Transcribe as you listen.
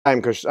time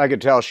because I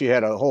could tell she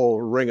had a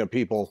whole ring of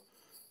people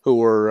who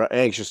were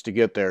anxious to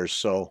get there.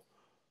 So,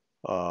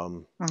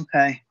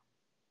 Okay.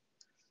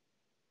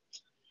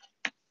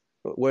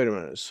 wait a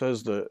minute. It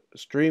says the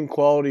stream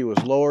quality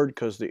was lowered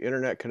because the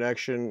internet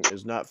connection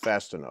is not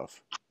fast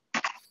enough.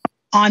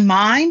 On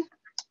mine?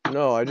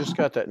 No, I just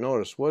got that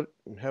notice. What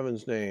in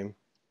heaven's name?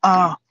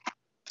 Oh,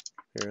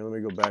 Here, let me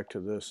go back to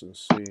this and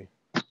see.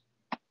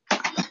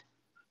 I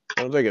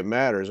don't think it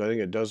matters. I think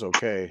it does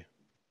okay.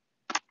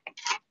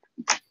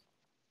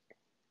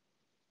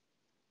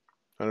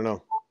 I don't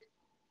know.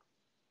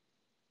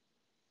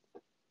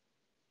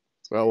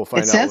 Well, we'll it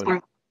find out says when.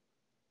 we're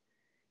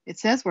it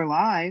says we're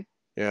live.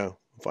 Yeah,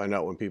 we'll find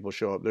out when people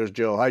show up. There's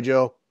Jill. Hi,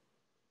 Jill.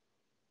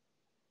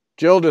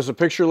 Jill, does the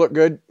picture look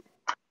good?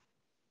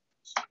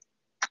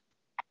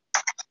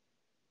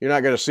 You're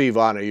not going to see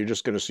Vonna. You're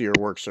just going to see her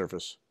work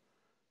surface.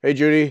 Hey,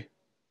 Judy.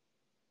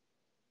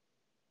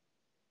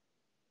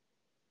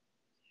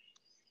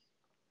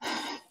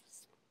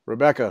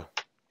 Rebecca.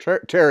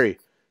 Terry.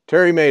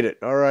 Terry made it.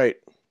 All right.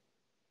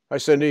 Hi,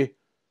 Cindy.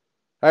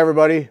 Hi,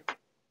 everybody.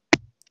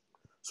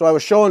 So I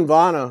was showing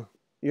Vonna.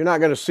 You're not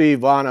going to see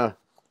Vonna.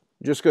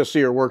 You're just going to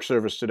see her work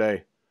surface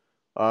today.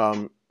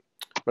 But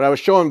I was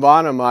showing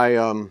Vonna my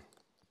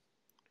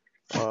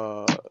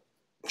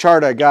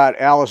chart I got,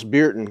 Alice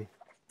Beerton.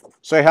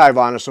 Say hi,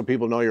 Vonna, so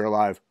people know you're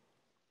alive.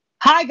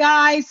 Hi,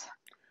 guys.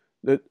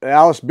 The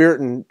Alice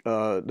Beerton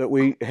that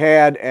we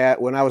had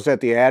when I was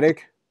at the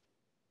attic.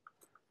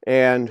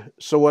 And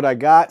so what I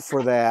got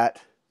for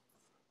that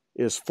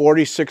is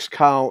 46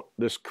 count,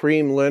 this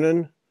cream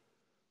linen.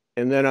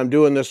 And then I'm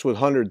doing this with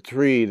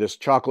 103, this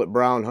chocolate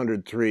brown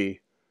 103.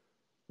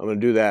 I'm going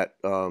to do that.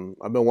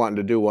 I've been wanting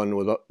to do one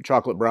with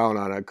chocolate brown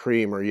on a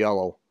cream or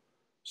yellow.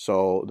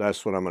 So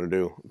that's what I'm going to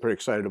do. I'm pretty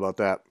excited about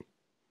that.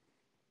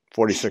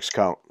 46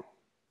 count.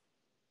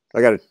 I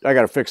got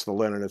to fix the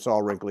linen. It's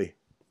all wrinkly,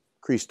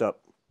 creased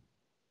up.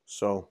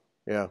 So,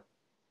 yeah.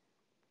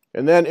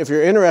 And then if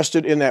you're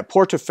interested in that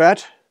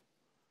portefeuille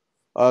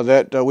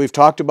that we've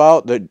talked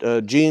about,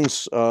 that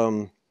Jean's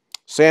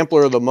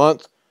sampler of the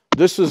month,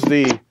 this is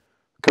the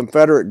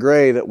Confederate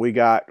gray that we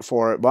got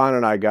for it. Vonna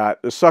and I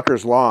got. This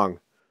sucker's long.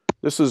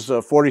 This is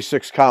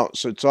 46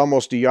 counts. It's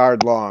almost a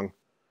yard long,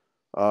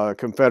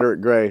 Confederate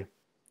gray.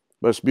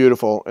 But it's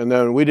beautiful. And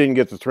then we didn't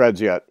get the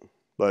threads yet.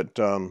 But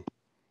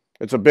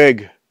it's a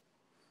big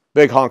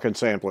honking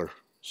sampler.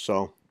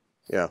 So,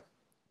 yeah.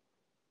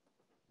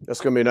 That's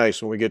going to be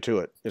nice when we get to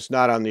it. It's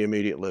not on the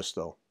immediate list,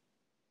 though.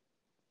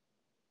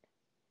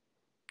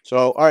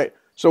 So, all right.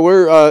 So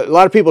we're a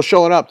lot of people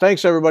showing up.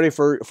 Thanks, everybody,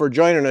 for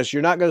joining us.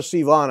 You're not going to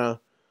see Vonna.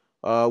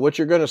 What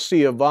you're going to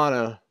see of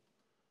Vonna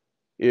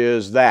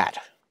is that.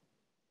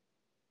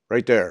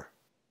 Right there.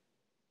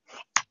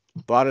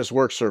 Vonna's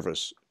work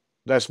surface.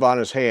 That's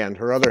Vonna's hand.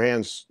 Her other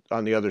hand's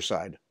on the other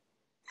side.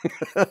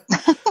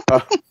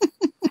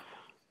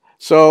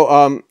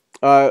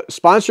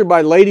 Sponsored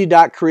by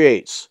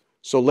Lady.Creates.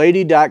 So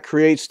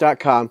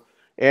lady.creates.com.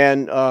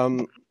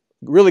 And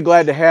really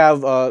glad to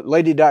have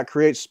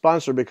Lady.Creates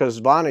sponsor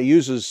because Vonna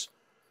uses,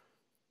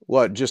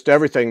 just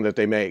everything that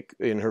they make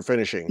in her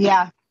finishing.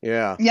 Yeah.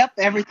 Yeah. Yep,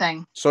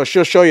 everything. So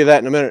she'll show you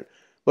that in a minute.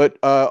 But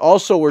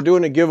also we're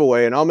doing a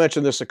giveaway, and I'll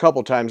mention this a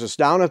couple times. It's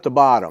down at the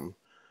bottom.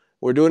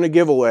 We're doing a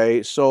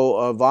giveaway. So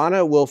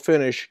Vonna will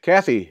finish.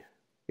 Kathy,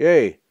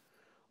 yay.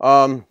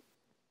 Vonna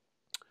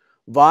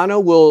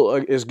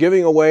is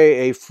giving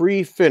away a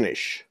free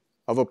finish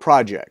of a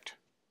project.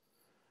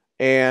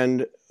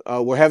 And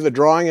we'll have the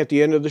drawing at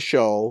the end of the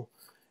show.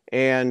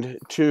 And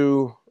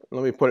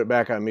let me put it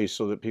back on me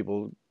so that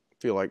people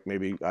feel like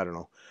maybe, I don't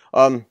know.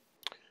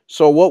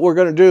 So what we're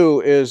going to do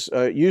is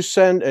you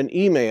send an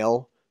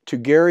email to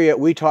Gary at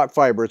We Talk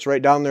Fiber. It's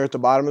right down there at the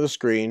bottom of the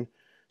screen.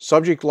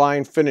 Subject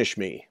line, finish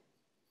me.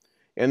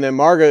 And then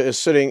Marga is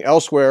sitting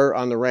elsewhere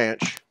on the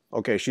ranch.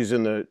 Okay, she's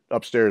in the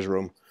upstairs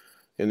room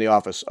in the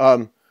office.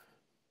 I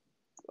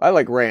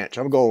like ranch.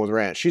 I'm going with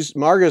ranch.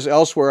 Marga's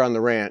elsewhere on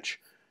the ranch.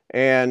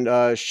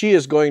 And she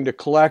is going to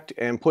collect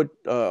and put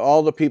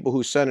all the people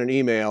who sent an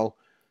email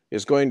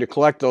is going to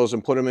collect those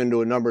and put them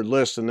into a numbered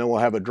list. And then we'll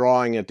have a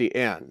drawing at the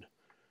end.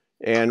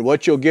 And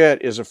what you'll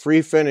get is a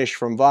free finish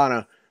from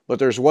Vonna. But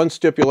there's one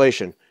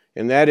stipulation,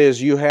 and that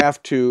is you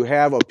have to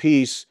have a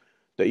piece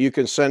that you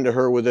can send to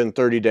her within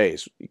 30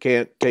 days. You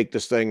can't take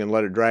this thing and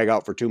let it drag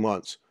out for 2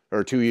 months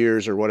or 2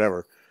 years or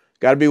whatever.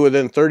 Got to be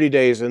within 30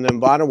 days, and then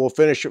Vonna will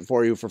finish it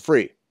for you for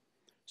free.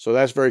 So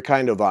that's very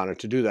kind of Vonna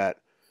to do that.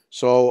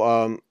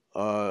 So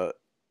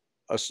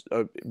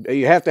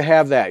you have to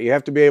have that. You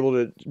have to be able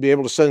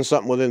to send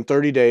something within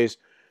 30 days.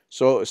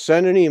 So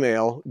send an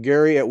email,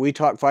 Gary at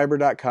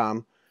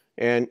WeTalkFiber.com.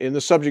 And in the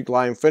subject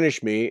line,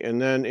 finish me.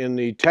 And then in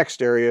the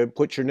text area,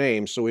 put your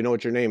name so we know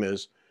what your name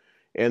is.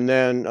 And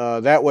then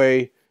that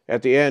way,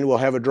 at the end, we'll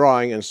have a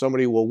drawing and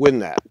somebody will win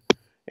that.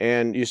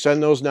 And you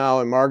send those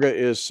now, and Marga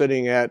is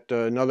sitting at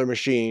another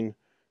machine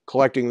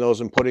collecting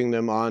those and putting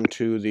them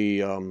onto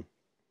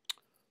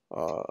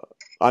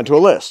onto a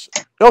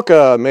list.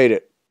 Ilka made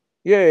it.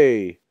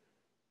 Yay.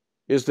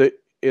 Is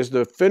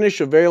the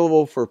finish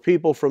available for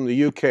people from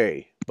the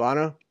UK?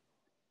 Vonna?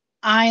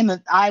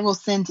 I will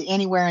send to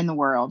anywhere in the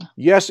world.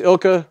 Yes,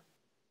 Ilka,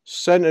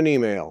 send an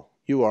email.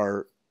 You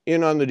are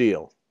in on the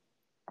deal.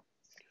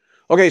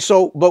 Okay,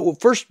 so, but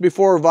first,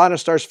 before Vonna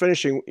starts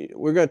finishing,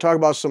 we're going to talk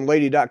about some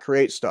Lady Dot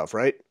Create stuff,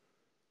 right?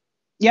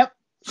 Yep.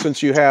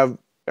 Since you have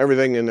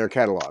everything in their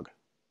catalog.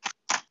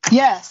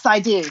 Yes, I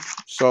do.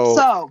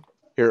 So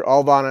here,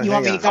 all Vonna, you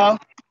hang want me on. to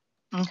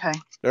go? Okay.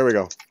 There we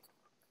go.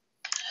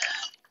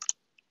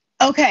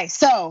 Okay,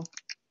 so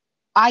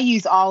I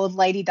use all of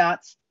Lady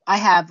Dot's. I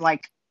have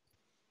like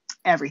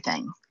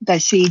everything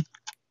that she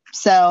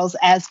sells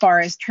as far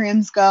as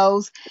trims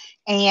goes,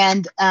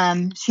 and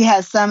she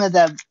has some of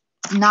the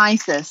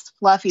nicest,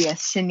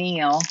 fluffiest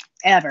chenille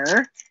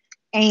ever.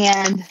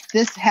 And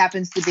this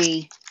happens to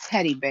be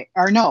teddy bear,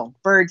 or no,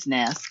 bird's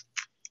nest.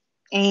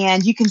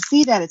 And you can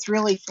see that it's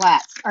really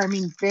flat. I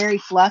mean, very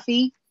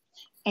fluffy.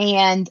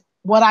 And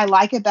what I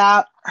like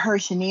about her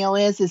chenille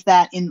is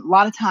that in a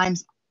lot of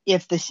times,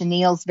 if the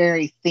chenille's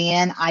very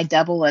thin, I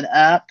double it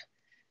up,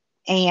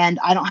 and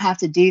I don't have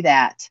to do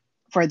that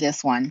for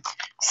this one.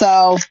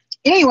 So,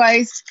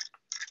 anyways,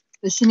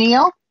 the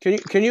chenille.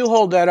 Can you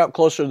hold that up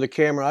closer to the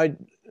camera?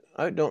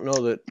 I don't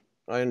know that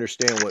I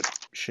understand what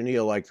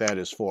chenille like that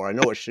is for. I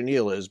know what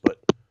chenille is, but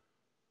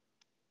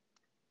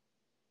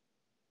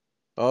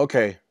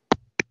okay.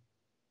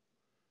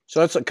 So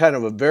that's a kind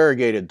of a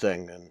variegated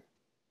thing then.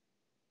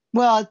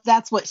 Well,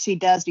 that's what she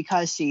does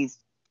because she's,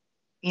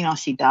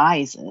 she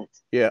dyes it.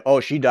 Yeah. Oh,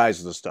 she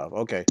dyes the stuff.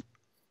 Okay.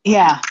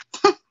 Yeah.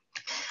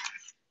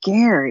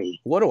 Gary.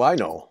 What do I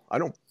know? I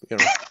don't,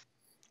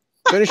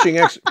 finishing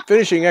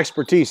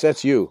expertise,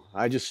 that's you.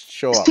 I just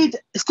show up.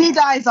 She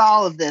dyes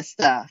all of this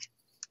stuff.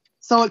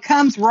 So it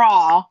comes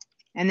raw,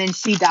 and then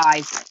she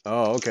dyes it.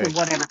 Oh, okay. To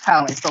whatever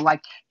color. So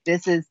like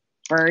this is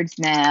bird's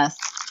nest.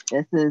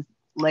 This is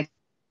licorice.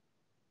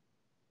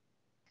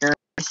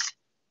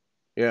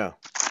 Yeah.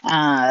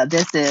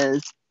 This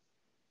is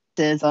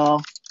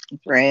sizzle.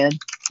 It's red.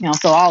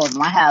 So all of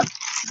them. I have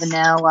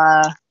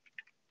vanilla,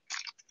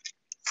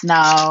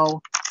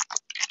 snow.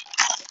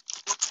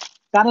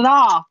 Got it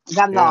all. I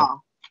got it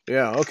all.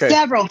 Yeah. Okay.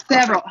 Several,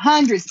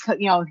 hundreds.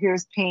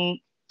 Here's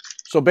pink.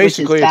 So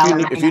basically,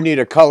 if you need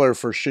a color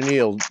for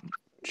chenille,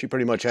 she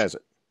pretty much has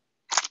it.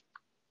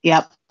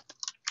 Yep.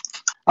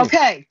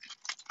 Okay.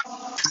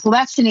 So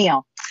that's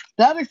chenille.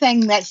 The other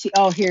thing that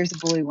here's a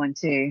blue one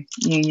too.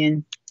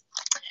 Union.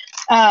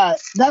 The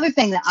other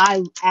thing that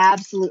I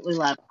absolutely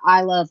love,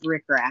 I love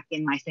rickrack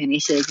in my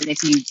finishes, and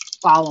if you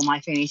follow my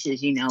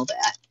finishes, you know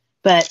that.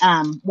 But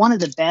one of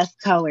the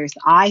best colors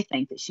I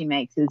think that she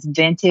makes is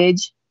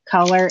vintage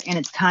color, and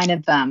it's kind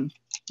of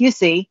you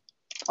see,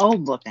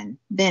 old looking,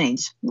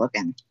 vintage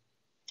looking.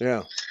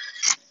 Yeah.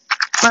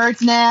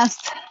 Bird's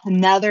nest,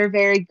 another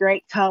very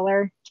great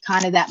color,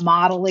 kind of that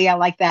modelly. I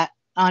like that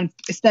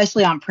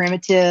especially on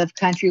primitive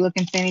country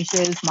looking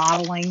finishes,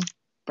 modeling.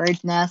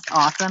 Bird's nest,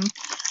 awesome.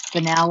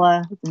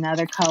 Vanilla is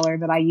another color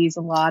that I use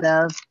a lot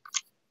of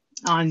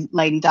on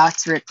Lady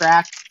Dot's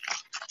rickrack.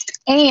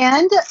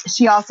 And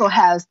she also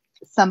has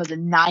some of the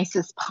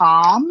nicest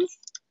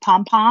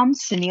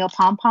pom-poms, chenille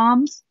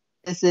pom-poms.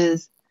 This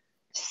is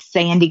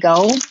sandy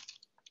gold.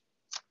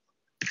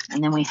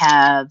 And then we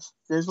have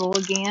sizzle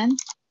again.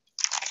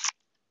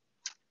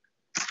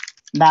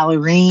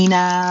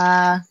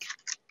 Ballerina,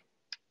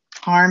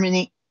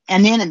 harmony,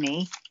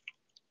 anemone,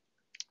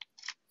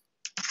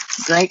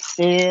 grape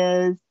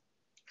fizz,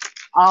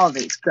 all of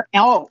these.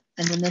 Oh,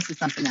 and then this is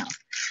something else.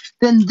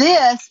 Then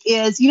this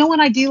is, when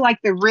I do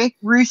like the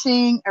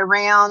ruching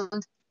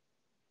around,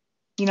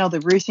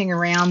 the ruching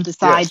around the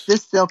sides,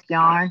 this silk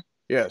yarn.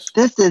 Yes.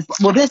 This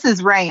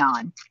is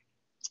rayon,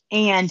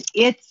 and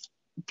it's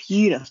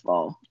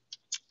beautiful.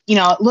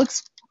 It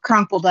looks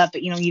crumpled up,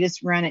 but you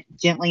just run it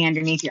gently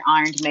underneath your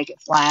iron to make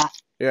it flat.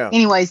 Yeah.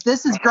 Anyways,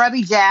 this is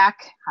Grubby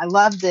Jack. I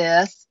love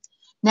this.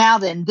 Now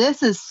then,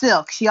 this is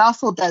silk. She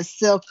also does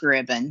silk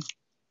ribbon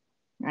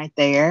right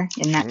there.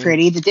 Isn't that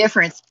pretty? The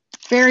difference,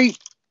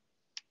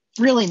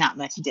 really not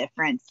much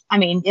difference. I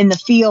mean, in the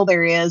feel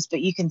there is,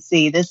 but you can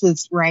see this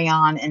is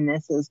rayon and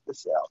this is the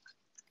silk.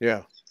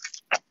 Yeah.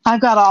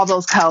 I've got all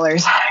those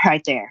colors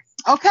right there.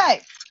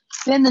 Okay.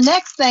 Then the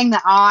next thing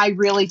that I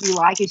really do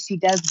like is she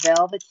does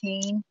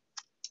velveteen.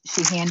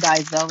 She hand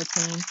dyes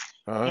velveteen.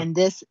 Uh-huh. And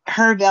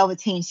her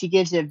velveteen, she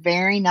gives you a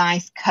very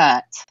nice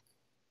cut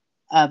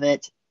of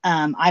it.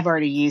 I've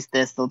already used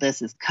this, so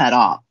this is cut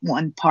off.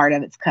 One part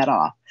of it's cut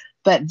off.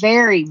 But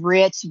very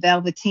rich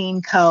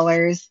velveteen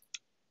colors.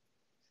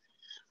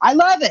 I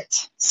love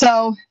it.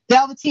 So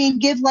velveteen,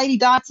 give Lady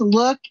Dots a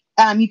look.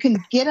 You can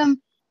get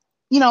them,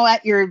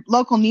 at your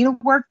local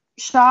needlework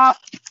shop.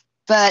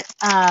 But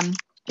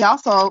she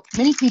also,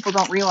 many people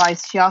don't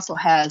realize she also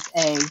has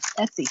a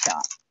Etsy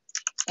shop.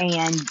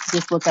 And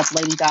just look up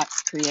Lady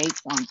Dots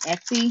Creates on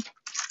Etsy,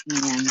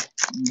 and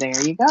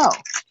there you go.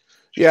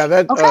 Yeah,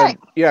 okay.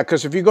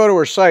 Because if you go to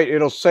her site,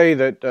 it'll say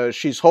that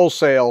she's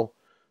wholesale,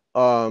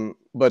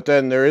 but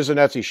then there is an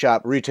Etsy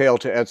shop, retail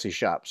to Etsy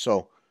shop.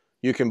 So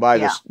you can buy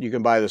this. You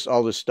can buy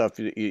all this stuff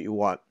you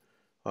want.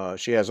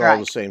 She has all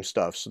the same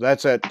stuff. So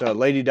that's at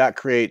Lady Dot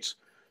Creates.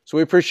 So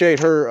we appreciate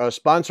her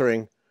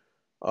sponsoring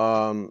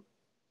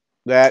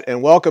that,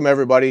 and welcome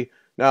everybody.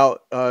 Now,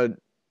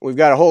 we've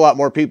got a whole lot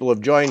more people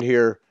have joined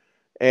here,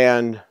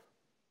 and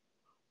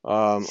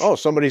oh,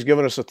 somebody's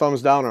giving us a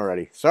thumbs down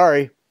already.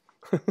 Sorry.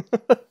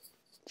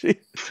 Jeez.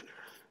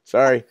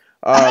 Sorry.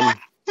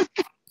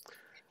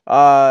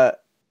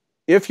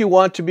 If you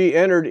want to be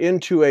entered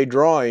into a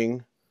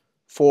drawing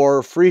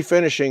for free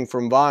finishing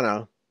from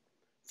Vonna,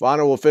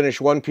 Vonna will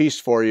finish one piece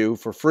for you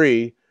for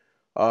free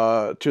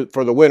for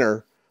the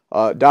winner.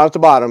 Down at the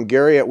bottom,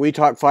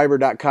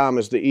 Gary@WeTalkFiber.com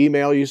is the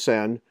email you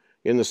send.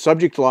 In the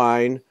subject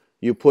line,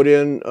 you put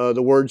in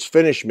the words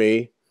 "Finish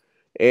Me,"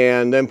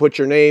 and then put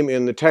your name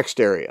in the text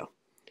area.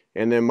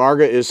 And then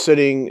Margaret is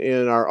sitting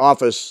in our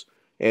office,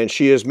 and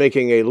she is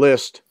making a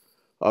list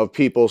of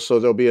people, so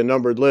there'll be a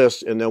numbered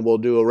list, and then we'll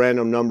do a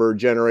random number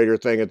generator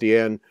thing at the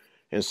end,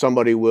 and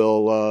somebody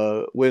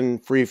will win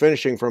free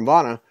finishing from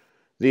Vonna.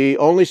 The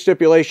only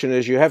stipulation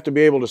is you have to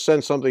be able to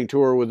send something to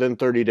her within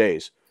 30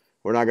 days.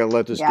 We're not going to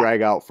let this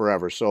drag out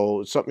forever.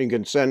 So it's something you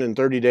can send in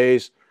 30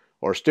 days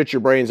or stitch your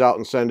brains out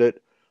and send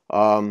it.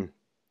 Then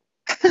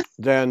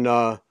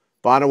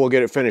Vonna will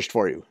get it finished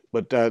for you.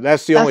 But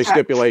that's the only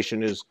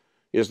stipulation is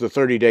the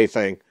 30-day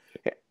thing.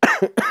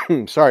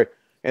 Sorry.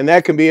 And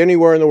that can be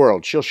anywhere in the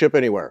world. She'll ship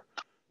anywhere.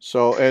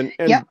 So, and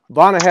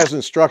Vonna has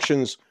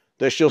instructions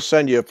that she'll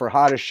send you for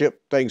how to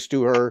ship things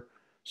to her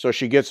so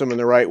she gets them in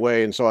the right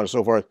way and so on and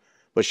so forth.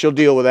 But she'll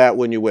deal with that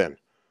when you win.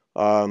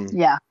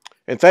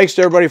 And thanks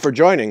to everybody for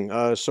joining.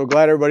 So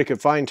glad everybody could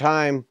find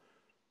time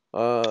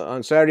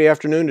on Saturday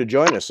afternoon to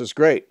join us. It's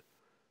great.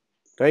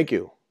 Thank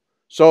you.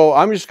 So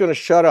I'm just going to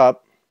shut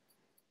up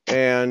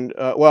and,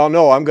 well,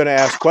 no, I'm going to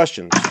ask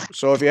questions.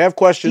 So if you have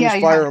questions,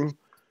 fire them.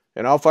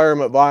 And I'll fire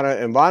them at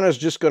Vonna, and Vonna's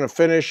just going to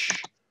finish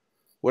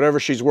whatever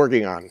she's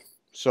working on.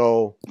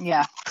 So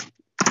there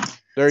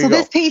you go. So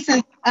this piece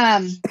is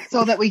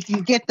so that we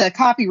can get the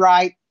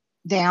copyright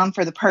down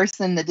for the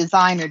person, the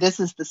designer. This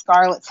is the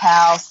Scarlet's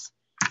House,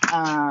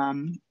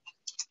 Autumn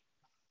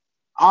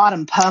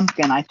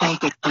Pumpkin, I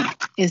think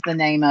is the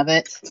name of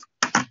it.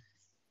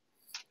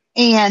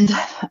 And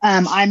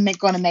I'm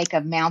going to make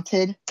a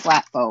mounted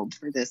flat fold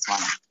for this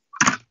one.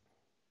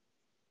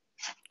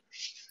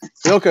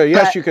 Ilka,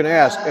 yes, you can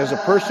ask. As a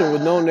person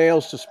with no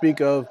nails to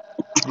speak of,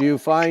 do you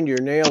find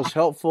your nails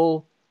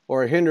helpful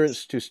or a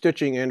hindrance to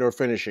stitching and or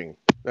finishing?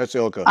 That's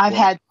Ilka.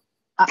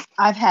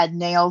 I've had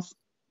nails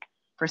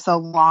for so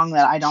long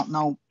that I don't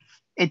know.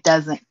 It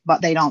doesn't,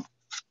 but they don't,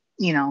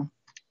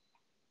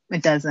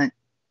 it doesn't.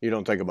 You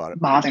don't think about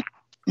it? Bother.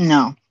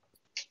 No.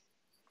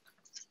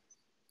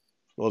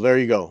 Well, there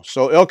you go.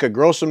 So Ilka,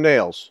 grow some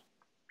nails.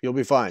 You'll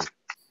be fine.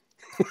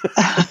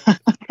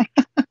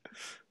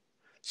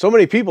 So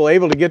many people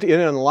able to get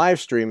in on the live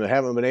stream that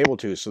haven't been able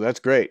to, so that's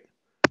great.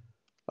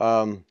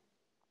 Let's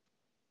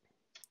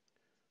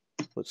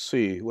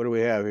see, what do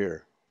we have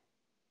here?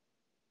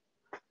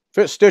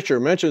 Fit Stitcher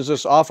mentions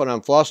this often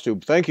on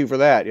FlossTube. Thank you for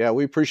that. Yeah,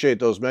 we appreciate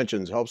those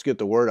mentions. Helps get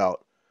the word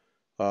out.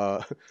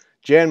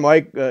 Jan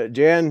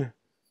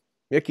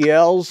Mickey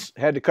Els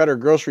had to cut her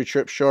grocery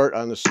trip short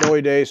on the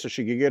snowy day so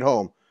she could get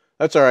home.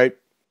 That's all right.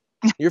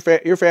 Your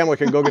family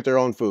can go get their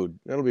own food.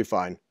 That'll be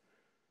fine.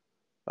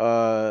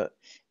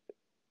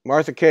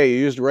 Martha K., you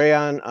used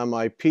rayon on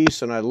my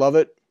piece, and I love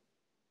it.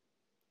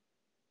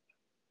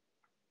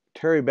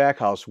 Terry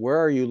Backhouse, where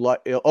are you?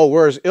 Oh,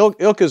 where's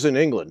Ilka's in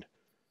England?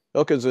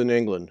 Ilka's in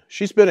England.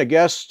 She's been a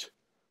guest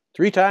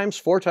 3 times,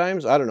 4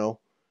 times? I don't know.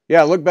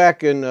 Yeah, look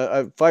back in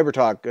Fiber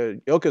Talk.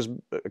 Ilka's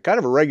kind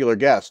of a regular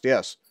guest,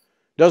 yes.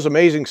 Does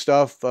amazing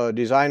stuff,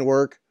 design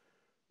work,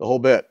 the whole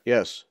bit,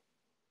 yes.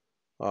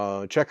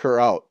 Check her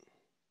out.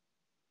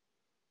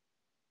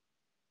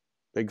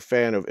 Big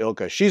fan of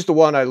Ilka. She's the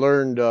one I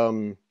learned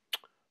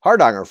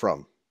Hardanger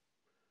from.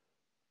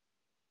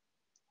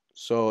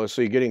 So let's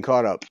see, getting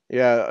caught up.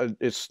 Yeah,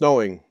 it's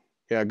snowing.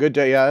 Yeah, good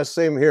day. Yeah, that's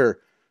same here.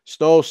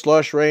 Snow,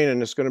 slush, rain,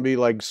 and it's going to be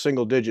like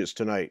single digits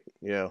tonight.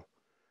 Yeah.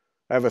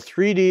 I have a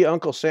 3D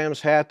Uncle Sam's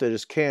hat that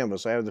is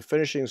canvas. I have the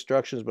finishing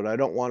instructions, but I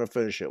don't want to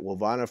finish it. Will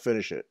Vonna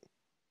finish it?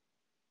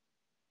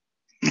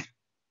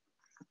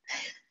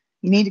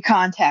 You need to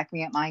contact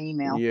me at my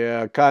email.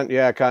 Yeah,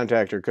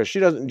 contact her, because she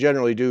doesn't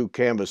generally do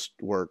canvas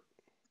work.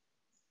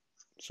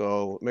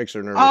 So it makes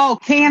her nervous. Oh,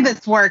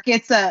 canvas work.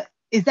 Is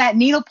that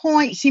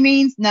needlepoint she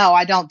means? No,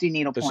 I don't do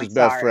needlepoint. This is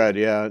Beth Fred.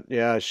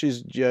 Yeah, she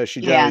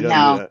generally doesn't do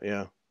that.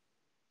 Yeah.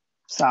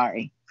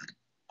 Sorry.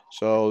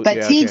 So, but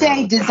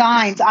TJ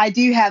Designs, I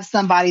do have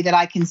somebody that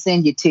I can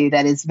send you to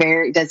that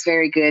does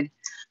very good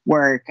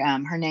work.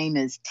 Her name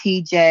is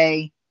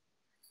TJ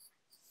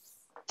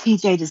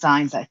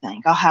Designs, I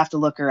think. I'll have to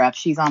look her up.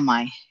 She's on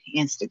my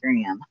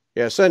Instagram.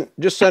 Yeah,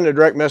 just send a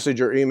direct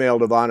message or email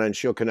to Vonna and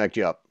she'll connect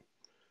you up.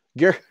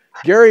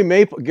 Gary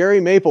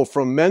Maple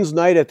from Men's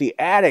Night at the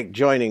Attic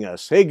joining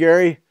us. Hey,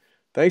 Gary.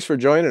 Thanks for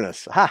joining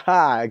us. Ha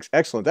ha.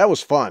 Excellent. That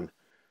was fun.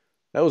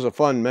 That was a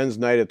fun Men's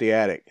Night at the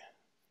Attic.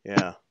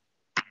 Yeah.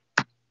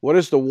 What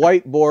is the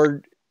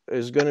whiteboard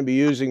is going to be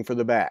using for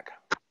the back?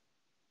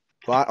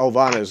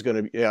 Vonna is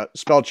going to,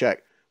 spell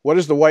check. What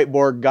is the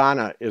whiteboard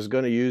Ghana is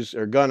going to use,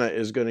 or Gunna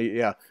is going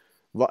to,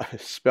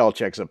 spell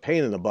check's a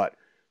pain in the butt.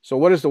 So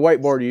what is the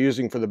whiteboard you're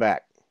using for the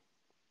back?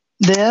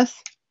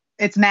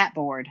 It's matte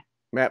board.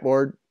 Matte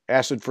board,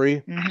 acid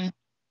free? Mm-hmm.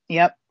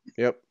 Yep.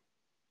 Yep.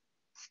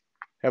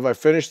 Have I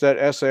finished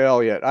that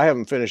SAL yet? I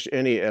haven't finished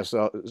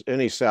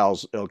any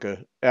SALs,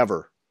 Ilka,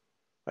 ever.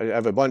 I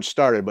have a bunch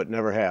started, but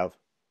never have.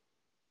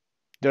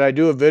 Did I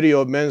do a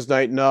video of men's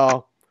night?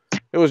 No.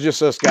 It was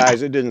just us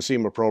guys. It didn't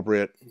seem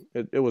appropriate.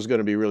 It was going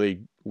to be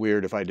really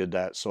weird if I did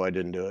that, so I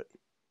didn't do it.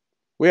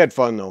 We had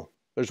fun, though.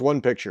 There's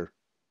one picture.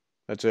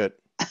 That's it.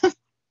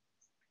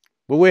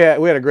 But we had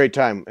a great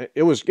time.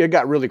 It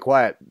got really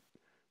quiet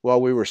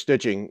while we were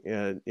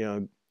stitching.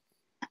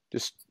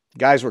 Just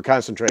guys were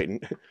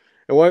concentrating.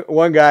 And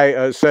one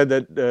guy said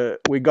that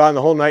we'd gone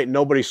the whole night and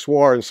nobody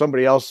swore, and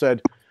somebody else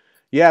said,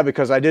 "Yeah,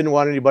 because I didn't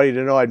want anybody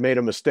to know I'd made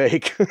a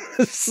mistake."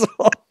 So,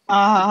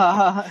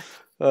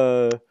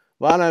 Vonna,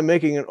 I'm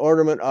making an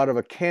ornament out of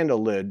a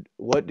candle lid.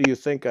 What do you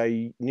think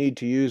I need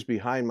to use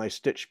behind my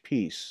stitch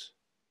piece?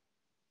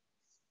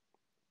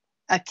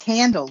 A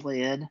candle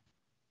lid?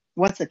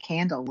 What's a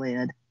candle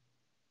lid?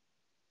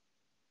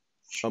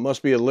 It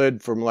must be a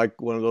lid from like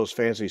one of those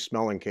fancy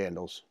smelling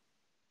candles.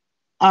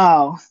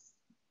 Oh.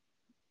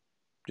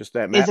 Just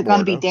that matte board. Is it going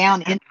to be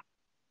down in?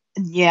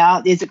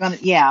 Yeah. Is it going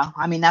to? Yeah.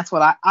 I mean, that's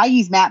what I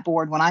use matte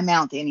board when I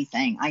mount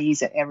anything. I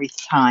use it every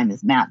time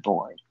as matte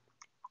board.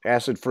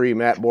 Acid-free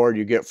matte board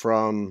you get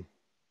from?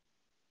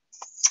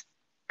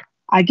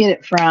 I get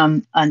it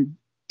from a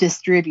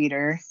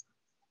distributor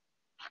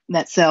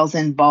that sells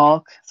in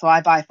bulk. So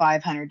I buy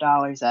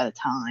 $500 at a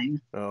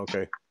time. Oh,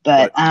 okay.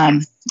 But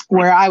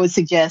where I would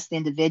suggest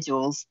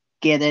individuals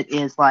get it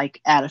is like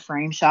at a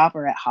frame shop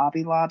or at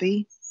Hobby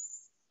Lobby.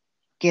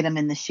 Get them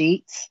in the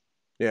sheets.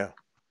 Yeah.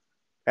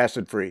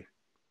 Acid-free.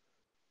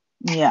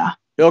 Yeah.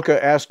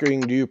 Ilka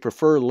asking, do you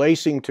prefer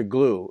lacing to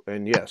glue?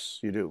 And yes,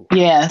 you do.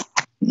 Yes.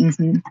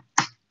 Mm-hmm.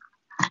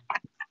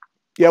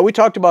 Yeah, we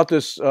talked about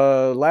this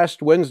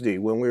last Wednesday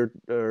when we were,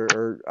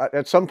 or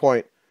at some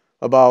point,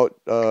 about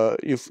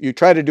you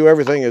try to do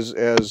everything as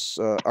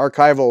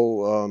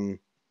archival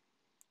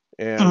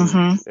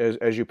and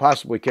as you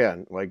possibly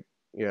can. Like,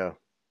 yeah,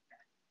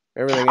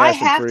 everything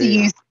acid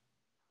free.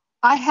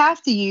 I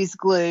have to use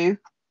glue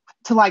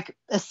to like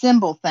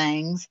assemble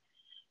things,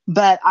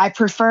 but I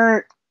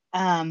prefer.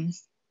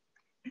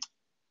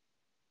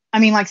 I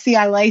mean, like, see,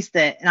 I laced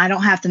it and I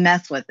don't have to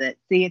mess with it.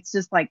 See, it's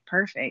just like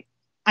perfect.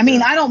 I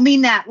mean, I don't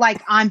mean that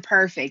like I'm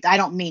perfect. I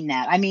don't mean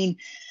that. I mean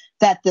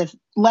that the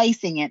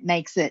lacing it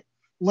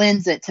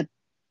lends it to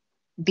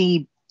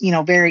be,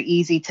 very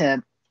easy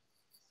to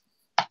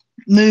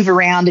move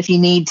around if you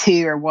need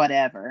to or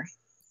whatever.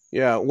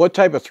 Yeah. What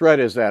type of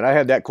thread is that? I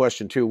had that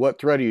question too. What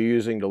thread are you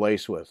using to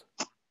lace with?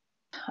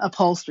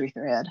 Upholstery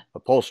thread.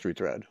 Upholstery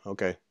thread.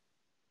 Okay.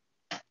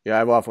 Yeah,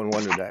 I've often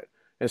wondered that.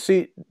 And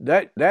see,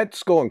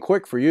 that's going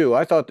quick for you.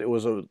 I thought it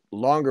was a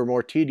longer,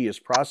 more tedious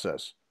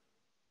process.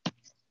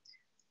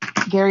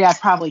 Gary, I've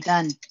probably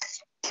done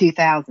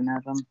 2,000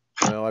 of them.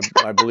 Well,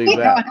 I believe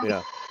that.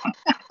 Yeah.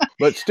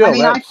 But still,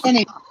 I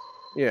mean,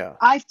 yeah.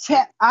 I've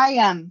checked.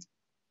 I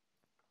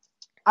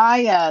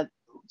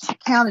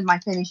counted my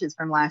finishes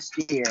from last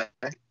year,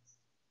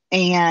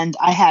 and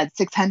I had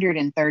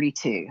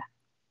 632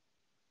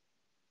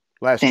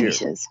 last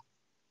finishes.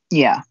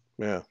 Yeah.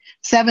 Yeah.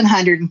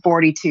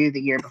 742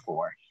 the year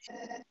before.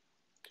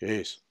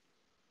 Jeez.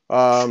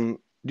 Do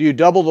you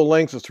double the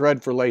length of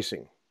thread for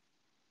lacing?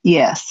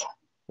 Yes.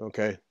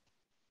 Okay.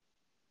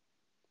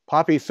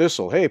 Poppy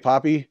Thistle. Hey,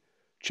 Poppy.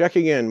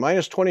 Checking in.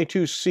 Minus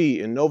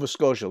 22C in Nova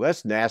Scotia.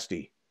 That's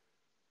nasty.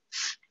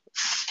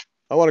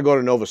 I want to go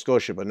to Nova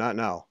Scotia, but not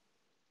now.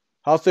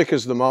 How thick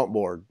is the mount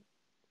board?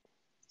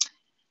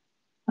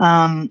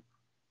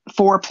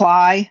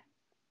 4-ply.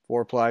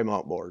 4-ply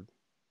mount board.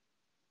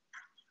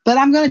 But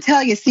I'm going to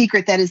tell you a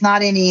secret that is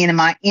not in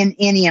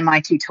any of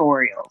my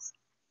tutorials.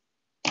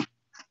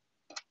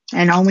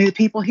 And only the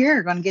people here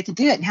are going to get to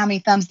do it. And how many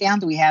thumbs down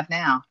do we have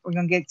now? We're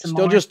going to get some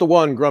more. Still just the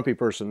one grumpy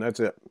person. That's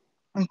it.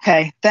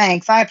 Okay.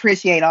 Thanks. I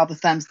appreciate all the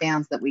thumbs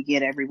downs that we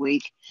get every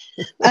week.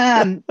 We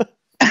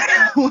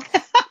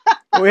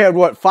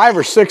had 5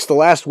 or 6 the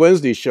last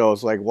Wednesday show.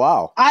 It's like,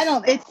 wow.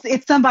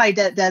 It's somebody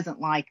that doesn't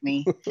like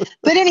me.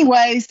 But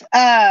anyways,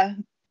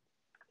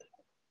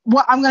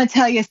 well, I'm going to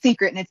tell you a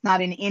secret, and it's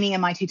not in any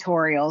of my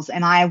tutorials,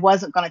 and I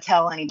wasn't going to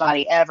tell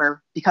anybody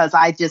ever because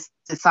I just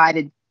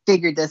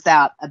figured this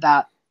out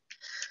about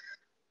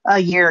a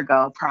year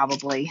ago,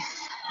 probably.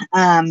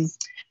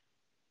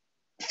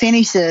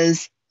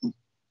 Finishes,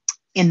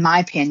 in my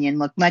opinion,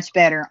 look much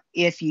better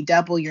if you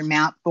double your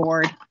mount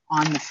board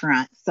on the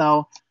front.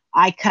 So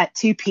I cut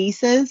 2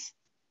 pieces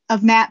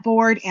of mat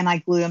board and I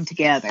glue them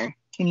together.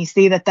 Can you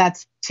see that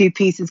that's 2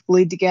 pieces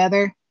glued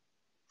together?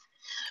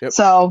 Yep.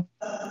 So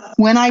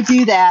when I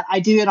do that, I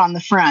do it on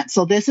the front.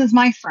 So this is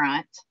my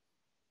front,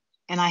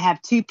 and I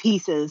have 2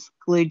 pieces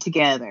glued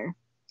together.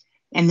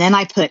 And then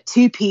I put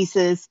 2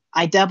 pieces,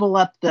 I double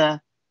up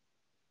the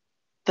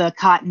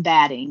cotton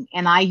batting,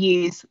 and I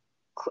use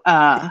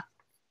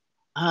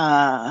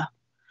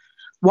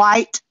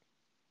white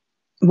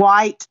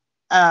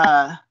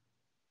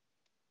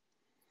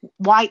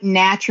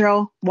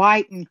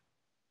and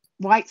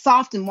white,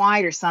 soft and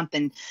white or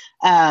something,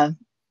 cotton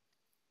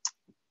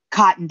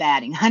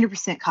batting,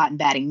 100% cotton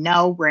batting,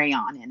 no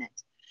rayon in it.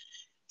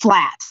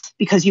 Flat,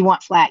 because you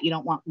want flat, you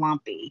don't want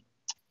lumpy.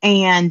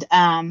 And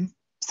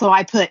so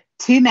I put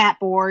 2 mat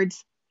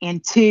boards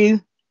and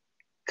 2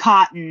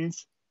 cotton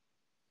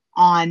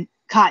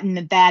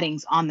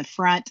battings on the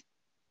front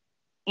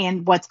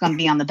and what's going to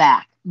be on the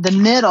back. The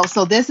middle,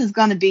 so this is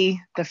going to be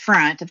the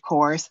front, of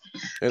course,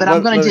 but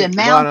I'm going to do a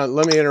mount. Vonna,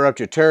 let me interrupt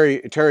you. Terry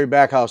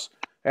Backhouse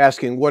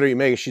asking, what are you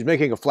making? She's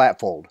making a flat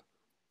fold.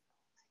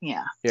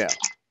 Yeah. Yeah.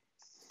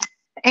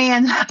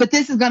 But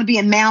this is going to be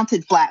a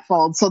mounted flat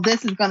fold. So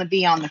this is going to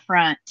be on the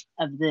front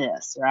of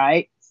this,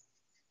 right?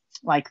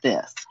 Like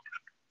this.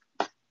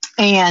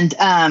 And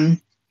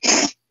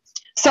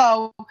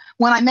so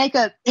when I make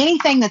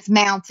anything that's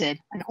mounted,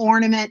 an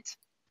ornament,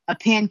 a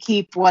pin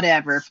keep,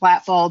 whatever,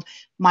 flat fold,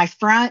 my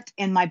front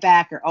and my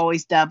back are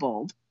always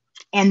doubled.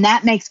 And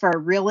that makes for a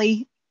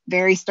really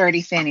very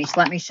sturdy finish.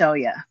 Let me show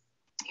you.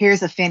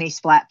 Here's a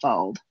finished flat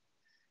fold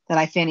that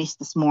I finished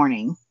this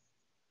morning.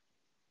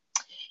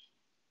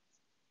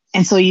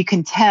 And so you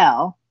can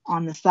tell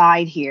on the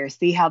side here,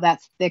 see how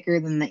that's thicker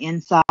than the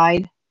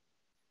inside?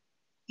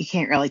 You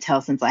can't really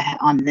tell since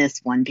on this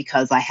one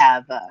because I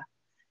have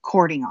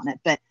cording on it.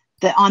 But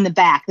on the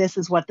back, this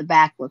is what the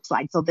back looks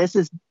like. So this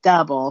is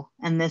double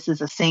and this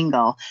is a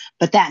single.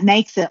 But that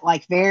makes it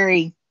like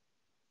it's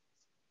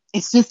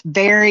just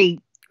very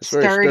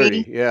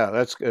sturdy. Yeah,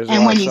 there's a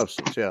lot of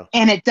substance, yeah.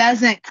 And it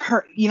doesn't,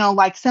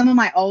 like some of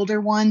my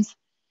older ones,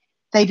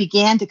 they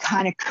began to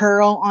kind of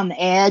curl on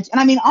the edge.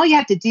 And I mean, all you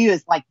have to do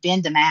is like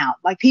bend them out.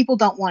 Like people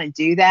don't want to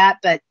do that,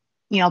 but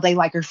they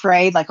like are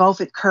afraid, like, oh,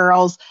 if it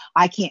curls,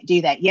 I can't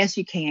do that. Yes,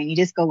 you can. You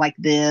just go like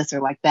this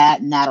or like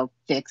that, and that'll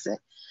fix it.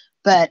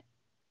 But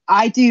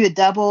I do a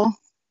double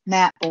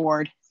mat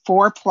board,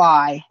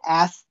 4-ply,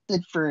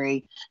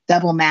 acid-free,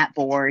 double mat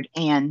board.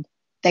 And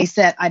they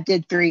said I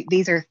did 3.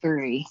 These are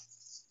 3.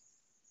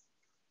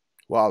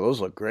 Wow,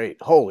 those look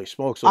great. Holy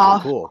smokes, those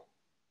look cool.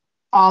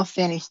 All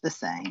finished the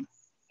same.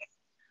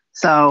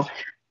 So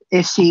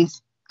if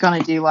she's going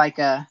to do like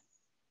a,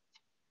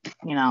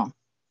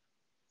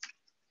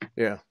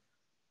 Yeah.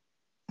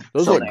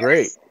 Those look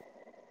great.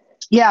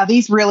 Yeah,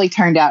 these really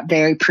turned out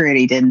very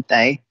pretty, didn't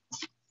they?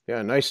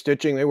 Yeah, nice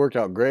stitching. They worked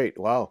out great.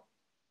 Wow.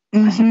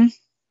 Mm-hmm.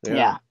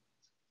 Yeah.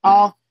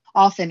 All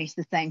finished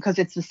the same because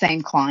it's the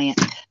same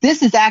client.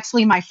 This is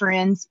actually my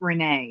friend's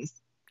Renee's.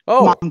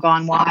 Oh. Mom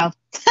Gone Wild.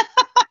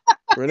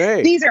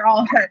 Renee. These are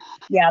all her.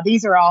 Yeah,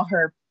 these are all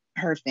her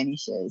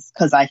finishes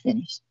because I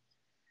finished.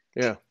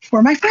 Yeah.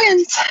 For my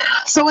friends.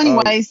 So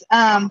anyways,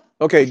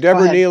 okay,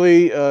 Deborah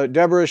Neely,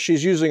 Deborah,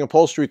 she's using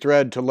upholstery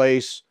thread to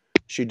lace.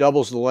 She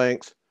doubles the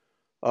length.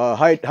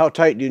 How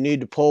tight do you need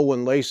to pull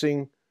when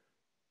lacing?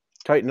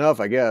 Tight enough,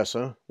 I guess,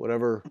 huh?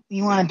 Whatever.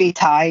 You want to be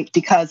tight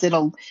because you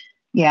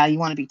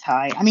want to be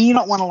tight. I mean, you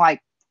don't want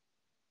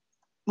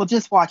to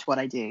just watch what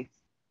I do.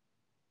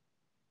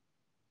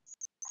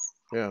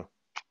 Yeah.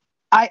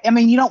 I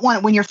mean, you don't want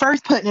it when you're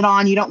first putting it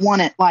on, you don't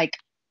want it like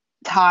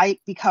tight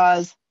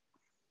because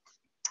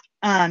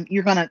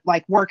you're going to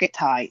like work it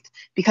tight,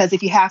 because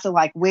if you have to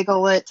like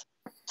wiggle it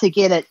to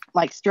get it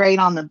like straight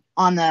on the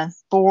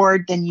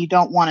board, then you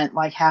don't want to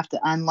like have to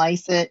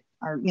unlace it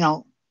or,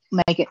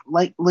 make it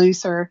like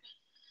looser.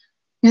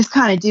 You just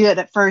kind of do it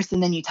at first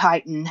and then you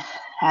tighten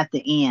at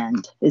the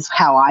end is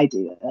how I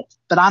do it.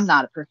 But I'm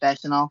not a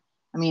professional.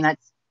 I mean,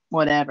 it's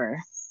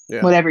whatever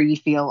you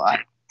feel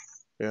like.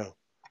 Yeah.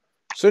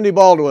 Cindy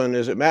Baldwin,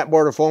 is it mat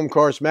board or foam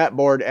course? Mat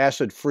board,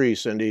 acid free,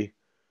 Cindy.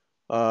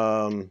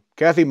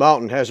 Kathy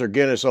Mountain has her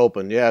Guinness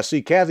open. Yeah,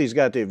 see, Kathy's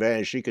got the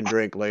advantage. She can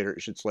drink later.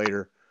 It's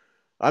later.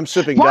 I'm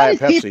sipping Diet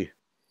Pepsi.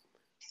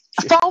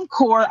 Foam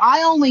core.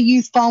 I only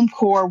use foam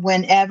core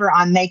whenever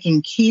I'm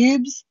making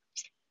cubes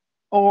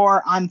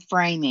or I'm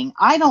framing.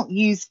 I don't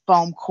use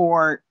foam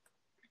core.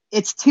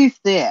 It's too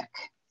thick.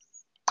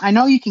 I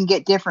know you can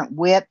get different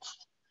widths,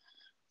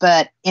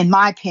 but in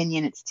my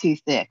opinion, it's too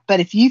thick. But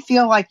if you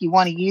feel like you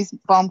want to use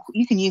foam,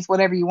 you can use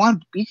whatever you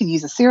want. You can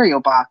use a cereal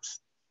box.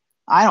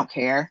 I don't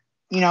care.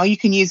 You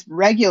can use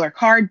regular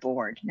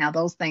cardboard. Now,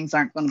 those things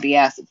aren't going to be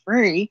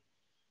acid-free,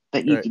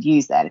 but you could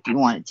use that if you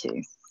wanted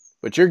to.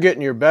 But you're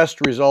getting your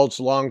best results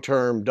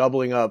long-term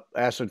doubling up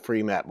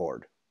acid-free mat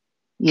board.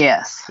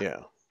 Yes. Yeah.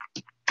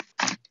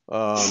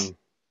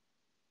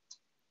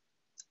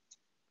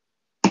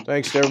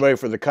 Thanks to everybody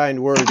for the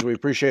kind words. We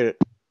appreciate it.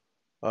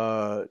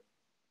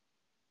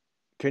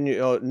 Can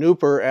you,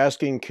 Nooper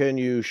asking, can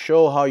you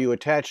show how you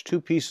attach 2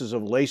 pieces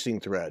of lacing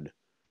thread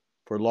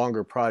for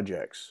longer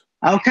projects?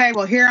 Okay,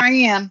 well here I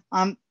am.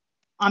 I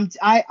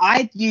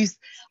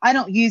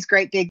don't use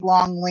great big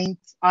long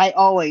lengths.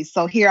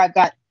 So here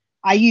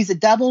I use a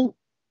double.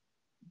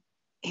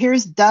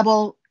 Here's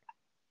double.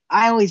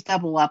 I always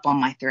double up on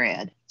my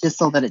thread just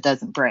so that it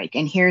doesn't break.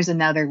 And here's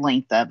another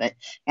length of it.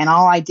 And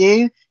all I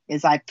do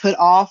is I put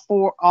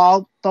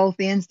both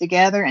ends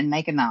together and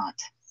make a knot.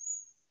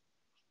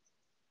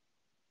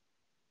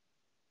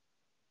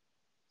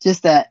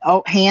 Just a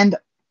overhand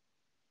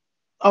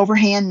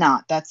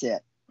knot. That's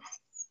it.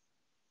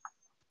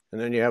 and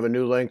then you have a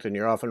new length and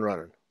you're off and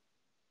running.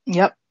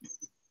 Yep.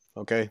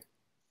 Okay.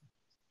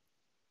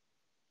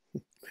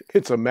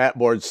 It's a mat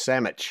board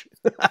sandwich.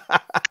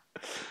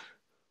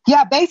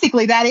 Yeah,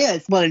 basically that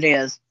is what it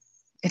is.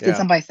 Did Yeah.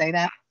 somebody say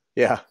that?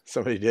 Yeah,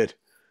 somebody did.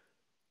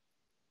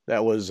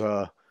 That was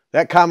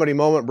that comedy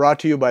moment brought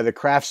to you by the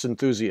crafts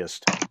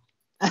enthusiast.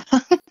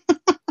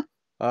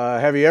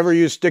 Have you ever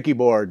used sticky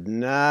board?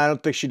 Nah, I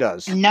don't think she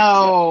does.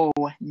 No,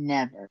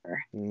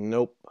 never.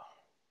 Nope.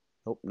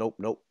 Nope, nope,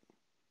 nope.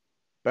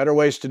 Better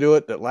ways to do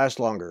it that last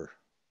longer.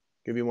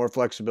 Give you more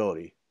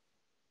flexibility.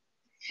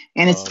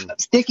 And it's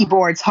sticky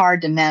board's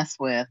hard to mess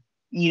with.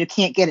 You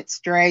can't get it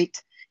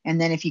straight. And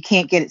then if you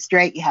can't get it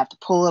straight, you have to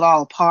pull it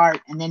all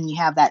apart. And then you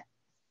have that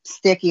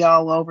sticky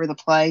all over the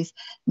place.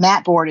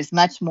 Mat board is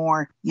much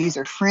more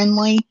user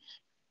friendly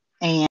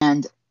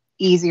and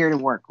easier to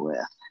work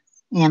with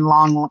and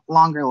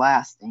longer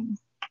lasting.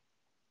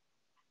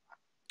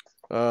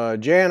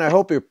 Jan, I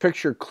hope your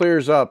picture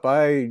clears up.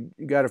 I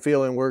got a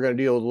feeling we're going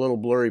to deal with a little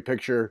blurry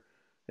picture,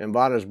 and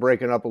Vonna's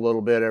breaking up a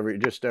little bit every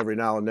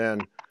now and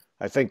then.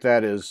 I think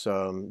that is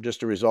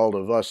just a result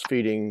of us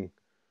feeding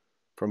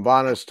from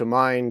Vonna's to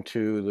mine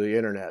to the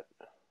internet.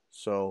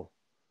 So,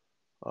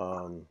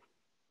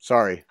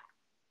 sorry.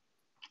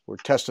 We're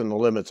testing the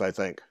limits, I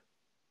think.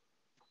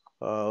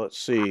 Let's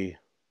see.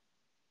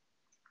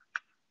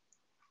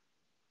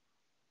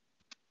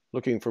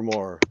 Looking for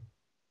more.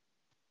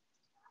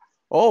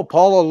 Oh,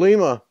 Paula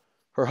Lima.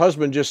 Her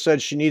husband just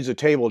said she needs a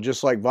table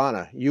just like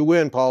Vonna. You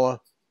win, Paula.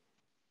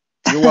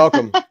 You're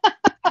welcome.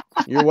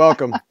 You're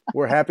welcome.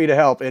 We're happy to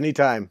help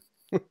anytime.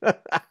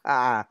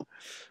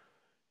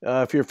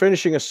 If you're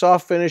finishing a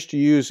soft finish, you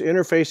use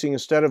interfacing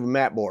instead of a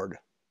mat board.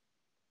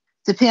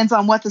 Depends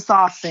on what the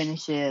soft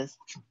finish is.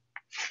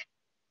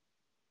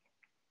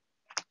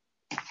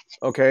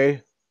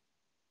 Okay.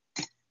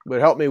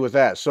 But help me with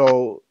that.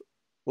 So,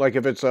 like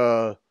if it's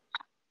a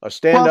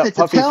stand-up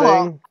puffy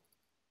thing?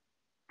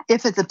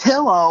 If it's a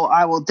pillow,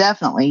 I will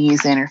definitely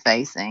use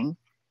interfacing.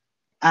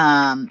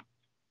 I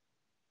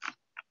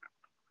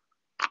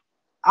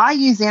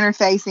use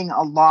interfacing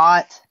a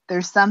lot.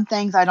 There's some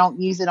things I don't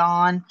use it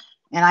on,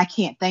 and I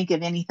can't think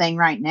of anything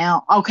right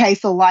now. Okay,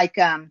 so like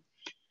let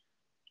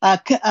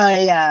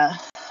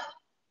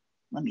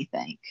me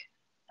think.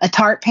 A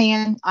tart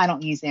pan, I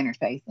don't use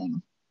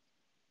interfacing.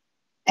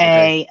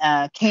 Okay.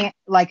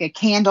 Like a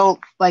candle,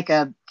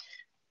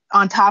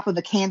 on top of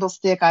the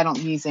candlestick, I don't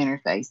use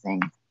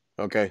interfacing.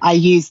 Okay. I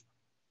use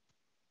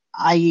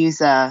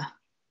a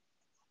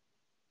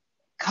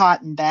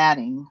cotton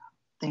batting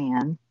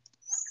thin.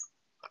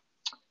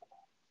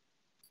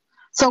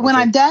 So when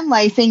I'm done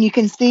lacing, you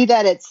can see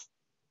that it's,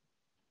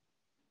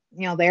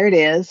 there it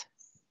is.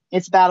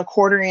 It's about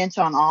 1/4 inch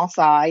on all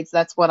sides.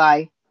 That's what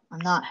I'm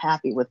not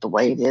happy with the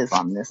way it is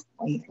on this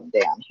lacing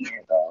down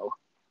here though.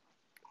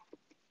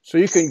 So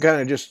you can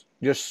kind of just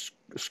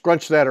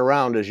scrunch that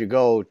around as you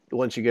go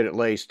once you get it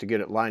laced to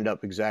get it lined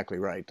up exactly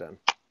right then.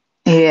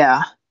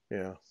 Yeah.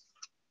 Yeah.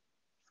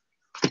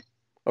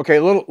 Okay,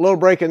 little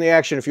break in the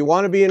action. If you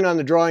want to be in on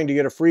the drawing to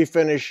get a free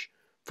finish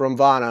from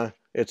Vonna,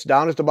 it's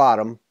down at the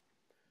bottom.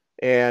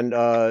 And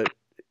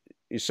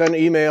you send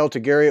an email to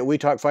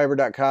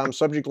Gary@WeTalkFiber.com.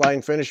 Subject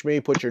line, finish me.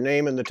 Put your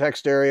name in the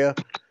text area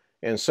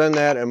and send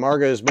that. And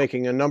Marga is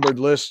making a numbered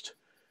list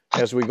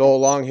as we go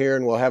along here,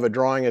 and we'll have a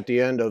drawing at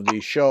the end of the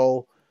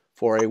show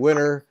for a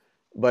winner.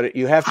 But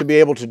you have to be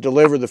able to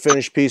deliver the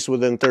finished piece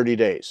within 30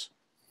 days.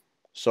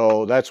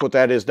 So that's what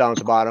that is down at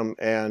the bottom.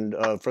 And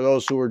for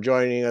those who are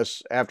joining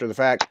us after the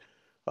fact,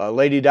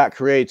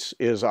 Lady.Creates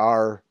is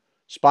our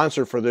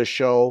sponsor for this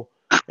show.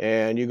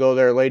 And you go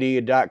there,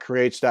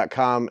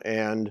 lady.creates.com,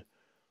 and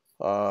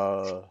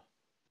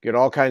get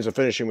all kinds of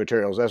finishing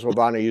materials. That's what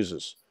Vonna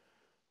uses.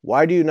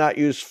 Why do you not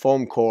use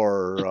foam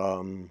core?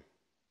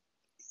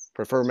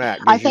 Prefer matte?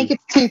 I think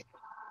it's too.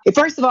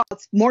 First of all,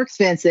 it's more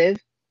expensive.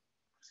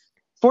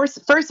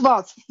 First of all,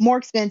 it's more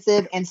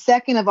expensive, and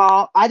second of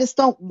all, I just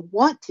don't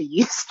want to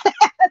use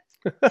that.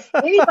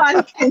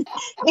 anybody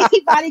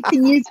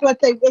can use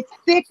it's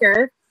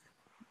thicker,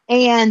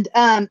 and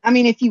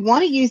if you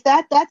want to use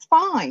that, that's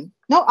fine.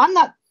 No, I'm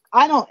not.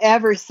 I don't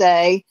ever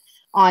say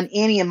on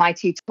any of my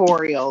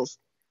tutorials,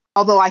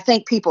 although I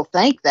think people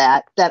think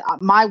that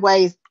my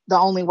way is the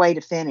only way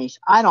to finish.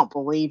 I don't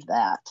believe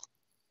that,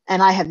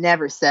 and I have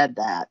never said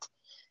that.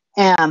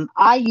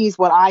 I use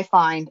what I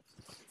find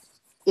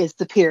is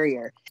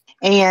superior.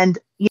 And,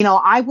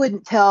 I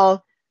wouldn't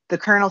tell the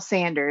Colonel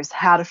Sanders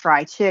how to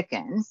fry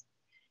chicken,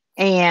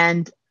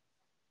 and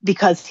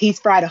because he's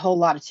fried a whole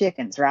lot of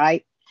chickens,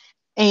 right?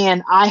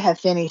 And I have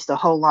finished a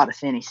whole lot of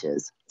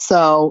finishes.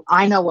 So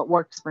I know what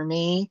works for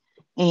me,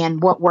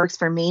 and what works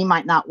for me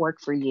might not work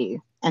for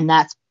you. And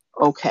that's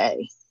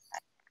okay.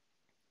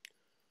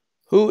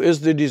 Who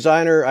is the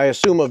designer, I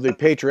assume, of the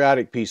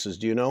patriotic pieces?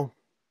 Do you know?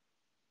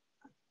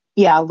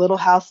 Yeah, Little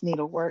House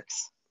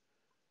Needleworks.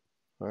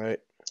 All right.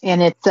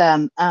 And it's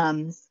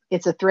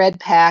a thread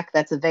pack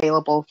that's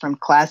available from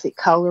Classic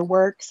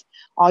Colorworks.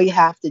 All you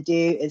have to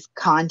do is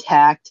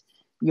contact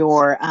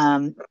your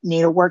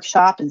needlework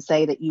shop and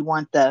say that you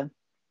want the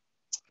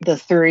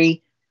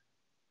 3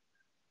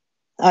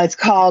 It's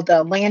called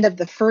Land of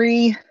the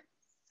Free.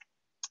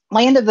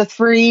 Land of the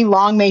Free,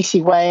 Long May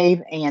She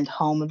Wave, and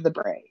Home of the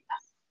Brave.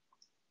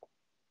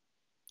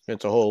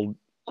 It's a whole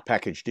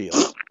package deal.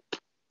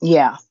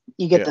 Yeah,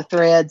 you get the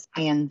threads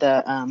and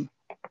the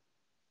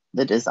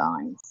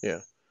designs.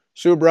 Yeah.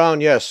 Sue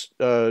Brown, yes,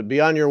 be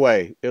on your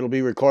way. It'll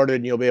be recorded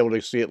and you'll be able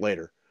to see it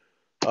later.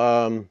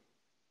 Kathy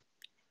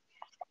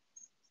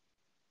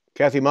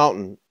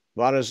Mountain,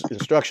 Vonna's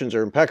instructions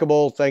are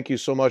impeccable. Thank you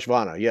so much,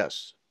 Vonna.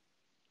 Yes.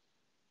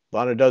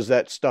 Vonna does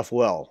that stuff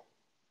well.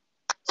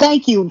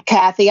 Thank you,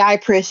 Kathy. I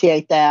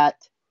appreciate that.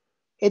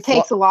 It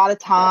takes a lot of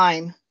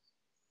time.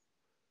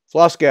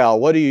 Floss Gal,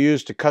 what do you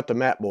use to cut the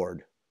mat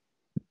board?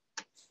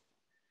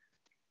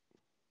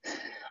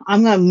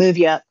 I'm going to move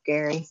you up,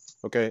 Gary.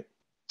 Okay.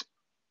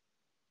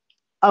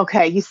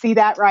 Okay, you see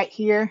that right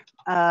here?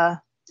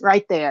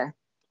 Right there.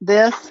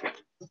 This.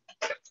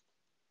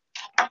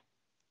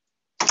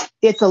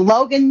 It's a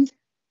Logan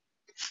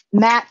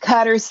mat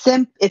cutter.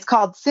 It's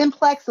called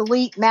Simplex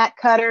Elite Mat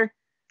Cutter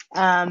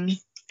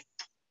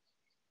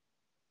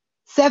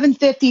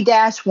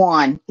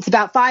 750-1. It's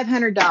about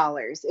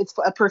 $500. It's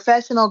a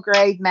professional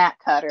grade mat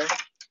cutter.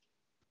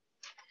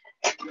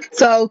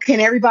 So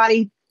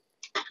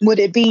would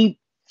it be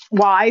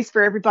wise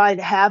for everybody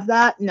to have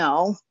that?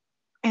 No.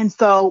 And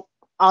so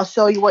I'll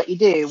show you what you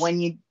do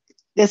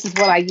this is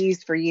what I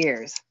used for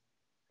years: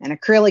 an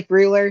acrylic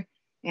ruler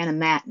and a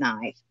mat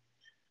knife.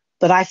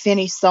 But I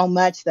finished so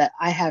much that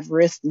I have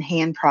wrist and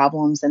hand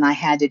problems, and I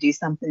had to do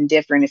something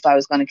different if I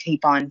was going to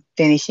keep on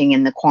finishing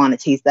in the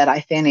quantities that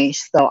I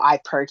finished. So I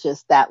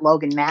purchased that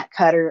Logan mat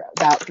cutter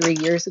about 3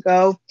 years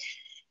ago,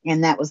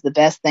 and that was the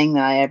best thing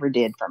that I ever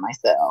did for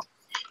myself.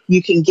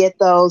 You can get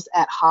those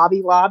at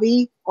Hobby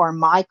Lobby or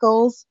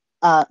Michael's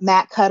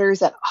mat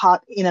cutters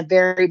in a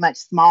very much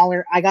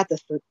smaller. I got the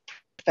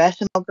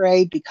professional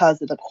grade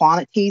because of the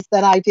quantities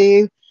that I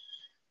do.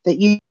 That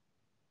you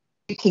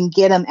can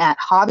get them at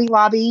Hobby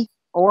Lobby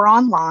or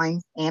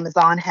online.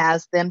 Amazon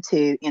has them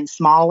too in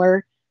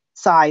smaller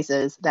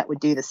sizes that would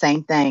do the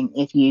same thing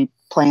if you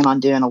plan on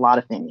doing a lot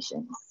of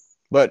finishing.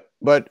 But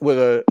with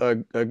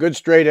a good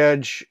straight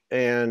edge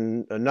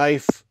and a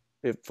knife,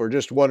 for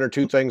just one or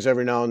two things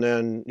every now and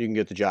then, you can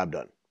get the job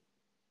done.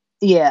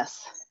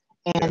 Yes.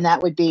 And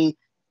that would be,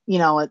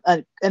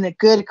 a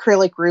good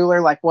acrylic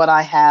ruler like what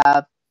I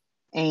have,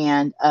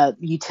 and a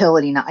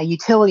utility knife. A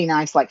utility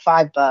knife's like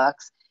 $5,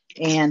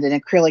 and an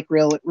acrylic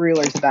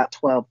ruler is about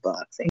 $12.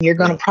 And you're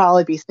going to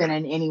probably be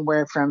spending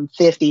anywhere from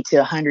 $50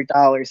 to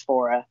 $100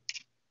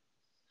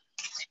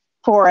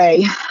 for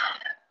a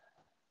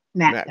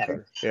mat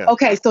cutter. Yeah.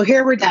 Okay, so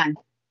here we're done.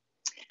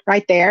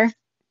 Right there.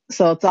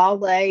 So it's all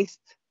laced.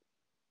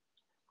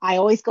 I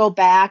always go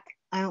back.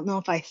 I don't know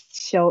if I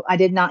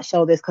did not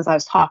show this because I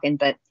was talking,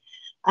 but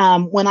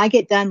when I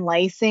get done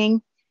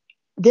lacing,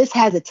 this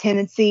has a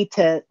tendency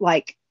to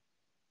like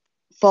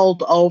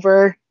fold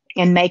over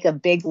and make a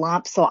big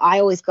lump. So I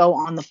always go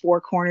on the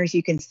 4 corners.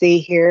 You can see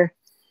here.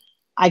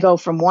 I go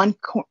from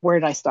where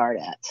did I start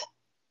at?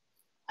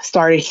 I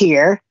started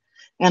here,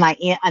 and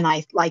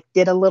I like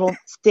did a little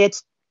stitch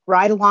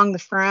right along the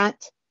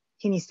front.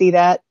 Can you see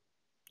that?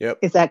 Yep.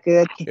 Is that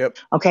good? Yep.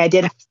 Okay, I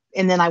did.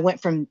 And then I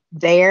went from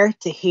there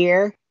to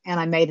here, and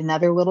I made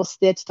another little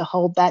stitch to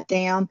hold that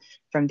down.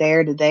 From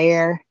there to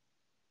there,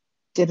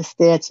 did a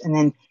stitch, and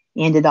then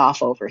ended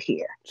off over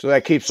here. So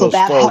that keeps those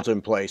folds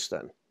in place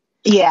then.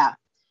 Yeah.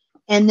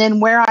 And then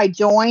where I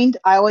joined,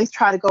 I always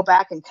try to go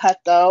back and cut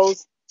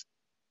those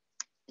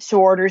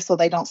shorter so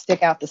they don't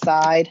stick out the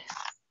side.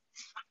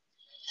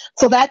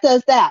 So that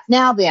does that.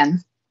 Now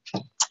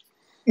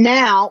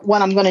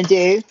what I'm going to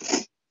do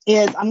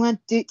is I'm going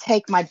to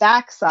take my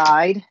back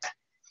side,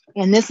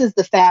 and this is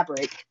the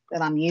fabric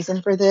that I'm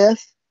using for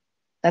this.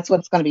 That's what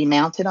it's going to be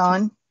mounted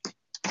on.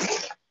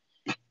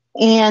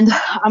 And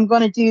I'm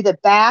going to do the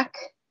back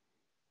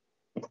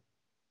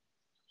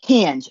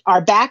hinge.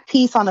 Our back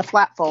piece on a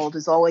flat fold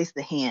is always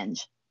the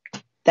hinge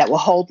that will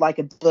hold like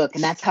a book.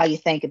 And that's how you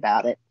think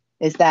about it,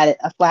 is that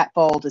a flat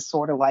fold is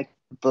sort of like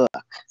a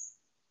book.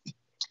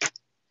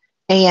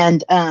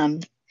 And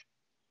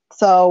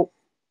so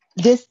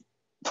this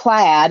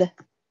plaid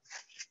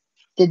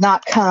did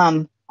not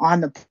come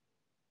on the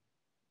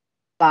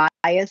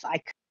bias.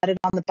 I cut it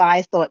on the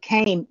bias, so it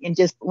came in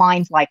just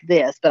lines like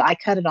this, but I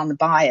cut it on the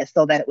bias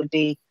so that it would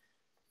be,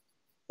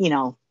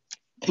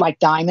 like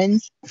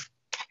diamonds.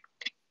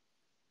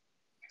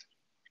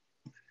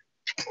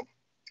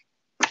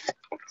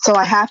 So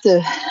I have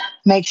to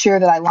make sure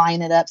that I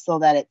line it up so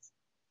that it's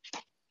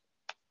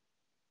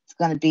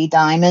going to be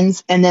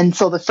diamonds. And then,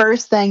 so the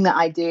first thing that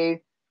I do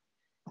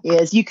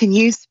is you can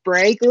use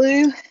spray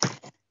glue.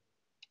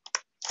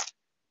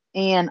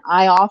 And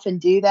I often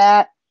do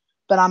that,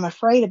 but I'm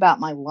afraid about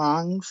my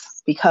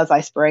lungs because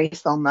I spray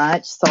so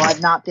much. So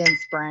I've not been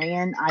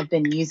spraying. I've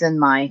been using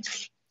my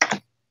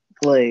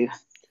glue.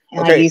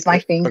 And I use my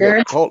finger.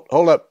 Okay.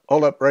 Hold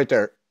up right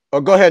there. Oh,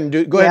 go ahead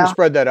and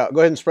spread that out. Go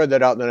ahead and spread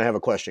that out, and then I have a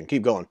question.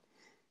 Keep going.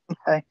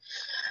 Okay.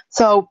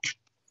 So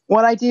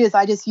what I do is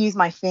I just use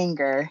my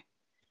finger,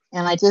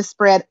 And I just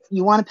spread,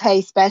 you want to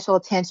pay special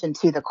attention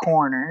to the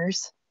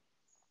corners.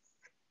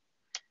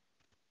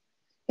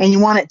 And you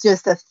want it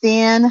just a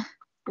thin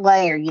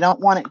layer. You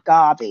don't want it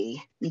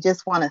gobby. You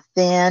just want a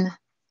thin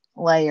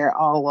layer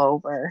all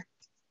over.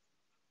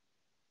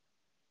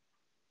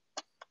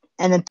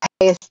 And then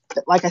pay,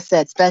 like I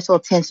said, special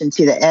attention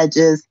to the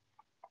edges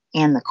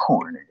and the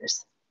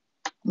corners.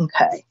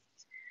 Okay.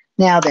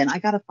 Now then, I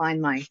got to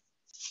find my,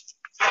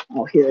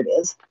 oh, here it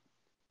is.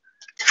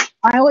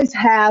 I always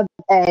have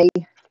a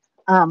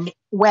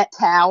wet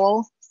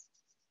towel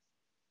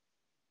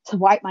to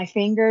wipe my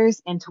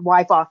fingers and to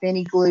wipe off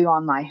any glue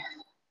on my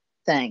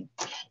thing.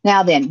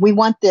 Now then, we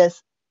want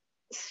this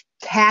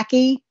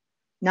tacky,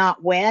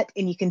 not wet,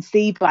 and you can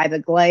see by the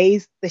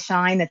glaze, the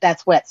shine, that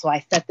that's wet. So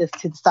I set this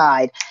to the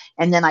side,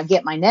 and then I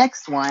get my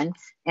next one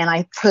and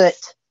I put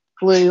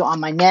glue on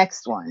my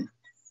next one.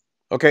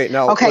 Okay,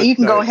 now. Okay, you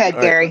can go ahead,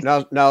 Gary.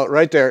 Now,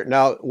 right there.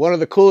 Now, one of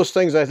the coolest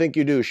things I think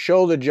you do is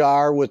show the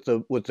jar with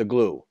the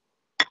glue.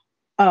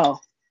 Oh,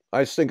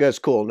 I just think that's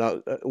cool.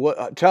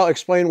 Now,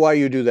 explain why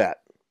you do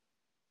that.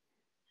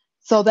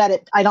 So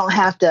that I don't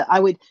have to.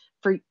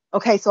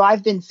 Okay, so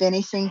I've been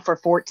finishing for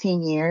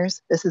 14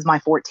 years. This is my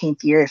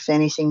 14th year of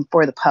finishing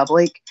for the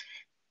public,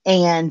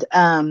 and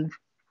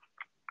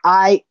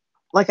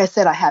like I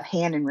said, I have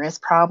hand and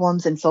wrist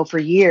problems, and so for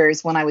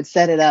years, when I would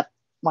set it up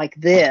like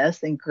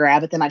this and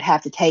grab it, then I'd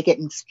have to take it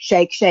and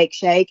shake,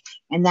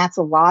 and that's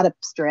a lot of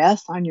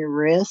stress on your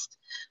wrist.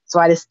 So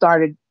I just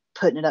started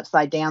putting it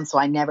upside down, so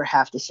I never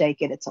have to shake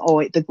it. It's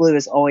always, the glue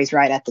is always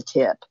right at the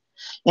tip.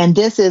 And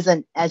this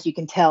isn't, as you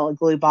can tell, a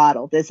glue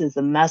bottle. This is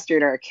a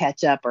mustard or a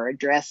ketchup or a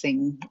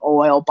dressing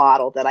oil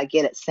bottle that I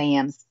get at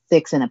Sam's,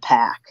 6 in a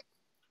pack.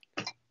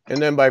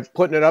 And then by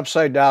putting it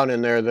upside down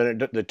in there,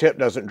 then the tip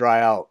doesn't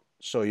dry out.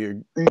 So you're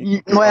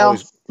well,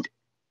 always...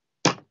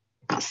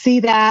 see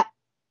that?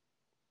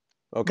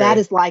 Okay. That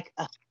is like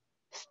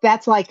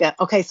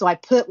okay, so I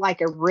put like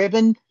a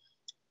ribbon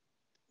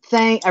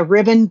thing, a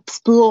ribbon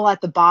spool at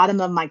the bottom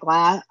of my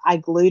glass. I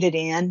glued it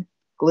in.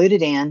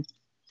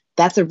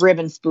 That's a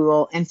ribbon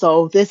spool. And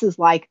so this is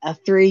like a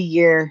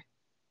 3-year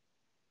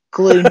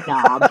glue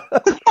knob.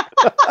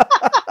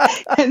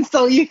 And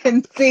so you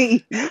can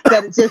see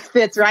that it just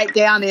fits right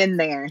down in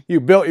there.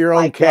 You built your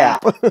own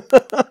cap.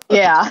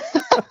 Yeah.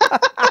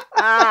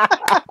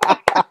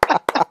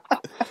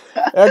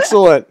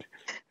 Excellent.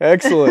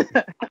 And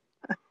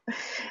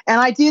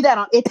I do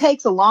that it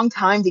takes a long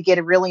time to get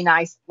a really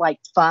nice like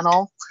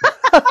funnel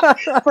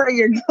for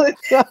your glue.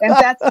 And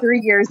that's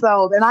 3 years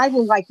old. And I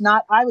would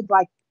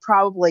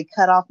probably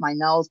cut off my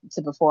nose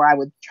before I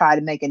would try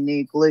to make a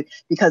new glue,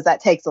 because that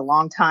takes a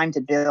long time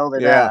to build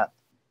it up.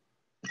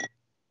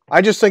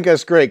 I just think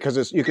that's great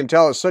because you can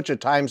tell it's such a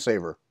time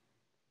saver.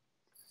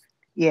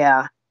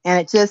 Yeah.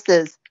 And it just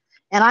is.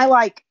 And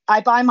I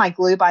buy my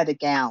glue by the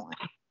gallon.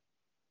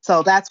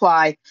 So that's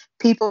why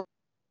people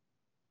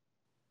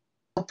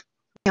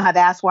have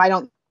asked, why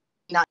don't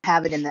you not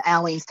have it in the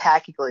Aleene's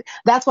Tacky Glue?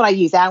 That's what I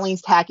use,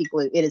 Aleene's Tacky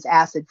Glue. It is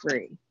acid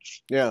free.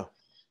 Yeah.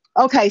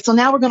 Okay, so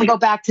now we're going to go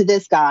back to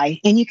this guy,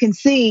 and you can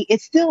see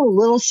it's still a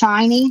little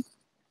shiny,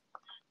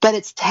 but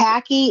it's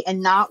tacky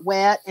and not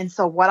wet. And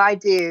so what I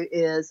do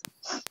is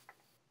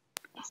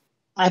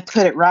I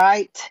put it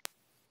right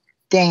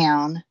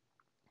down,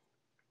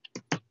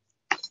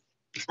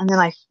 and then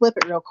I flip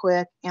it real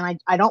quick, and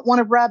I don't want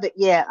to rub it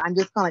yet. I'm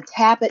just going to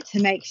tap it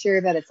to make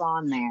sure that it's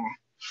on there.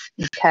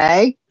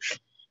 Okay,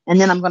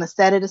 and then I'm going to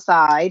set it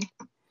aside.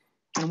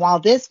 And while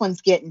this one's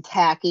getting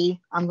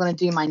tacky, I'm going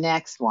to do my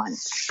next one.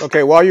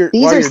 Okay,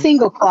 these are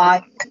single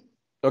ply.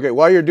 Okay,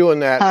 while you're doing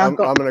that, I'm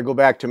going to go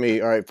back to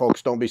me. All right,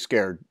 folks, don't be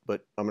scared,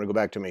 but I'm going to go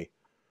back to me.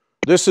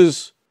 This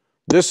is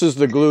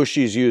the glue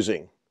she's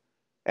using,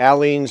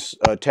 Aleene's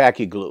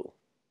Tacky Glue.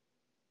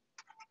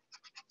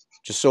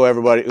 Just so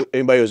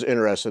anybody who's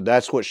interested,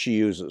 that's what she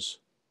uses.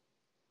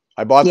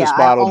 I bought this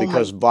bottle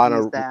because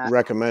Vonna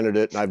recommended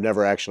it, and I've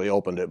never actually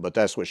opened it, but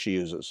that's what she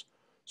uses.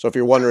 So if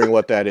you're wondering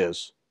what that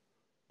is,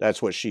 that's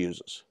what she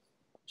uses.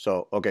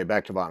 So, okay,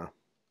 back to Vonna.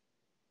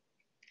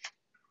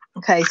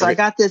 Okay, so I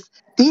got this.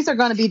 These are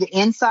going to be the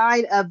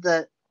inside of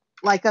the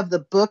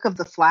book of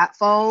the flat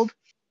fold.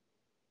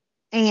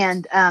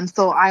 And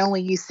so I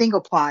only use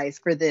single plies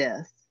for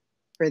these.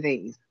 But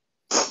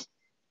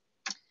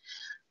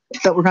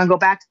we're going to go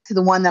back to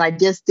the one that I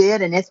just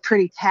did, and it's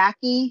pretty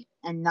tacky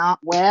and not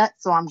wet.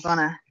 So I'm going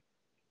to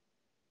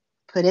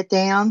put it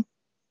down.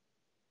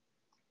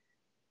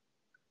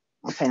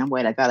 Okay,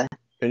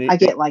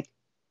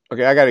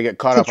 Okay, I got to get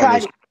caught up on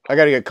these. I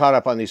got to get caught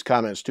up on these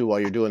comments too while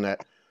you're doing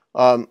that.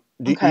 You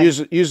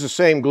use the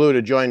same glue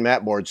to join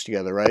mat boards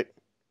together, right?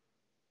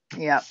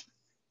 Yep.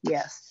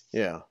 Yes.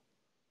 Yeah.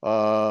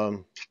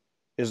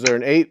 Is there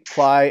an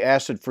 8-ply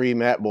acid-free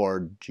mat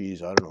board?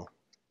 Geez, I don't know.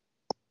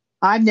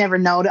 I've never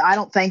noticed. I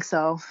don't think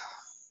so,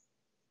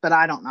 but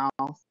I don't know.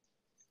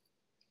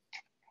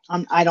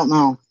 I don't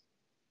know.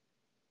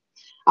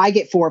 I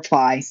get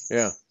 4-ply.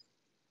 Yeah.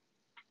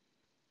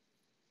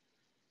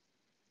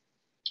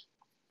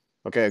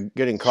 Okay,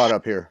 getting caught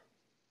up here.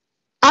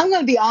 I'm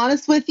going to be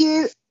honest with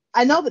you.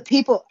 I know that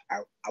people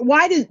are,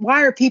 why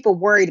are people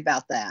worried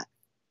about that?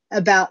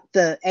 About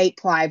the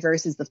 8-ply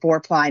versus the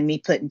 4-ply and me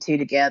putting two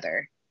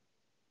together.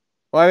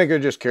 Well, I think they're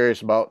just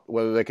curious about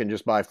whether they can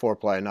just buy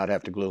 4-ply and not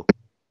have to glue.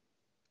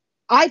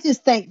 I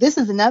just think this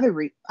is another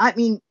I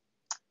mean,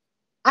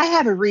 I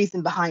have a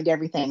reason behind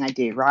everything I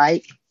do,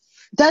 right?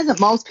 Doesn't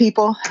most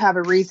people have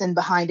a reason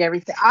behind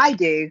everything? I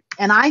do.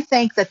 And I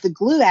think that the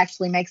glue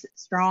actually makes it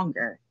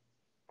stronger.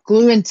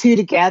 Gluing two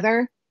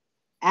together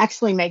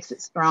actually makes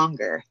it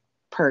stronger,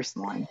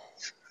 personally.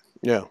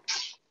 Yeah.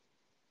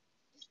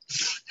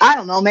 I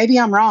don't know. Maybe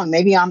I'm wrong.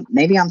 Maybe I'm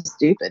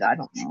stupid. I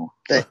don't know.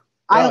 But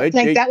I don't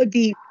think that would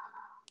be.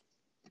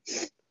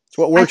 It's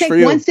what works for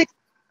you.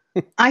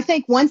 I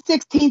think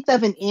 1/16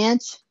 of an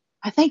inch.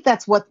 I think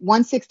that's what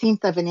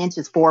 1/16 of an inch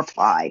is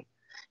 4-ply.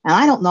 And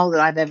I don't know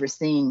that I've ever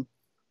seen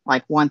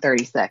like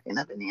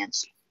 1/32 of an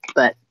inch.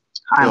 But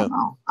I don't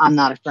know. I'm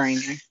not a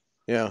framer.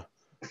 Yeah.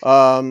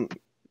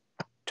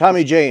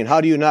 Tommy Jane, how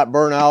do you not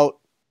burn out?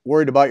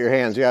 Worried about your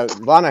hands? Yeah,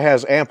 Vonna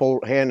has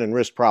ample hand and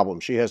wrist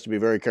problems. She has to be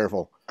very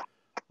careful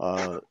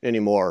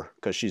anymore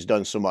because she's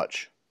done so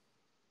much.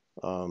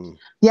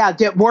 Yeah,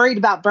 worried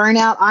about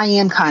burnout. I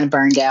am kind of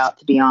burned out,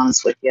 to be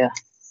honest with you.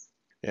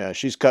 Yeah,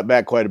 she's cut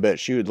back quite a bit.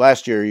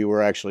 Last year you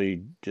were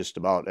actually just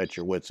about at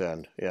your wit's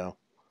end. Yeah,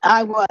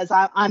 I was.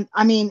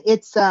 I mean,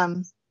 it's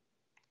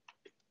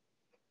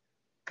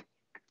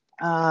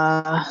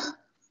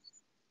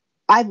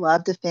I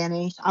love to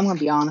finish. I'm going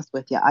to be honest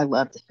with you. I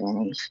love to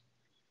finish.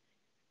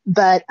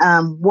 But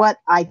what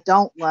I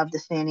don't love to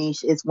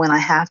finish is when I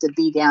have to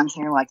be down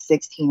here like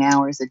 16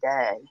 hours a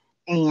day.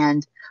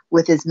 And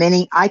with as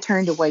many, I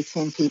turned away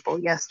 10 people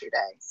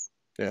yesterday.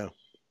 Yeah.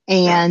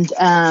 And,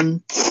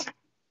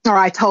 or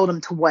I told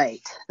them to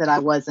wait, that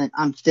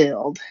I'm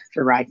filled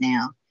for right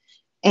now.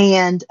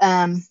 And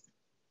I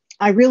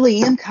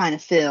really am kind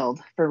of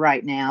filled for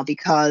right now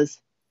because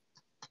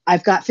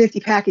I've got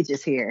 50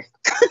 packages here.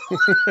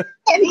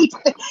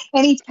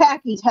 and each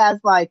package has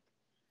like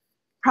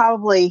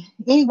probably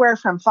anywhere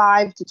from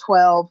 5 to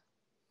 12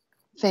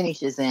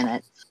 finishes in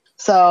it.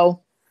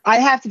 So I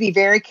have to be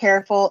very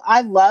careful.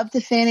 I love to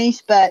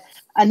finish, but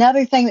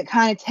another thing that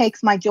kind of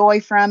takes my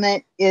joy from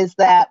it is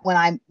that when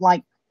I'm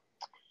like,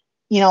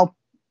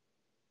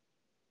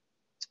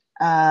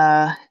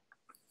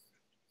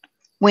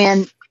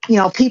 when,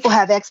 people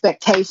have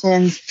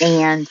expectations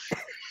and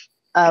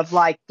of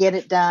like, get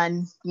it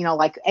done,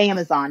 like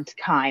Amazon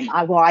time.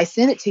 I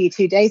sent it to you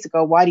 2 days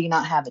ago. Why do you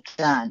not have it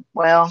done?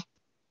 Well,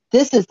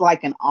 this is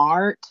like an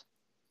art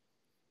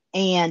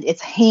and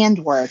it's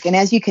handwork. And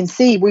as you can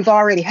see, we've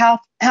already, how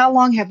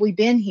long have we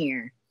been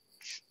here?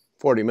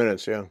 40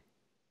 minutes. Yeah.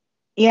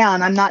 Yeah.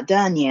 And I'm not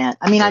done yet.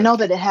 I mean, right. I know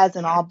that it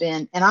hasn't all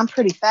been, and I'm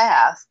pretty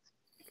fast.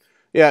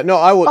 Yeah, no,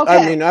 I would, okay.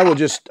 I mean, I would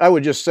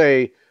just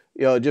say,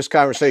 just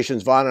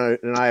conversations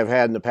Vonna and I have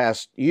had in the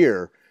past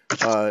year,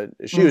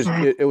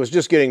 it was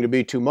just getting to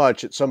be too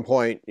much at some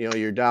point.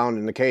 You're down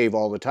in the cave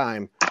all the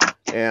time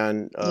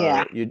and,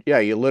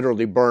 you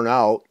literally burn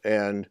out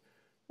and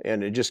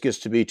it just gets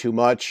to be too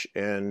much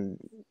and,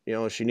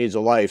 she needs a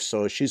life.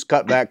 So she's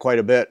cut back quite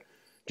a bit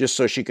just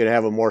so she could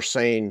have a more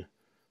sane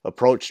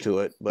approach to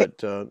it.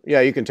 But,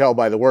 you can tell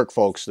by the work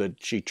folks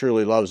that she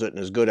truly loves it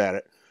and is good at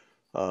it.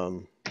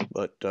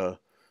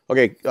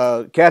 Okay,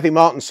 Kathy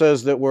Mountain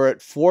says that we're at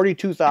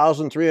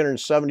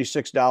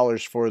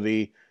 $42,376 for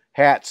the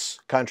hats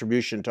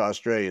contribution to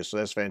Australia, so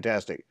that's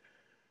fantastic.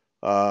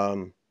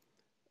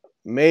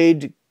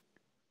 Maid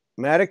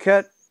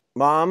Madiket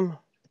Mom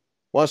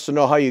wants to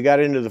know how you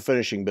got into the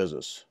finishing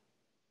business.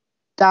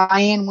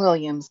 Diane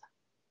Williams.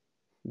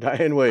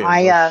 Diane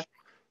Williams.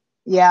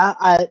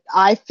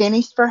 I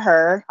finished for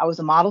her. I was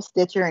a model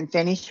stitcher and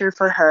finisher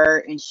for her,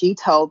 and she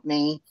told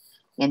me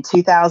in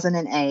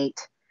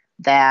 2008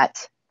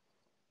 that,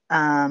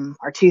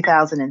 or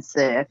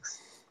 2006,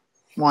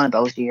 one of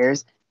those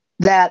years,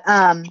 that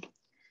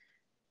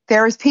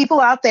there was people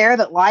out there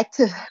that like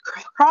to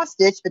cross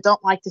stitch but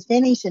don't like to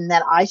finish, and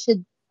that I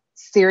should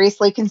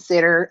seriously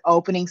consider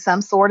opening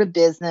some sort of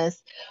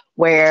business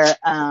where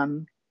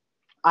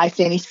I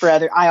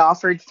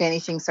offered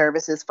finishing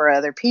services for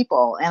other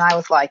people. And I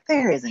was like,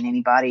 there isn't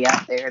anybody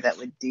out there that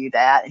would do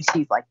that. And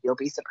she's like, you'll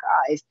be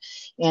surprised.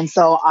 And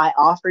so I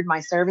offered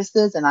my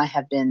services and I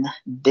have been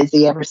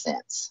busy ever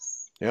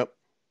since. Yep.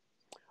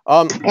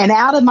 And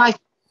out of my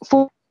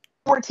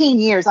 14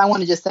 years, I want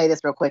to just say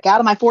this real quick.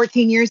 Out of my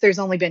 14 years, there's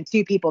only been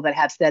 2 people that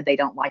have said they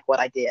don't like what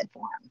I did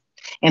for them.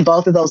 And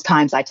both of those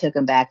times I took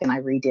them back and I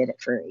redid it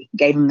free,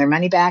 gave them their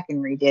money back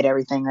and redid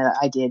everything that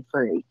I did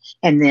free.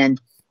 And then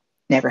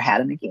never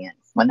had them again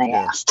when they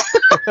asked.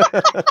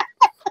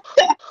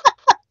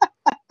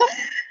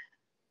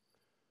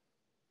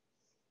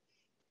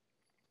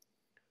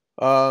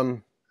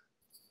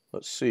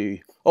 Let's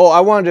see. Oh, I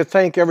wanted to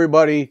thank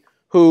everybody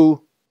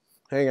who,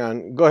 hang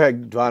on, go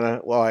ahead,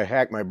 Vonna, while I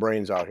hack my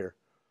brains out here.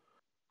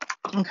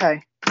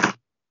 Okay. I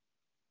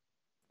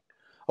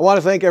want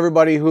to thank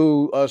everybody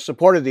who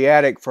supported the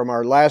Attic from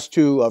our last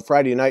 2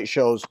 Friday night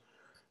shows.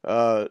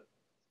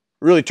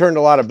 Really turned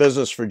a lot of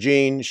business for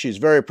Jean. She's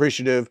very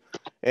appreciative.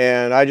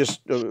 And I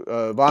just,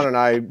 Vonna and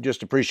I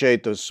just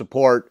appreciate the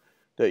support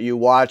that you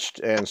watched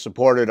and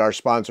supported our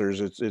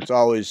sponsors. It's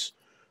always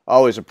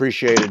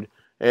appreciated.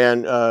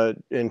 And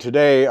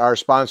today our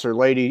sponsor,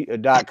 Lady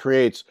Dot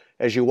Creates.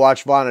 As you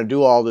watch Vonna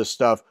do all this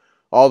stuff,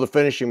 all the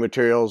finishing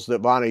materials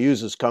that Vonna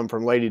uses come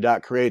from Lady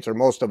Dot Creates, or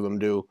most of them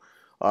do.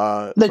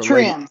 The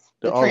trims,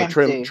 all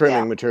the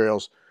trimming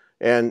materials.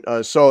 And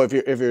so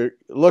if you're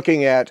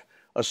looking at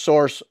a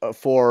source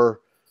for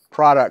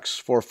products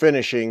for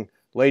finishing,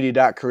 Lady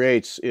Dot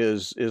Creates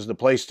is the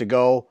place to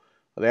go.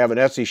 They have an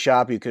Etsy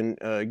shop. You can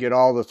get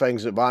all the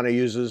things that Vonna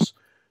uses,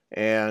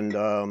 and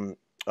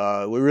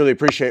we really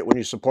appreciate when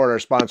you support our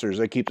sponsors.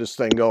 They keep this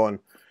thing going.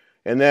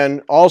 And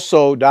then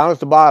also down at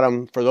the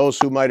bottom, for those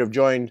who might have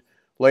joined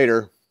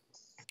later,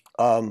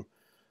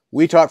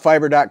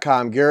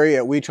 WeTalkFiber.com, Gary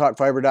at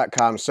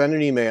WeTalkFiber.com. Send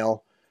an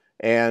email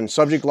and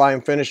subject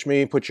line "Finish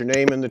Me." Put your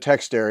name in the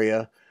text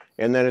area,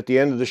 and then at the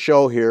end of the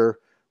show here,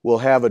 we'll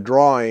have a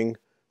drawing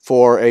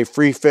for a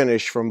free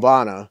finish from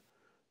Vonna.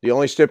 The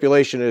only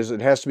stipulation is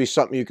it has to be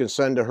something you can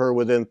send to her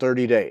within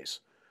 30 days.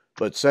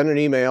 But send an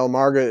email.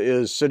 Marga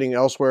is sitting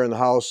elsewhere in the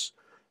house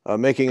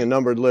making a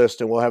numbered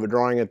list, and we'll have a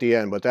drawing at the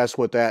end. But that's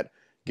what that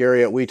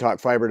Gary at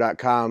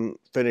WeTalkFiber.com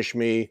 "Finish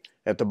Me"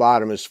 at the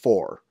bottom is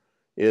for,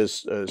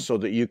 is so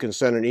that you can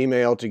send an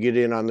email to get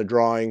in on the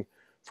drawing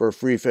for a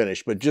free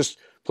finish. But just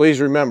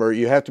please remember,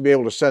 you have to be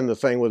able to send the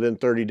thing within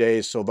 30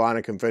 days so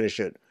Vonna can finish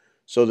it,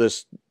 so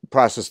this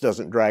process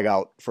doesn't drag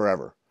out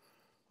forever.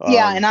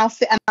 Yeah, and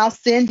I'll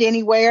send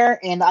anywhere,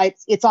 and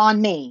it's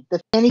on me. The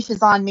finish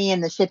is on me,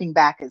 and the shipping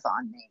back is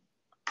on me.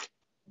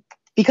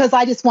 Because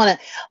I just want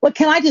to. Well,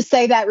 can I just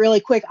say that really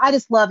quick? I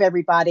just love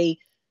everybody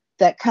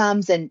that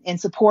comes and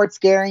supports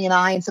Gary and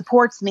I, and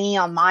supports me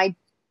on my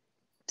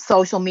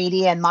social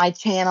media and my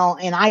channel,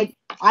 and I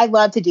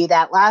love to do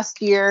that.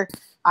 Last year,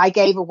 I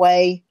gave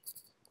away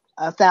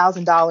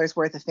 $1,000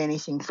 worth of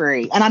finishing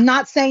free. And I'm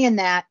not saying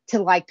that to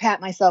like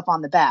pat myself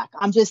on the back.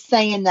 I'm just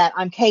saying that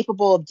I'm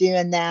capable of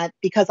doing that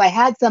because I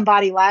had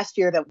somebody last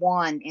year that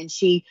won and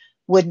she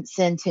wouldn't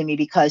send to me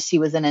because she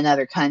was in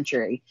another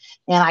country.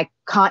 And I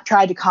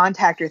tried to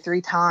contact her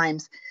 3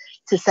 times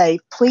to say,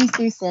 please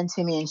do send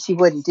to me. And she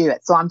wouldn't do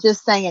it. So I'm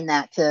just saying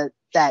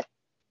that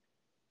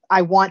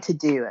I want to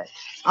do it.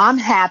 I'm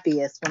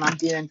happiest when I'm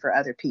doing for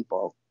other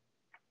people.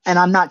 And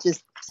I'm not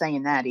just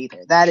saying that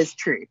either. That is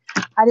true.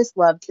 I just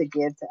love to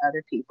give to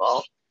other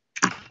people.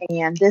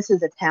 And this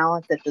is a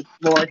talent that the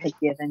Lord has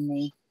given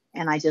me.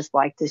 And I just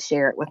like to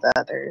share it with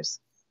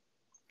others.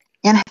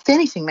 And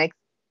finishing makes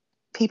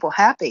people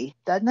happy,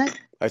 doesn't it?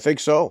 I think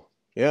so.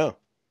 Yeah.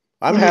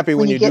 I'm happy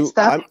when you do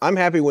stuff. I'm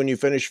happy when you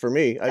finish for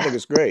me. I think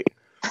it's great.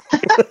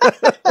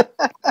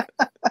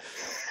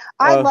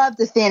 I love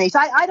to finish.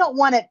 I don't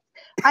want it.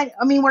 I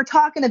mean, we're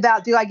talking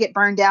about, do I get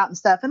burned out and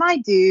stuff? And I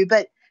do,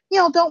 but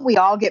don't we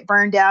all get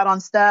burned out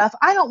on stuff?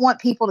 I don't want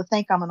people to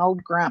think I'm an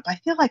old grump. I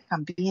feel like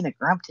I'm being a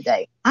grump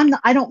today.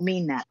 I don't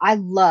mean that. I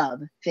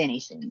love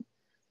finishing.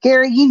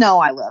 Gary,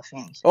 I love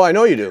finishing. Oh, I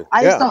know you do.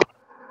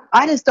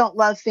 I just don't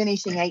love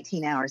finishing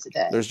 18 hours a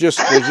day. There's just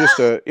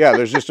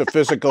a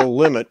physical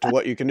limit to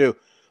what you can do.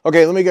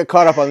 Okay, let me get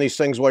caught up on these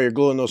things while you're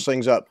gluing those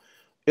things up.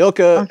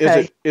 Ilka,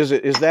 okay. is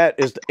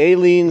the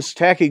Aleene's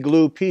tacky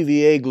glue,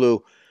 PVA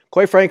glue?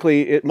 Quite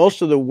frankly,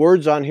 most of the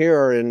words on here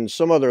are in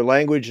some other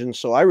language, and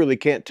so I really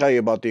can't tell you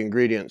about the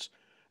ingredients.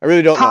 I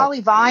really don't know.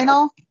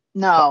 Polyvinyl?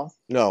 No.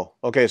 No.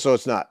 Okay, so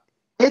it's not.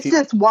 It's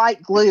just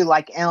white glue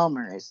like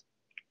Elmer's.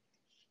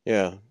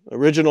 Yeah,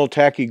 original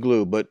tacky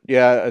glue, but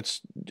yeah,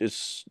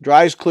 it's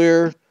dries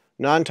clear,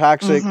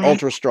 non-toxic,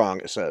 ultra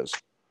strong. It says.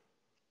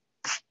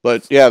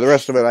 But yeah, the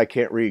rest of it I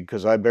can't read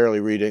because I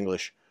barely read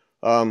English.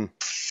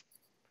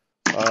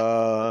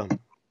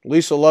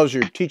 Lisa loves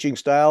your teaching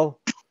style.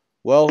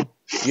 Well,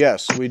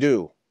 yes, we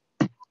do.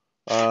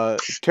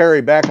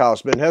 Terry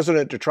Backhouse, been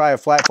hesitant to try a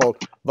flat fold.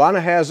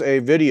 Vonna has a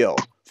video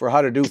for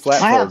how to do flat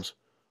folds.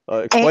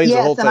 Explains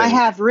the whole thing. Yes, and I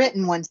have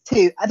written ones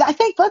too. I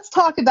think let's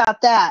talk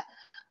about that.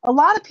 A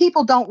lot of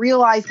people don't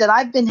realize that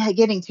I've been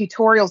giving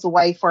tutorials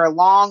away for a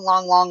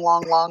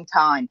long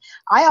time.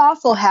 I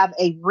also have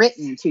a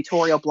written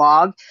tutorial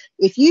blog.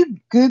 If you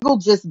Google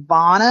just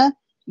Vonna,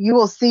 you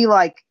will see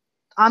like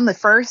I'm the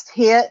first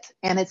hit,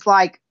 and it's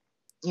like,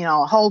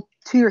 a whole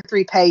 2 or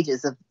 3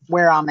 pages of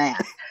where I'm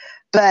at.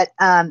 But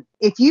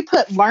if you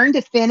put Learn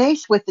to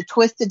Finish with the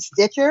Twisted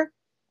Stitcher,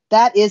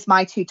 that is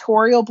my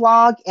tutorial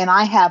blog. And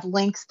I have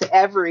links to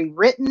every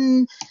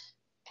written,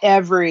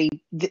 every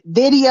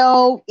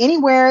video,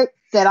 anywhere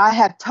that I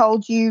have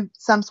told you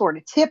some sort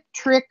of tip,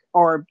 trick,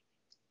 or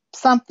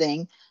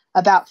something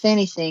about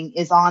finishing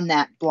is on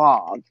that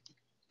blog.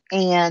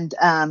 And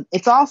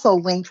it's also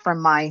linked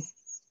from my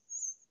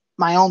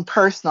own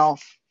personal,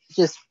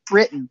 just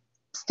written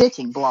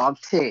stitching blog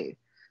too.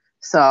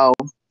 So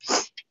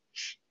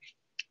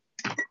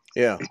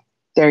yeah,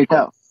 there you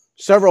go.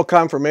 Several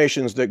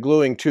confirmations that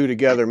gluing 2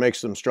 together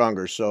makes them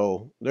stronger.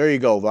 So there you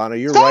go, Vonna.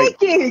 You're right.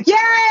 Thank you.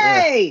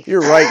 Yay! Yeah,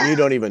 you're right, and you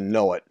don't even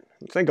know it.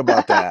 Think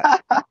about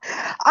that.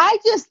 I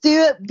just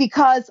do it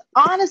because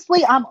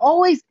honestly, I'm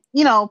always,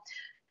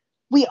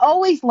 we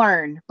always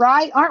learn,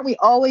 right? Aren't we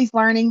always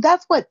learning?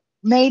 That's what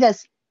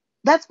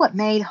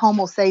made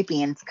Homo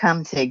sapiens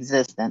come to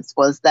existence,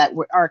 was that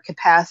our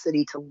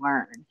capacity to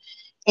learn.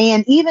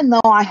 And even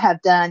though I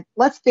have done,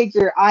 let's say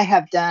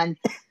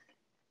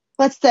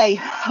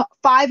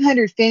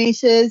 500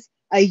 finishes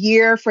a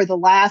year for the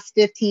last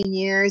 15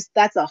 years,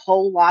 that's a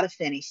whole lot of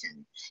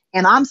finishing.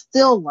 And I'm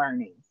still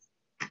learning.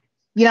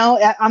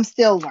 I'm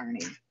still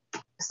learning.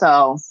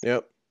 So.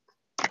 Yep.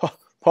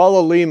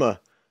 Paula Lima,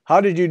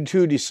 how did you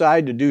two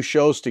decide to do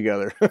shows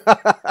together?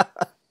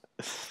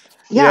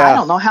 Yeah, I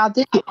don't know how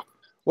did you.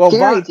 Well,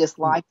 Gary just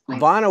liked me.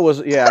 Vonna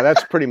was,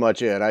 that's pretty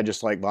much it. I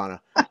just like Vonna.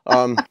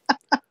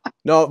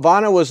 No,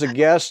 Vonna was a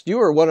guest. You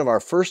were one of our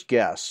first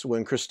guests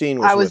when Christine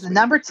was. I was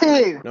number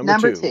two.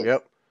 Number two.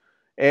 Yep.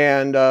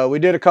 And we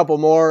did a couple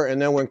more,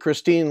 and then when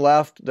Christine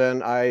left,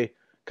 then I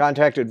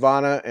contacted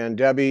Vonna and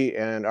Debbie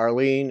and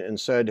Arlene and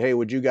said, "Hey,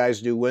 would you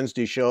guys do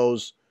Wednesday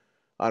shows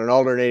on an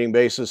alternating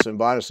basis?" And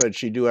Vonna said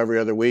she'd do every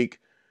other week,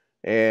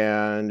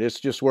 and it's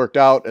just worked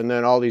out. And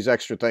then all these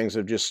extra things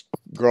have just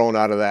grown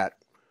out of that.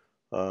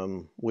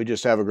 We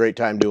just have a great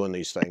time doing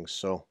these things.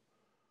 So,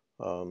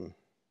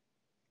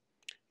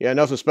 yeah,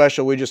 nothing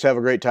special. We just have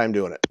a great time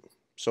doing it.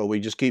 So we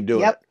just keep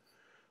doing it.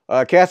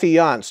 Kathy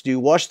Yance, do you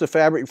wash the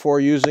fabric before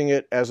using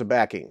it as a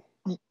backing?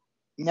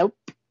 Nope.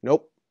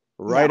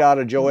 Right out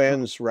of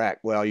Joann's rack.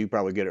 Well, you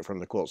probably get it from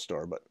the quilt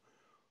store, but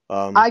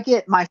I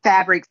get my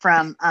fabric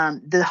from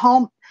the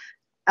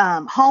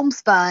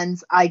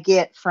homespuns. I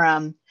get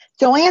from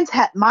Joann's.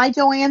 My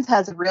Joann's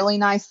has a really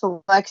nice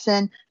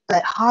selection,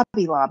 but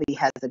Hobby Lobby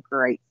has a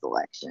great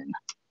selection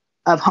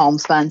of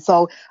homespun.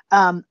 So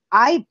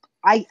I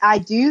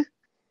do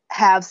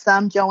have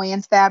some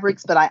Joann's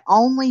fabrics, but I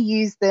only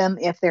use them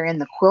if they're in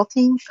the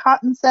quilting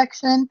cotton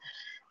section.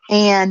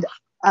 And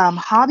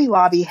Hobby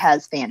Lobby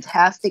has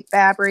fantastic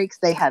fabrics.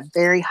 They have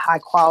very high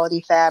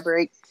quality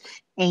fabrics,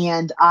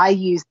 and I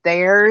use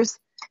theirs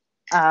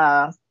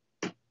a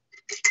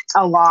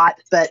lot,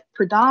 but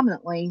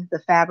predominantly the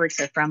fabrics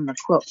are from the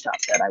quilt shop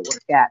that I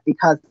work at,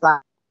 because I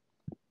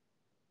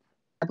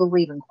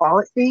believe in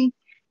quality.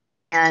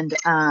 And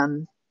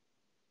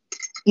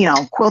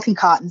quilting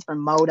cottons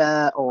from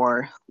Moda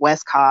or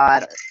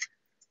Westcott, or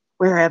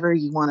wherever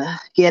you want to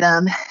get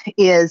them,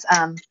 is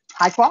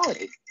high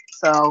quality.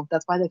 So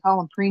that's why they call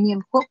them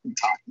premium quilting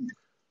cotton.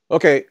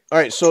 Okay. All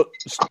right. So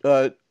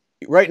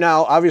right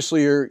now,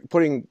 obviously, you're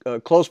putting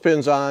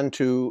clothespins on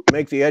to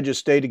make the edges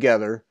stay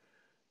together.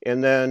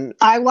 And then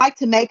I like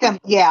to make them.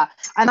 Yeah.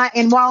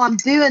 And while I'm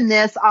doing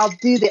this, I'll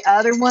do the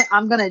other one.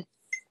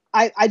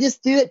 I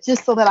just do it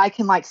just so that I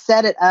can like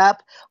set it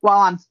up while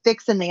I'm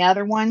fixing the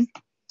other one.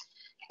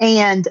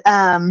 And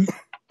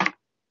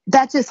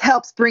that just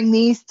helps bring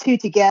these two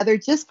together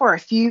just for a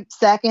few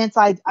seconds.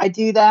 I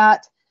do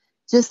that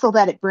just so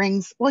that it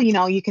brings,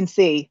 you can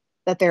see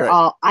that they're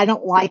all, I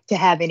don't like to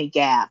have any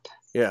gap.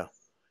 Yeah.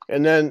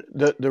 And then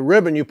the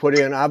ribbon you put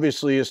in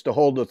obviously is to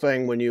hold the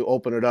thing when you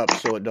open it up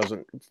so it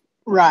doesn't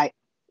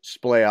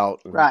splay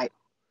out. Right.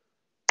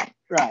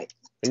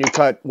 And you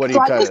cut, what do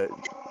you cut?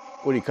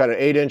 What do you cut, an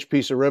 8-inch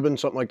piece of ribbon,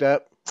 something like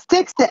that?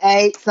 6 to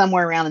 8,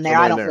 somewhere around in there.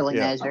 I don't really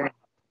measure.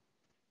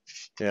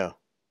 Yeah.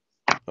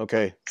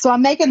 Okay. So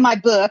I'm making my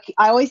book.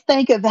 I always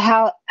think of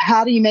how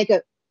do you make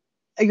a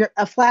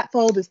flat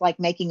fold is like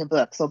making a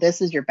book. So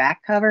this is your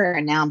back cover,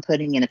 and now I'm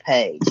putting in a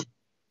page.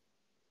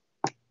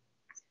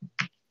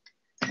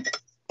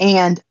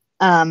 And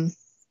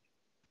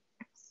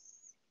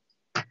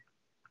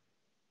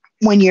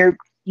when you're,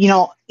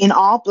 in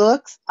all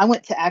books, I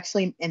went to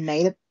actually and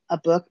made a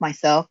book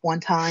myself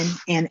one time,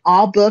 and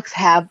all books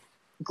have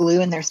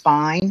glue in their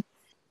spine.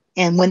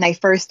 And when they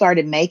first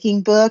started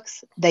making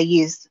books, they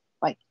used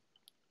like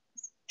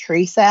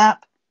tree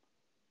sap.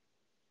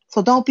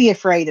 So don't be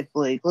afraid of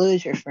glue. Glue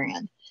is your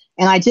friend.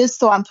 And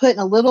I'm putting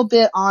a little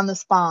bit on the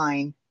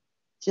spine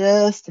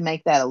just to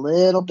make that a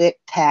little bit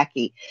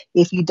tacky.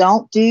 If you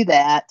don't do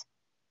that,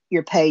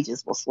 your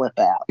pages will slip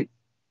out.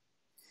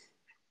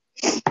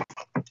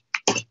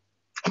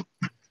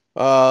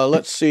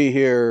 Let's see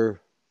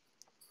here.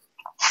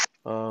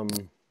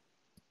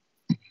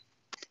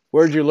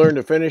 Where'd you learn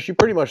to finish? You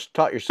pretty much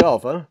taught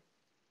yourself, huh?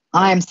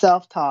 I am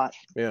self-taught.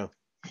 Yeah.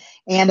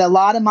 And a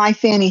lot of my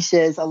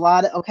finishes,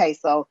 okay,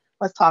 so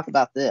let's talk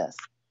about this.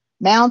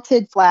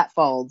 Mounted flat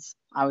folds.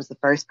 I was the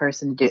first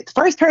person to do it. The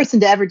first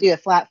person to ever do a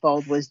flat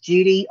fold was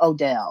Judy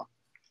Odell.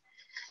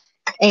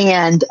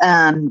 And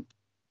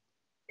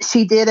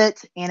she did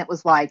it, and it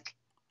was like,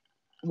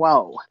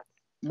 whoa,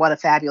 what a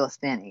fabulous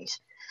finish.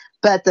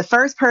 But the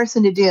first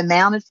person to do a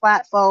mounted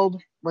flat fold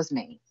was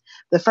me.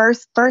 The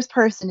first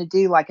person to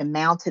do like a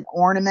mounted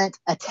ornament,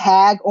 a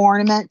tag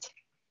ornament,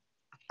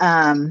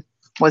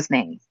 was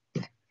me.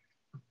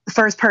 The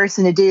first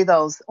person to do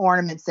those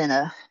ornaments in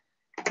a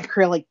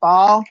acrylic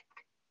ball,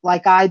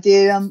 like I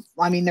do them.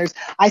 I mean,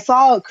 I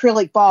saw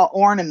acrylic ball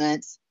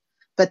ornaments,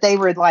 but they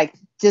were like,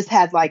 just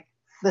had like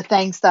the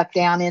thing stuck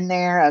down in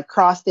there, a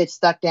cross stitch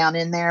stuck down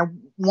in there.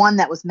 One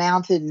that was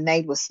mounted and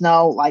made with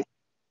snow, like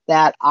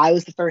that. I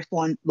was the first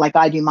one, like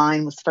I do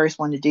mine, was the first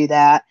one to do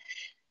that.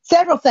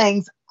 Several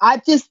things.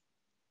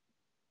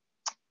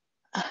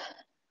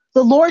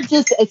 The Lord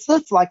it's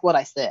just like what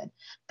I said.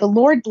 The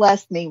Lord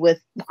blessed me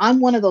with, I'm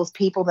one of those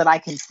people that I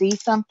can see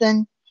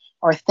something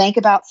or think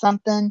about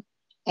something,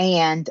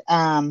 and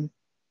I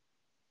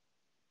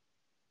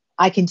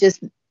can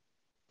just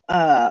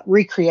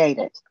recreate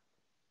it.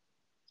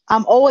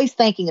 I'm always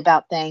thinking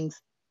about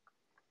things,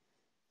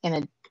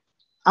 and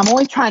I'm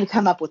always trying to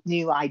come up with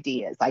new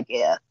ideas, I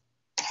guess.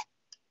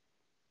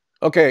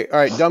 Okay, all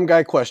right, dumb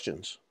guy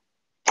questions.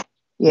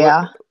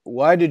 Yeah.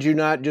 Why did you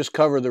not just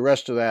cover the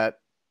rest of that?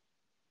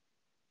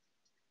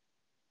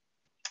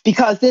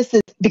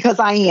 Because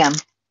I am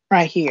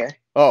right here.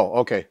 Oh,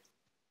 okay.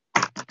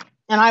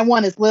 And I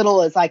want as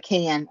little as I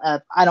can.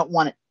 I don't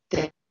want it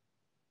thick,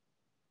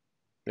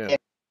 Yeah.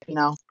 you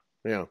know.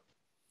 Yeah.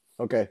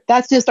 Okay.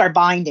 That's just our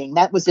binding.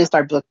 That was just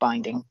our book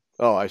binding.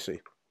 Oh, I see.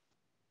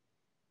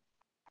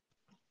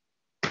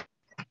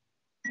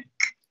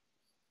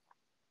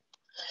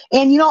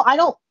 And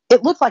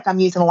it looks like I'm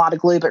using a lot of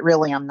glue, but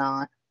really I'm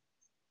not.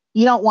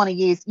 You don't want to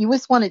use, you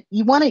just want to,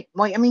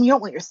 I mean, you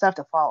don't want your stuff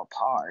to fall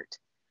apart.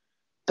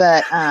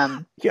 But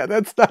yeah,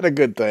 that's not a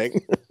good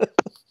thing.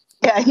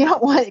 yeah, you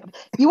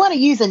want to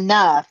use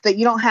enough, but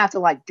you don't have to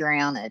like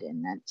drown it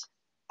in it.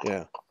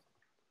 Yeah.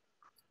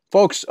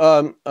 Folks,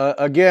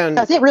 again,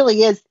 because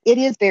it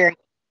is very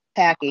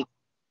tacky.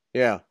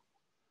 Yeah.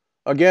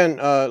 Again,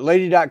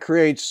 Lady Dot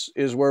Creates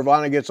is where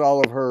Vonna gets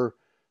all of her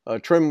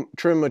trim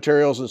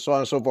materials and so on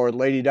and so forth.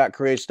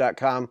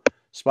 LadyDotCreates.com,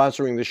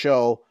 sponsoring the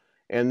show.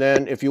 And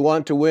then if you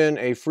want to win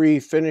a free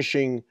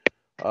finishing,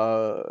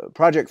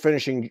 project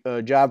finishing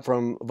job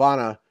from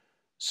Vonna,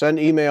 send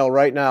email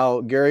right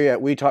now, Gary at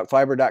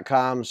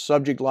WeTalkFiber.com,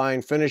 subject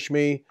line, finish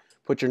me,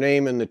 put your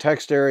name in the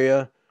text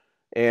area.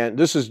 And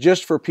this is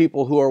just for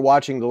people who are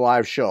watching the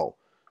live show.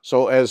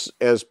 So as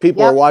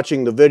people are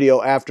watching the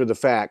video after the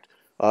fact,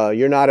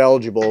 you're not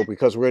eligible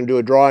because we're going to do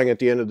a drawing at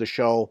the end of the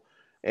show,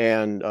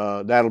 and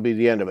that'll be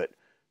the end of it.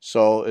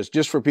 So it's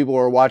just for people who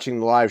are watching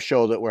the live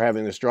show that we're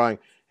having this drawing.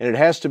 And it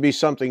has to be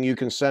something you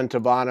can send to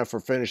Vonna for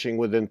finishing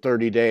within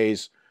 30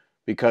 days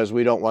because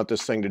we don't want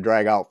this thing to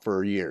drag out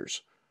for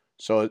years.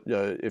 So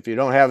if you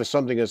don't have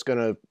something that's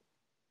going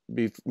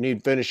to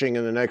need finishing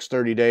in the next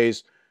 30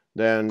 days,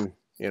 then,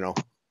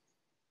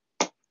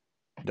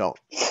 don't.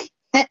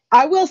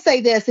 I will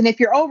say this, and if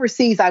you're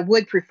overseas, I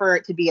would prefer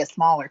it to be a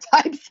smaller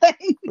type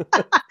thing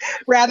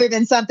rather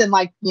than something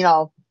like,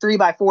 3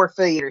 by 4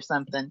 feet or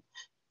something.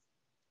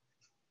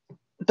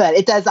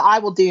 But I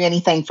will do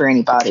anything for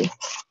anybody.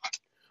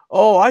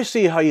 Oh, I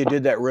see how you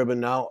did that ribbon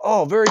now.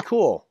 Oh, very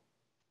cool.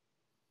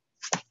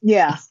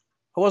 Yeah.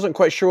 I wasn't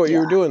quite sure what you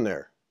were doing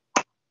there.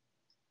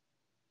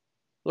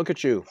 Look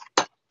at you.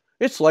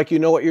 It's like you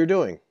know what you're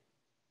doing.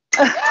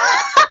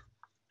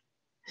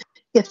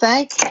 You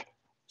think?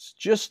 It's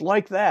just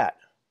like that.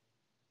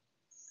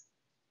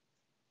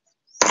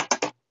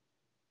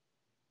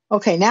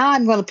 Okay, now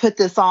I'm going to put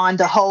this on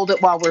to hold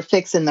it while we're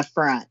fixing the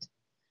front.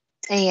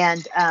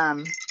 And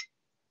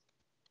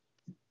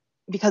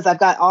because I've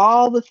got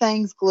all the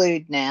things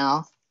glued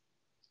now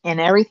and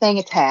everything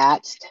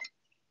attached.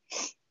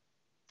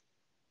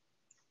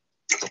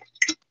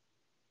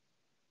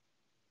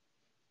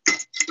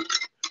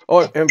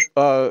 Oh, and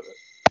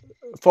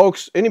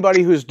folks,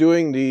 anybody who's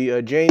doing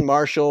the Jane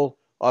Marshall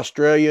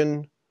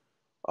Australian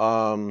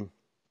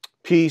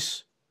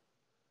piece,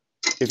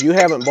 if you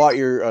haven't bought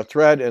your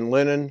thread and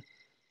linen,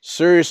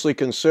 seriously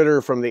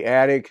consider from the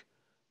attic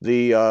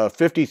the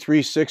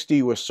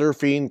 5360 with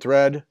surfing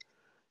thread.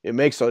 It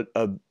makes a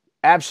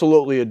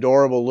absolutely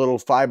adorable little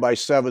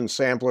 5x7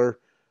 sampler.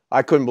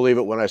 I couldn't believe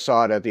it when I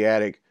saw it at the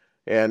attic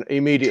and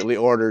immediately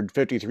ordered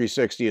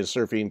 5360 and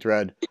surfing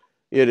thread.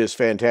 It is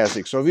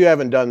fantastic. So if you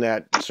haven't done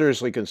that,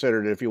 seriously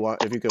consider it if you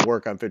can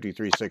work on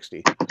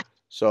 5360.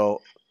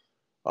 So,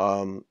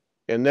 and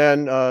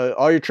then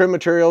all your trim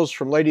materials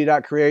from Lady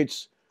Dot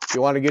Creates. If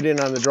you want to get in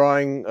on the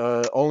drawing,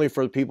 only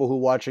for the people who are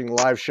watching the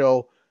live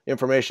show,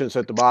 information's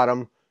at the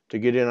bottom to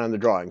get in on the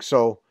drawing.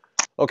 So,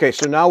 okay,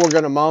 so now we're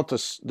going to mount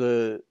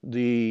the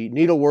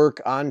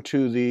needlework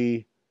onto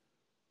the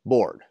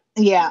board.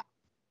 Yeah.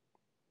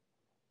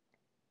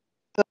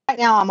 But right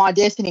now I'm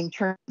auditioning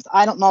trims.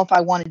 I don't know if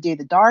I want to do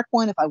the dark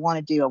one, if I want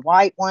to do a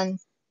white one.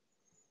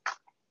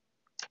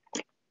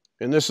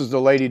 And this is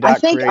the Lady Dot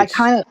Creates.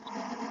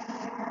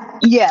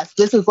 Yes,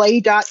 this is Lady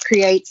Dot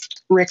Creates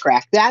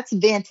rickrack. That's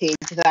vintage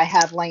that I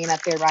have laying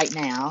up there right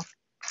now.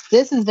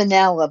 This is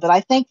vanilla, but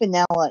I think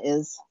vanilla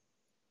is...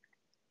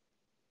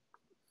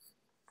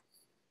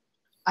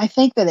 I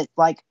think that it's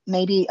like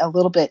maybe a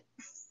little bit...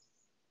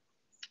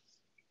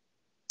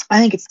 I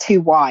think it's too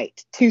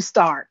white, too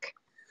stark.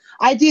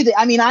 I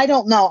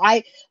don't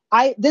know.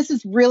 This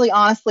is really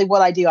honestly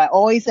what I do. I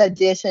always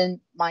audition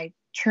my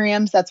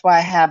trims. That's why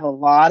I have a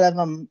lot of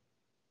them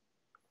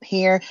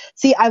here.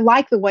 See, I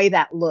like the way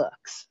that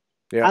looks.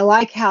 Yeah. I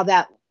like how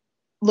that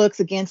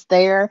looks against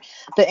there.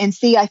 And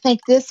see, I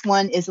think this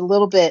one is a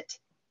little bit,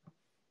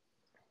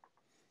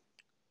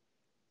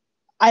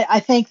 I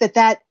think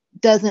that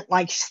doesn't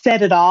like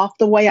set it off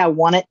the way I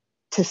want it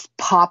to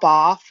pop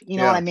off. You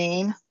know what I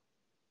mean?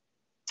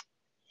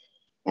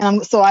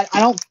 And so I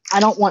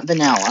don't want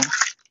vanilla.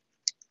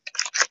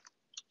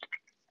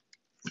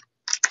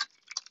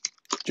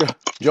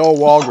 Joel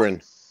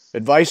Walgren.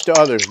 Advice to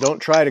others: don't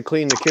try to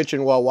clean the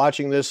kitchen while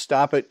watching this.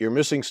 Stop it. You're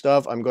missing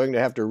stuff. I'm going to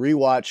have to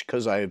rewatch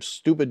because I have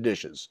stupid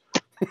dishes.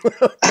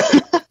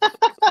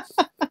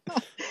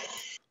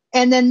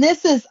 And then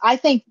this is, I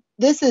think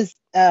this is,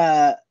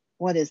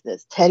 what is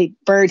this?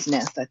 Bird's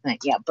nest, I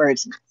think. Yeah,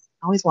 bird's nest.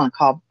 I always want to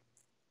call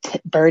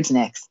bird's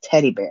nest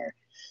teddy bear.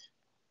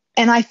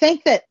 And I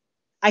think that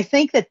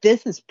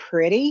this is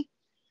pretty,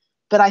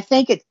 but I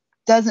think it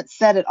doesn't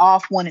set it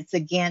off when it's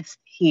against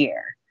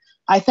here.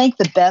 I think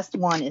the best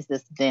one is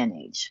this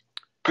vintage.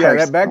 Yeah,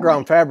 that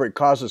background fabric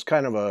causes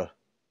kind of a,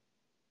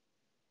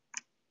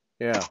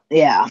 yeah.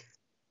 Yeah.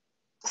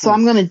 So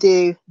I'm going to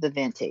do the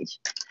vintage.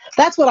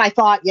 That's what I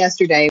thought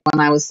yesterday when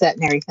I was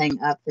setting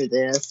everything up for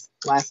this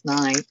last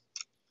night.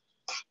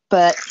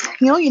 But,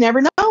 you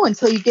never know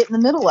until you get in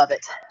the middle of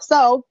it.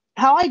 So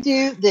how I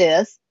do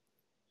this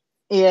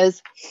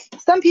is,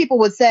 some people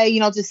would say,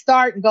 just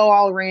start and go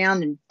all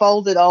around and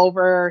fold it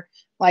over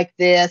like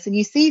this. And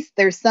you see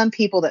there's some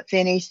people that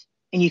finish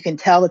and you can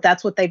tell that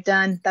that's what they've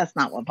done. That's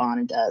not what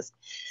Vonna does.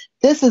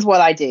 This is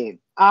what I do.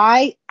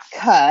 I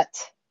cut,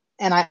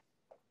 and I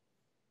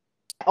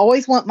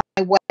always want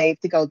my wave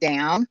to go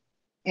down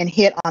and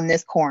hit on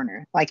this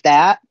corner like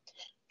that.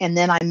 And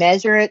then I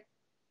measure it,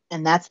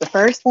 and that's the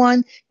first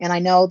one. And I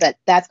know that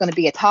that's going to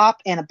be a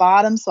top and a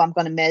bottom. So I'm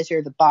going to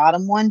measure the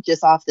bottom one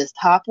just off this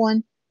top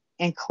one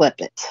and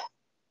clip it.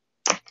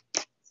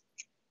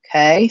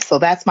 Okay, so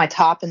that's my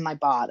top and my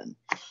bottom.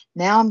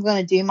 Now I'm going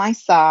to do my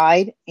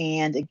side.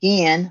 And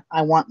again,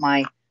 I want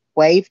my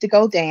wave to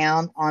go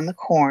down on the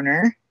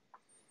corner.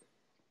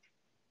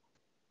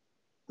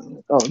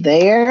 Go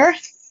there.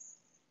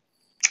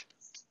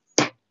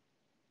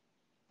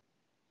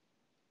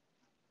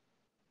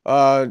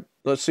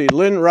 Let's see.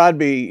 Lynn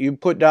Rodby, you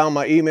put down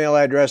my email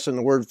address and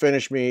the word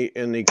finish me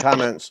in the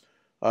comments.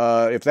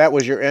 If that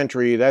was your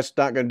entry, that's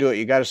not going to do it.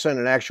 You got to send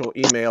an actual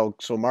email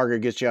so Margaret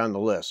gets you on the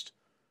list,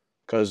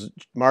 because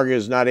Margaret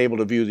is not able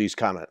to view these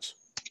comments.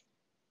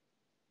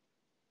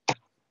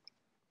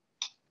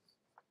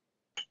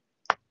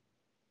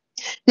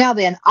 Now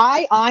then,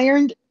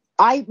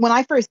 when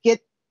I first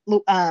get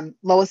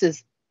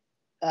Lois's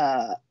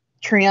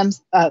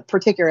trims,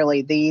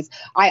 particularly these,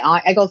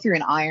 I go through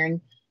and iron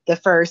the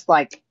first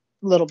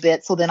little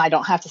bit, so then I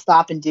don't have to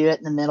stop and do it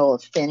in the middle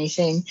of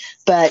finishing.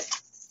 But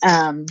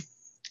don't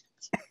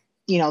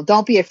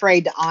be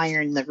afraid to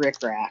iron the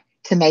rickrack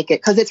to make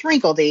it, because it's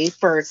wrinkledy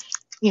for,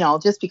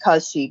 just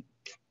because she,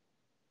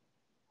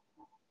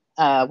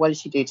 what did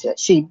she do to it?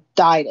 She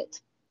dyed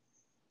it.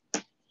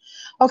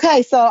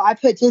 Okay, so I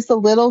put just a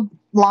little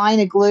line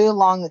of glue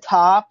along the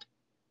top.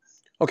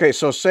 Okay,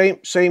 so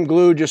same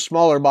glue, just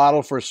smaller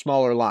bottle for a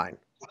smaller line.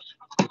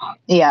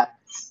 Yeah.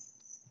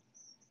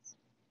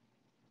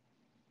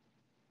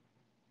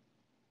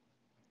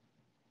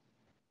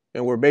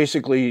 And we're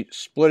basically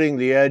splitting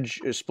the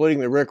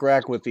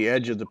rickrack with the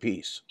edge of the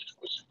piece.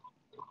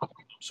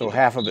 So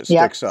half of it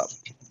sticks up.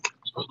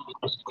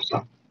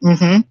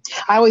 Mm-hmm.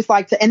 I always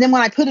like to, and then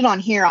when I put it on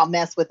here, I'll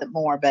mess with it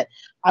more, but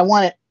I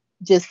want it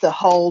just to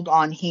hold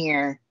on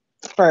here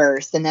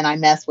first, and then I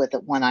mess with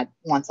it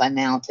once I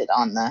mount it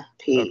on the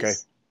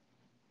piece.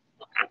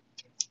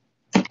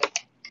 Okay.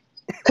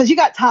 Because you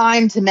got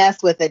time to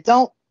mess with it.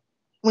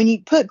 When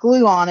you put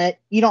glue on it,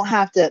 you don't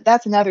have to.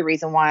 That's another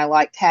reason why I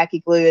like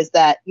tacky glue, is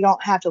that you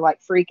don't have to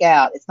freak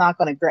out. It's not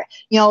going to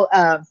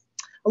a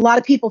lot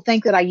of people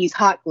think that I use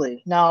hot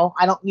glue. No,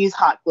 I don't use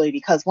hot glue,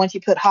 because once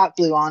you put hot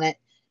glue on it,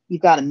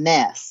 you've got a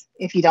mess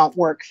if you don't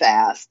work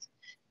fast.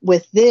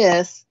 With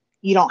this,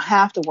 you don't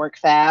have to work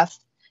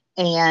fast,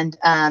 and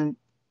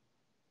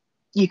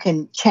you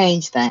can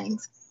change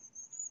things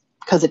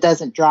because it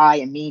doesn't dry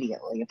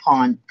immediately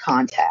upon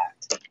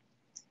contact.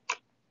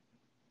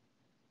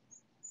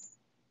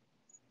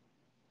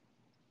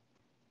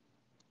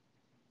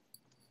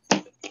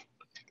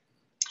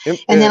 And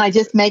then I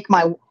just make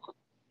my,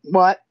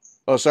 what?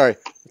 Oh, sorry.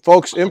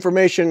 Folks,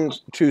 information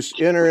to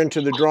enter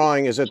into the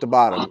drawing is at the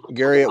bottom.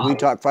 Gary at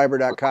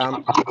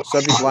WeTalkFiber.com.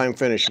 Subject line,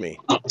 finish me.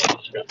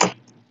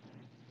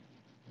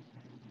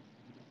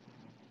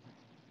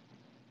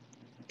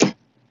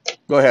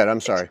 Go ahead.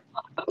 I'm sorry.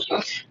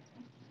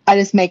 I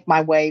just make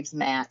my waves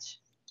match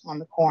on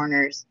the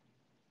corners.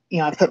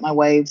 I put my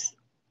waves.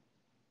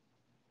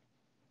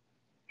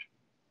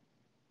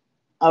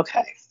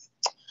 Okay.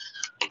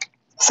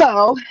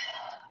 So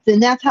then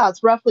that's how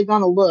it's roughly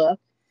going to look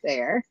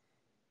there.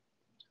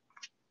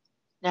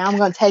 Now I'm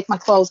going to take my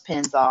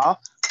clothespins off.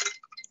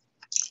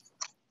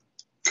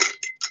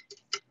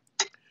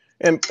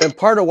 And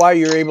part of why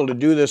you're able to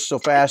do this so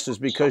fast is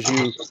because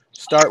you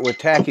start with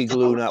tacky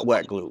glue, not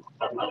wet glue.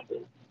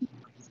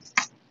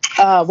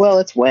 Well,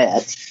 it's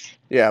wet.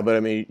 Yeah, but I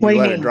mean, you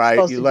let it dry.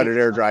 You let it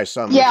air dry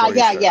some. Yeah.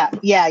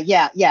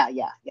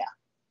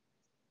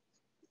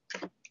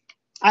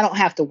 I don't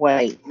have to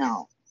wait.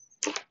 No.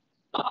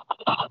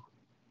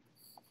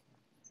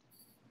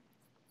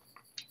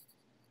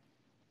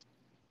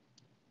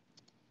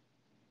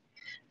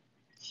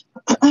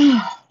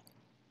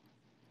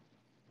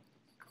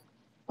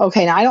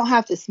 Okay, now I don't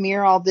have to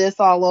smear all this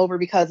all over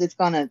because it's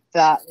going to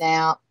flatten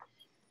out,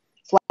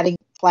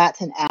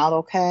 flatten out,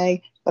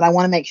 okay? But I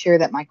want to make sure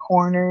that my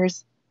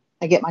corners,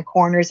 I get my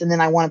corners, and then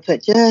I want to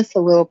put just a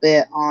little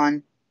bit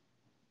on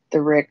the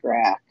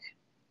rickrack.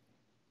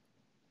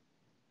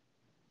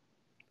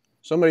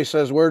 Somebody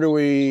says, where do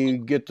we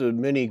get the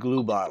mini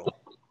glue bottle?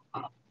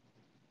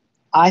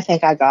 I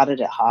think I got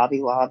it at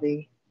Hobby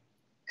Lobby.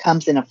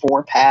 Comes in a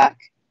 4-pack.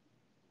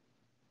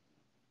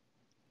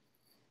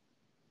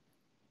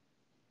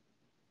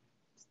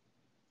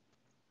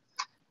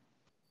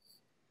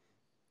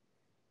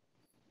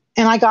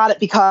 And I got it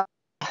because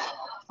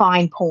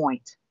fine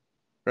point.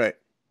 Right.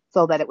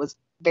 So that it was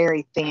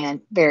very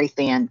thin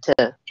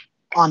to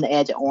on the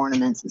edge of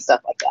ornaments and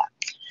stuff like that.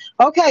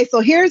 Okay, so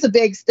here's a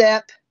big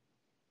step.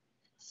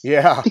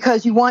 Yeah.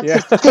 Because you want yeah.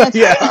 to stitch.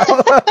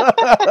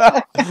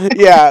 Yeah.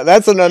 Yeah,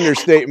 that's an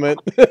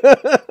understatement.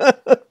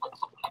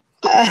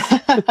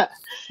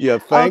 Yeah,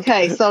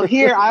 okay, so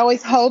here I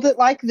always hold it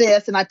like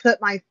this, and I put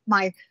my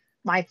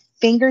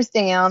fingers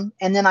down,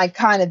 and then I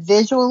kind of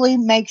visually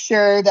make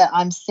sure that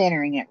I'm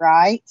centering it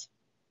right,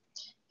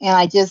 and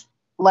I just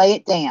lay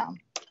it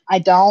down. I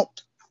don't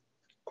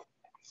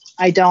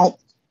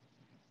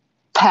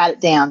pat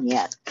it down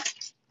yet,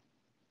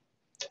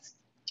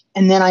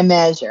 and then I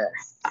measure.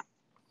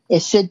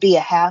 It should be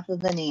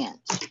 1/2 inch.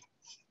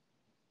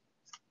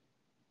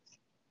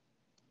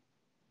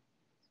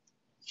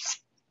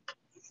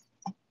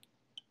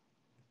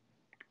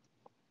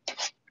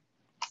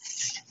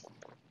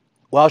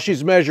 While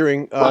she's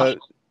measuring,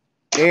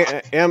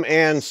 M.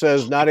 Ann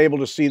says, not able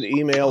to see the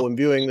email when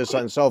viewing this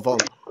on cell phone.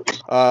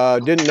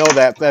 Didn't know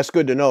that. That's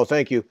good to know.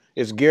 Thank you.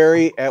 It's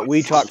Gary at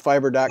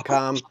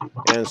WeTalkFiber.com,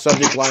 and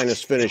subject line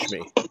is Finish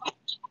Me.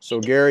 So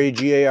Gary,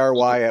 Gary,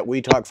 at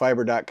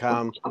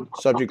WeTalkFiber.com,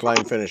 subject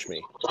line Finish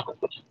Me.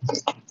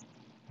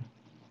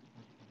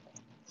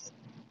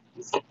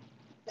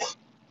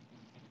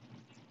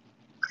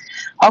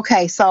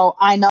 Okay, so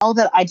I know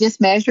that I just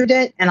measured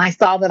it, and I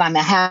saw that I'm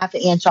 1/2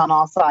 inch on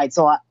all sides.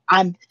 So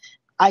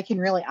I can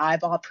really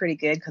eyeball pretty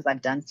good because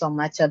I've done so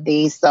much of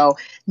these. So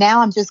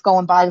now I'm just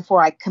going by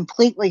before I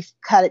completely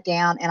cut it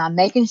down, and I'm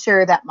making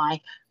sure that my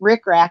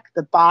rickrack,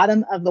 the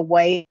bottom of the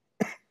weight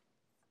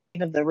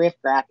of the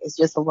rickrack, is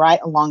just right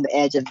along the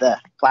edge of the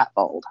flat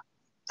fold.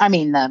 I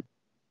mean the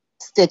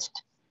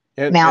stitched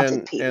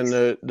mounted piece. And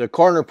the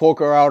corner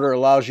poker outer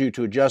allows you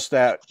to adjust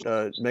that,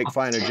 make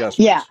fine adjustments.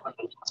 Yeah.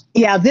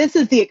 Yeah, this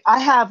is I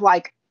have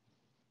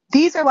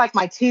these are like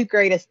my two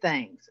greatest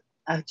things.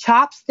 A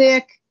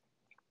chopstick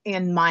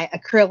and my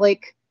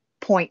acrylic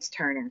points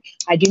turner.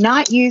 I do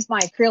not use my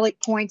acrylic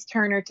points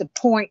turner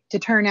to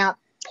turn out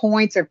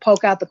points or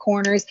poke out the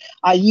corners.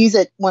 I use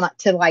it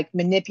to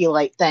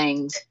manipulate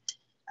things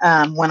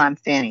when I'm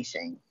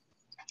finishing.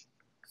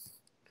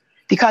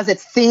 Because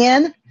it's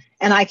thin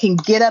and I can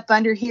get up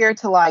under here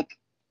to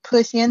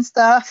push in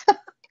stuff.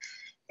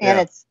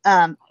 And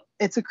yeah.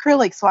 It's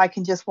acrylic, so I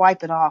can just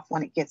wipe it off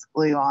when it gets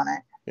glue on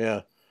it.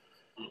 Yeah.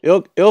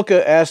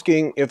 Ilka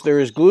asking, if there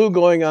is glue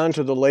going on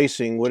to the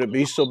lacing, would it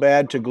be so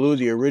bad to glue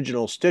the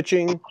original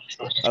stitching?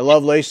 I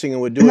love lacing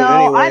and would do it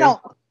anyway. I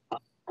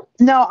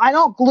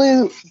don't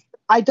glue.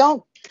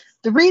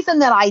 The reason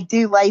that I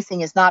do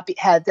lacing is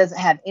doesn't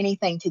have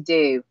anything to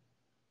do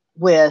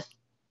with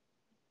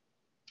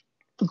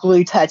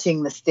glue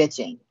touching the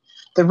stitching.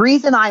 The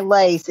reason I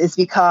lace is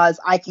because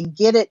I can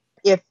get it.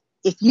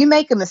 If you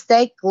make a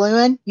mistake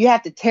gluing, you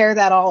have to tear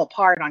that all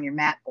apart on your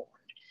mat board.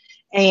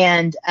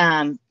 And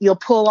you'll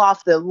pull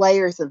off the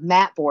layers of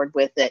mat board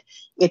with it.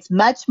 It's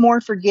much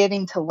more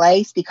forgiving to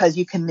lace because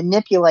you can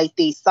manipulate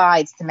these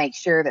sides to make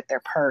sure that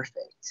they're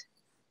perfect.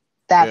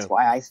 That's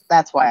why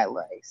I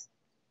lace.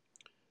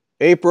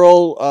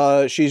 April,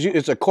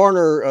 it's a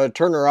corner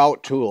turner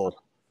out tool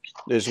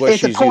is what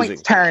she's using. It's a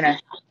points turner.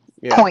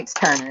 Yeah. Points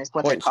turner is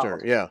what they're called.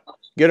 Turner, yeah.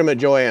 Get them at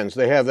Joann's.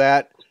 They have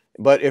that.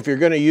 But if you're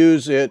going to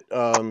use it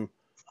to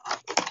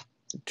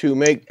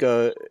make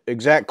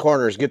exact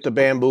corners, get the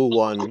bamboo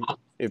one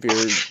if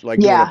you're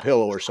doing a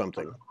pillow or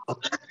something.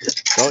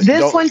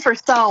 This one for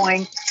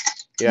sewing.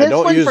 Yeah,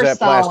 don't use that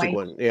plastic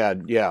one. Yeah,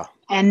 yeah.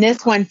 And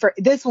this one's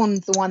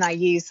the one I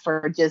use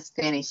for just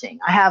finishing.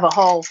 I've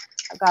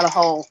got a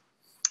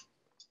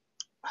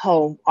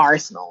whole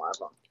arsenal of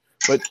them.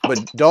 But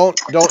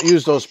don't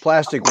use those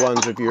plastic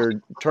ones if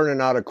you're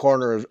turning out a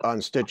corner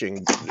on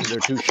stitching. They're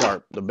too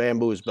sharp. The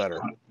bamboo is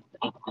better.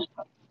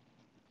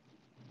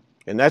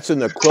 And that's in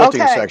the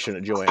quilting section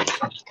at Joann's.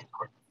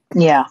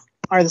 Yeah,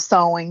 or the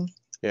sewing.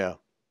 Yeah.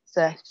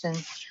 Section.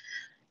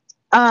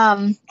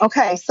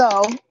 Okay,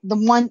 so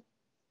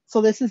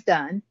this is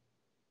done.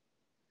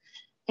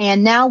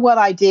 And now what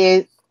I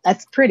do,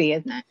 that's pretty,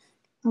 isn't it?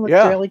 It looks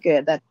really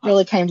good. That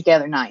really came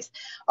together nice.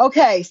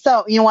 Okay,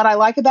 so you know what I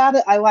like about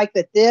it? I like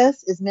that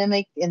this is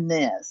mimicked in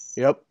this.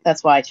 Yep.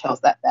 That's why I chose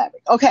that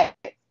fabric. Okay,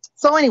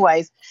 so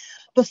anyways,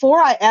 before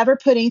I ever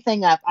put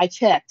anything up, I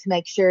check to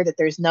make sure that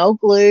there's no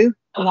glue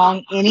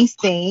along any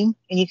seam,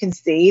 and you can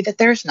see that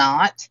there's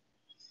not.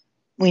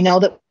 We know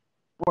that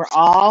we're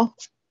all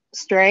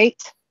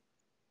straight.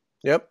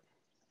 Yep.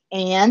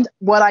 And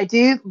what I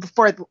do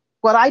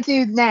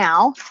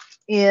now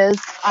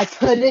is I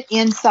put it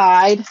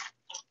inside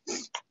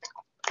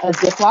a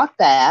Ziploc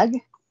bag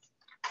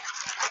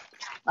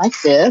like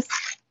this.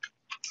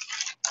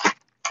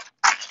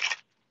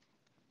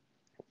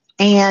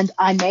 And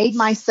I made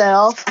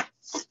myself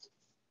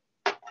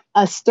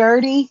a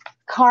sturdy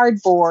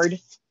cardboard.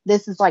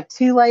 This is like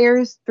 3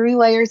 layers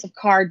of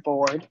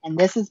cardboard. And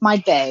this is my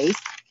base.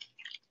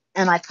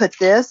 And I put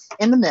this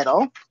in the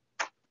middle.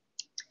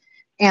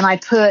 And I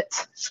put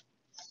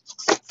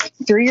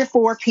 3 or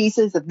 4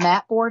 pieces of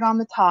mat board on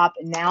the top.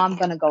 And now I'm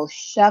going to go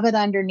shove it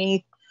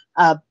underneath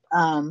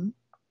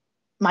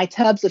my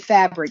tubs of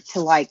fabric to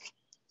like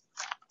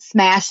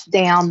smash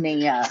down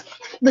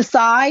the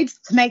sides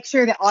to make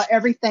sure that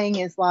everything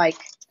is like,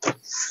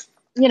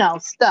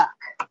 stuck.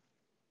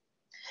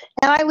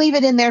 And I leave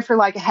it in there for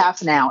like a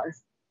half an hour.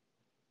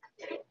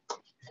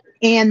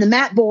 And the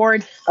mat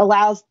board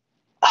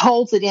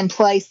holds it in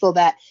place so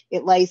that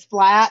it lays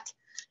flat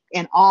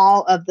and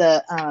all of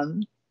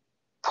the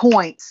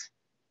points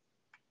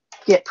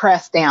get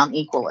pressed down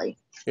equally.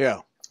 Yeah.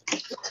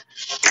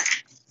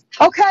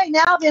 Okay,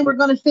 now then we're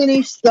going to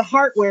finish the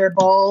heartware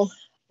bowl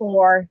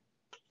for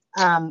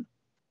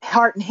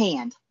heart and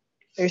hand.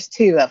 There's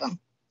 2 of them.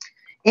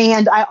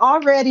 And I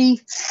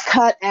already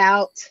cut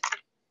out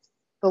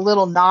the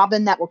little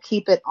knobbin that will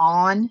keep it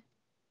on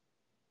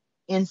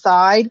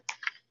inside.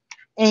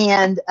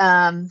 And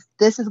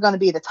this is going to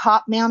be the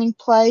top mounting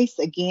place.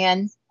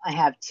 Again, I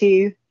have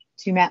two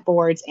mat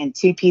boards and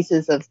 2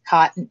 pieces of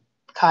cotton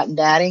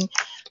batting,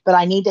 but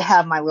I need to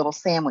have my little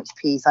sandwich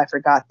piece. I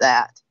forgot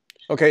that.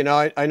 Okay,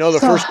 now I know the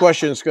first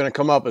question that's going to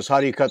come up is how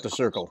do you cut the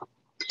circle?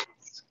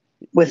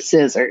 With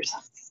scissors.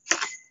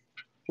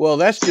 Well,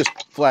 that's just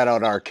flat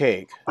out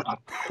archaic.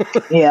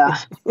 Yeah.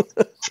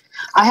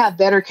 I have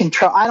better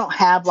control. I don't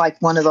have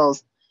like one of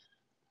those.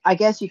 I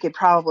guess you could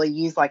probably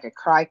use like a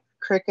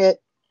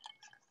cricket,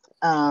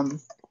 but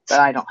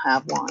I don't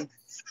have one.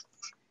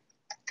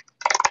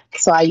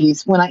 So I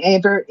use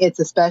whenever it's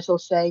a special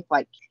shape,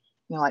 like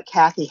like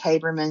Kathy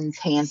Haberman's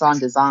Hands-On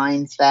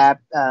Designs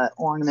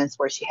ornaments,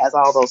 where she has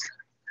all those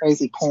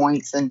crazy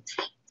points and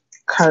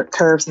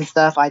curves and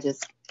stuff. I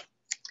just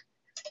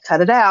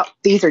cut it out.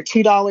 These are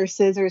 $2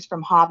 scissors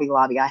from Hobby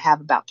Lobby. I have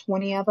about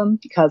 20 of them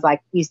because I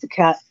used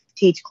to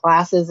teach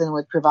classes and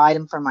would provide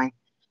them for my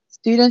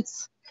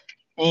students.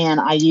 And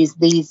I use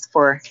these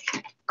for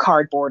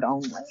cardboard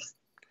only.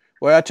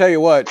 Well, I tell you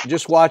what,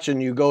 just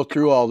watching you go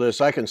through all this,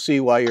 I can see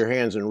why your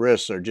hands and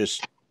wrists are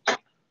just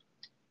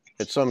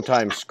at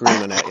sometimes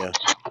screaming at you,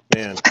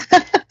 man.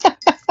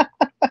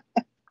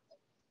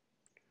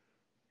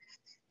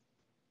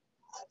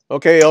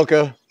 Okay,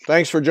 Ilka,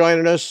 thanks for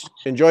joining us.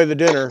 Enjoy the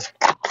dinner.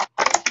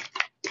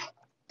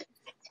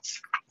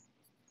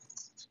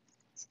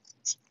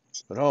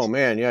 But oh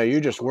man, yeah, you're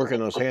just working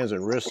those hands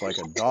and wrists like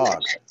a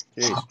dog.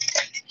 Jeez.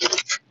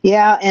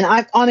 Yeah, and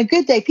on a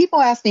good day, people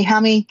ask me how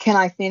many can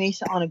I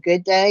finish on a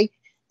good day.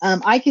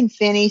 I can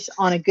finish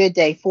on a good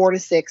day 4 to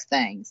 6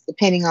 things,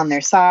 depending on their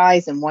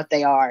size and what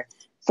they are.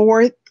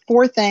 4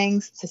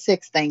 things to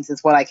 6 things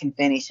is what I can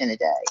finish in a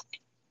day.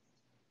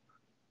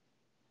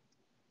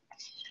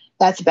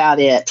 That's about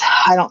it.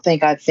 I don't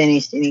think I've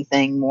finished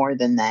anything more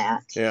than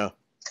that. Yeah,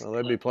 well,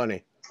 that'd be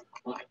plenty.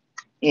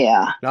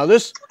 Yeah. Now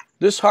this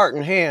heart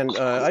and hand,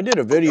 I did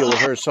a video with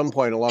her at some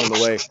point along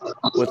the way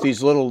with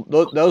these little,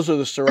 those are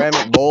the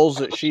ceramic bowls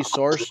that she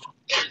sourced.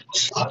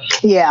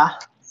 Yeah.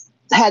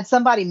 Had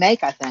somebody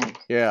make, I think.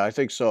 Yeah, I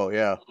think so,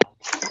 yeah.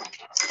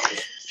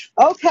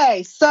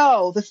 Okay,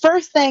 so the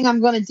first thing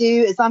I'm going to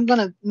do is I'm going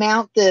to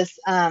mount this.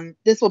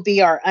 This will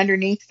be our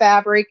underneath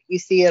fabric. You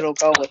see it'll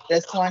go with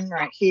this one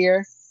right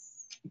here.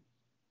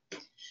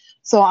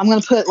 So I'm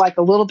going to put like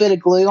a little bit of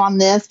glue on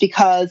this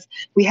because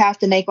we have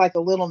to make like a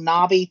little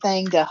knobby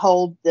thing to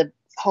hold it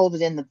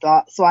in the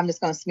box. So I'm just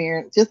going to smear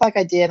it just like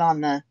I did on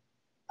the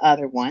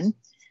other one.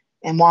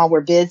 And while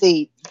we're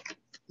busy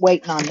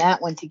waiting on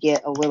that one to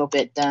get a little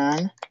bit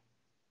done,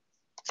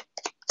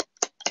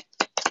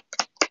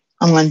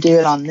 I'm going to do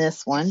it on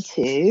this one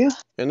too.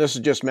 And this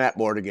is just mat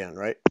board again,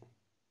 right?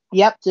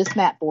 Yep, just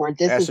mat board.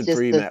 This is just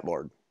acid-free mat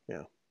board.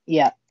 Yeah.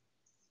 Yep.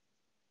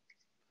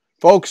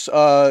 Folks,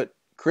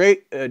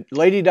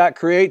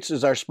 Lady.Creates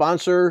is our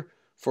sponsor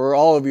for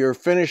all of your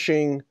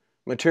finishing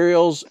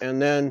materials. And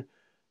then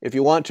if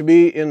you want to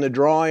be in the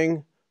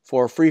drawing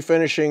for free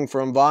finishing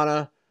from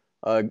Vonna,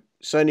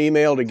 send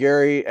email to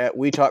Gary at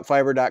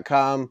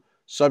wetalkfiber.com.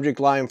 Subject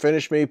line,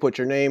 finish me, put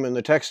your name in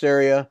the text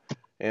area.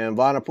 And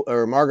Vonna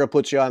or Marga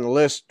puts you on the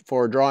list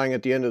for drawing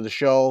at the end of the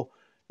show.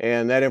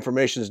 And that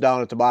information is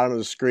down at the bottom of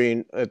the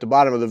screen, at the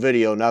bottom of the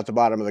video, not the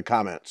bottom of the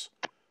comments.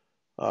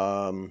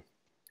 And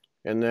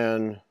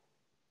then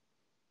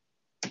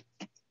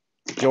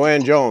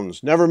Joanne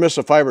Jones, never miss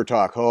a fiber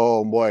talk.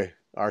 Oh boy,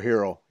 our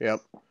hero.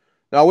 Yep.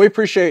 Now we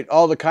appreciate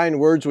all the kind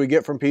words we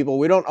get from people.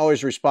 We don't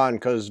always respond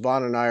because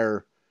Vonna and I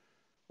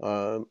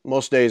are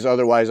most days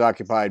otherwise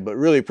occupied, but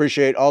really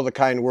appreciate all the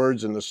kind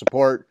words and the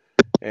support.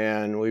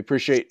 And we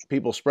appreciate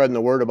people spreading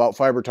the word about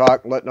Fiber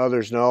Talk, letting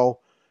others know.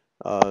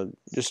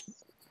 Just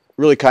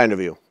really kind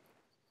of you.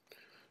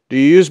 Do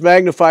you use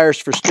magnifiers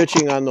for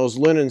stitching on those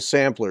linen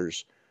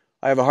samplers?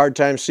 I have a hard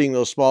time seeing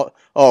those small.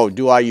 Oh,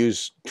 do I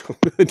use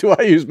do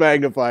I use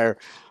magnifier?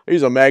 I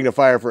use a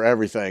magnifier for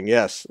everything.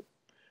 Yes,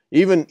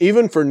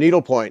 even for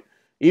needlepoint,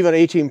 even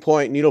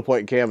 18-point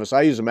needlepoint canvas,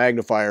 I use a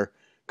magnifier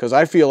because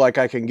I feel like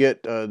I can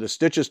get the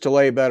stitches to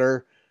lay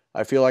better.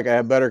 I feel like I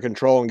have better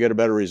control and get a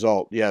better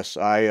result. Yes,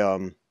 I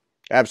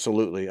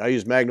absolutely. I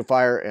use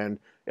magnifier and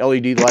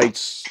LED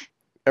lights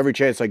every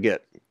chance I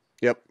get.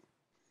 Yep.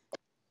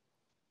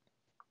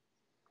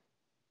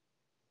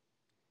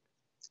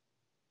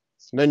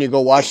 And then you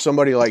go watch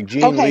somebody like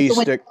Gene Okay, Lee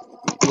so stick.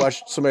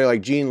 Watch somebody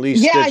like Gene Lee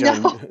yeah, I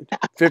stitch know. on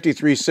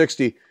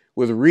 5360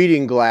 with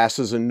reading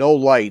glasses and no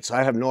lights.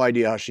 I have no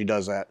idea how she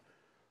does that,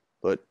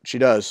 but she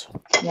does.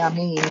 Yeah,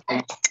 me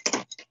either.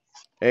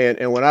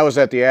 And when I was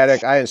at the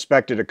attic, I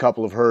inspected a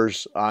couple of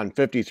hers on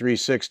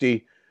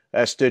 5360.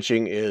 That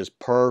stitching is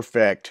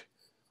perfect.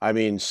 I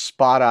mean,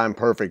 spot on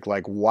perfect.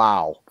 Like,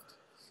 wow.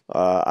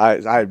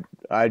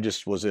 I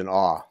just was in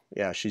awe.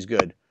 Yeah, she's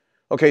good.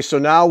 Okay, so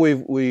now we're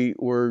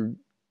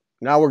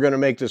going to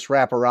make this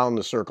wrap around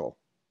the circle.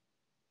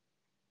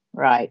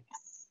 Right.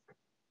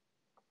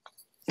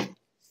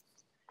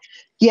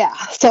 Yeah,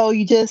 so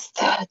you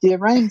just do a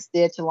running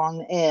stitch along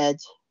the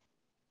edge.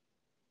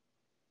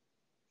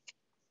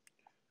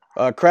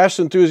 Crafts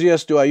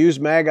enthusiast, do I use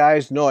mag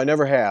eyes? No, I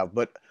never have,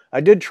 but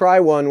I did try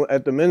one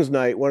at the men's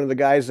night. One of the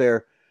guys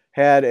there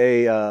had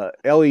a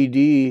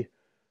LED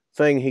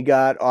thing he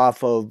got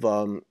off of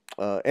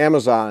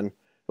Amazon.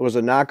 It was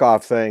a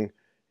knockoff thing.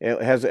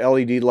 It has an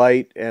LED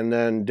light and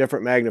then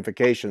different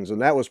magnifications,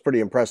 and that was pretty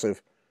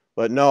impressive.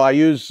 But no, I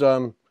use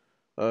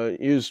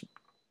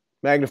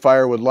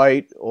magnifier with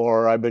light,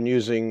 or I've been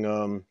using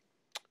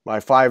my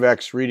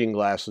 5X reading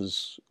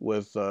glasses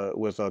with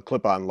a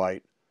clip-on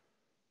light.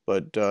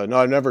 But no,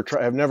 I've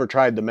never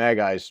tried the mag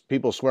eyes.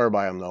 People swear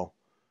by them though.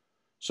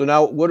 So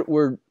now what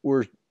are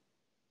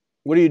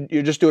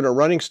you're just doing a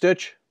running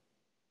stitch?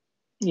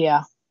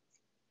 Yeah.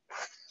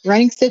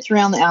 Running stitch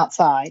around the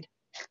outside.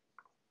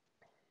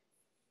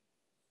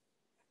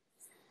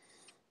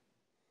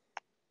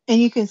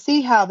 And you can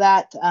see how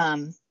that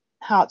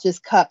how it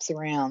just cups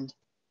around.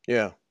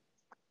 Yeah.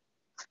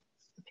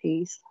 The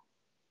piece.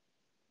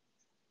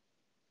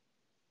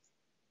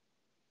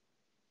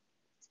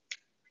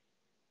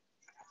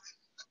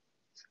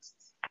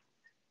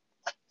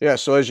 Yeah,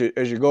 so as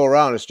you go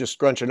around, it's just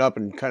scrunching up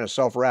and kind of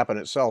self-wrapping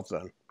itself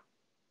then.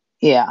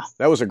 Yeah.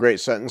 That was a great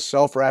sentence,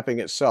 self-wrapping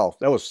itself.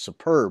 That was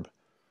superb.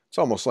 It's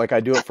almost like I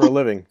do it for a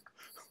living.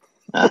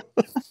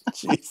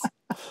 Jeez.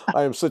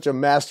 I am such a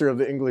master of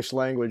the English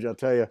language, I'll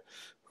tell you.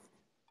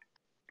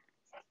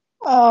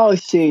 Oh,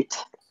 shoot.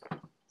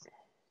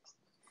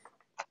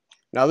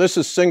 Now this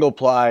is single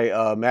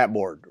ply mat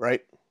board,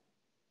 right?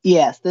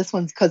 Yes, this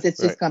one's because it's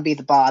just Right. going to be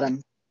the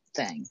bottom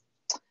thing.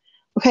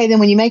 Okay, then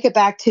when you make it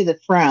back to the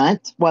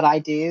front, what I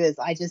do is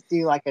I just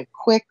do like a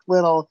quick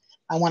little,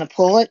 I want to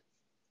pull it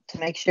to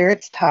make sure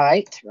it's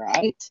tight,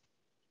 right?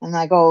 And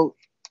I go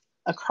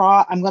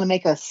across, I'm going to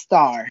make a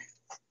star.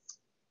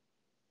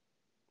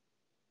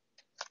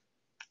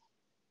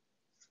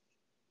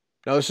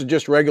 Now this is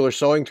just regular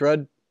sewing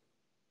thread?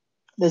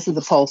 This is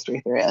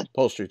upholstery thread.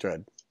 Upholstery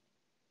thread.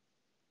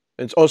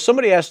 And oh,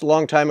 somebody asked a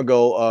long time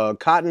ago,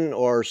 cotton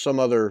or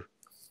some other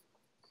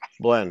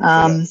blend?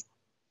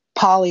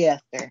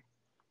 Polyester.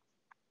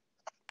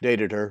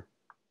 Dated her.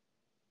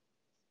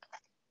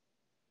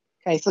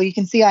 Okay, so you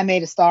can see I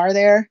made a star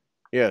there.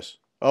 Yes.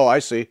 Oh, I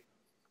see.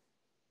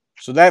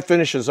 So that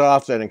finishes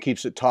off then and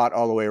keeps it taut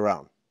all the way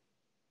around.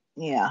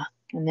 Yeah,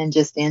 and then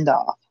just end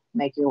off.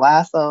 Make your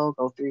lasso,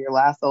 go through your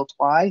lasso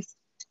twice,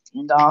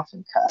 end off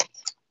and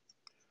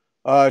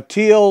cut.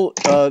 Teal,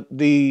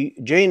 the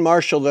Jane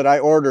Marshall that I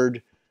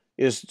ordered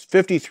is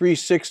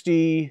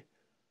 5360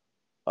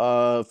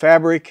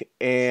 fabric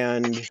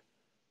and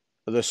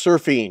the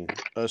surfine,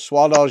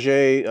 Soie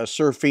d'Alger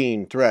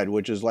surfine thread,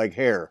 which is like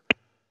hair,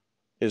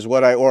 is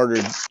what I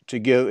ordered to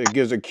give. It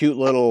gives a cute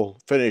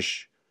little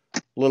finish,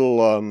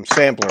 little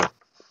sampler.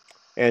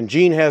 And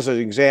Jean has an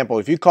example.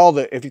 If you call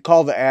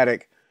the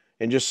attic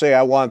and just say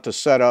I want the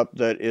setup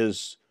that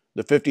is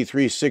the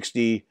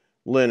 5360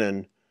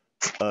 linen,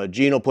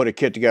 Jean will put a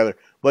kit together.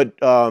 But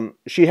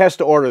she has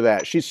to order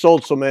that. She's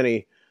sold so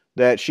many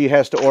that she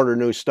has to order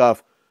new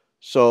stuff.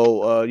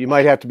 So you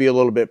might have to be a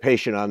little bit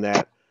patient on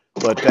that.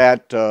 But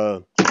that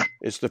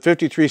it's the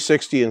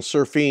 5360 and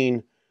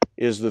surfine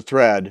is the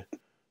thread,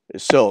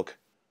 is silk.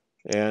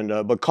 And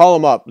but call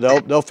them up.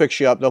 They'll fix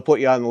you up. They'll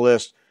put you on the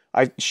list.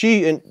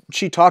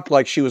 She talked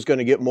like she was going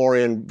to get more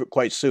in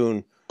quite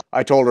soon.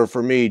 I told her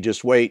for me,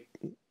 just wait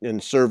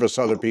and service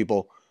other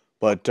people.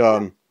 But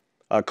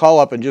call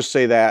up and just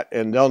say that,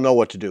 and they'll know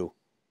what to do.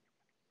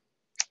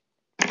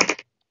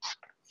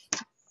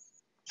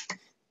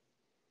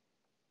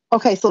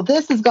 Okay, so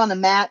this is going to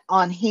mat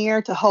on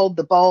here to hold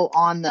the bowl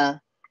on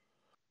the,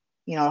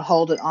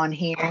 hold it on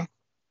here.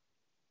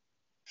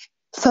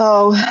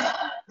 So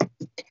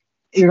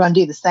you're going to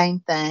do the same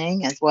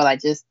thing as what I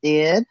just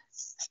did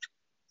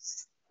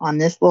on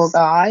this little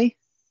guy.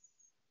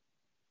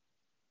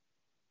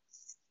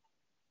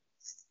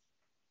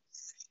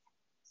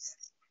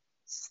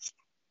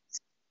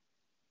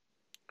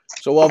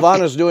 So while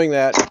Vonna's doing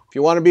that, if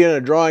you want to be in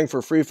a drawing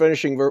for free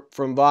finishing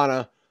from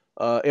Vonna,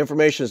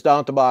 information is down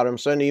at the bottom.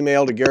 Send an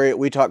email to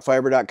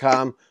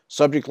Gary@WeTalkFiber.com.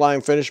 Subject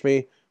line, finish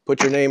me.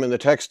 Put your name in the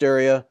text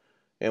area,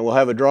 and we'll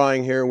have a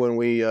drawing here when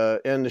we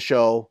end the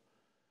show.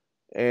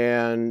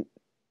 And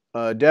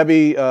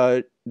Debbie,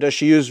 does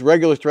she use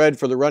regular thread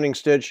for the running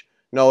stitch?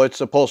 No, it's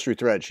upholstery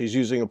thread. She's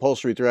using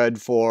upholstery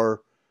thread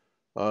for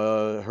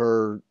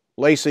her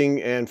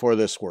lacing and for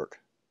this work.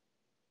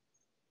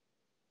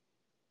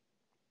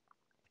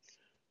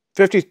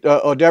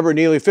 Deborah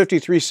Neely,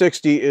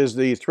 5360 is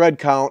the thread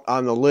count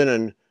on the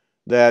linen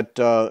that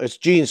it's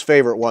Jean's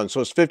favorite one. So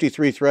it's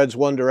 53 threads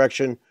one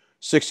direction,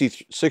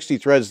 60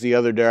 threads the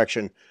other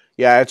direction.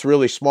 Yeah, it's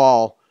really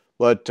small,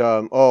 but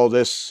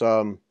this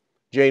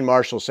Jane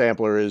Marshall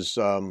sampler is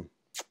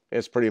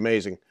it's pretty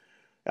amazing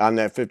on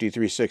that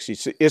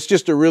 5360. It's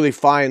just a really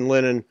fine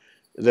linen.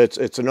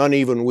 It's an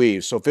uneven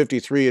weave. So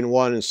 53 in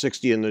one and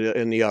 60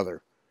 in the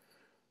other.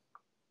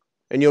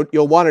 And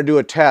you'll want to do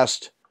a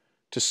test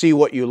to see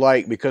what you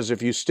like, because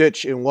if you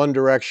stitch in one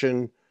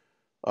direction,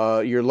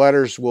 your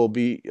letters will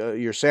be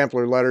your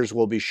sampler letters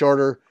will be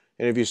shorter,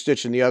 and if you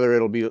stitch in the other,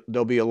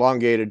 they'll be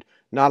elongated.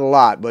 Not a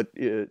lot, but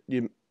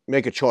you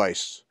make a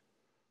choice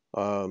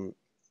on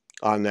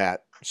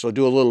that. So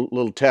do a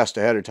little test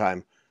ahead of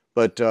time.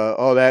 But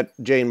that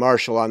Jane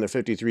Marshall on the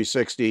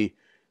 5360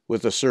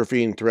 with the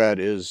surfing thread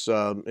is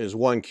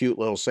one cute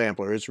little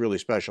sampler. It's really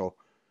special.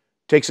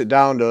 Takes it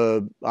down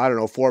to, I don't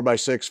know,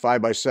 4x6,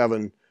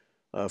 5x7.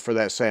 For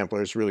that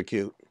sampler. It's really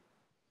cute.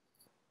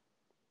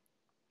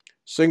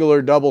 Single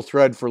or double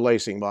thread for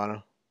lacing,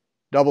 Vonna?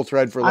 Double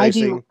thread for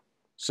lacing,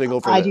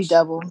 single for this.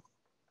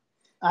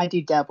 I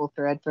do double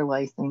thread for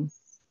lacing.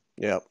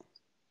 Yep.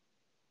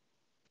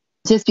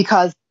 Just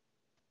because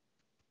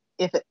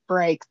if it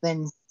breaks,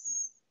 then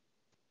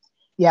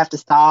you have to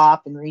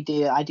stop and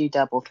redo it. I do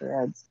double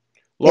threads.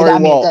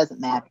 Lori Walt, it doesn't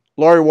matter.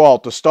 Lori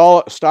Walt, the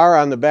star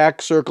on the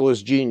back circle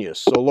is genius.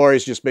 So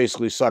Lori's just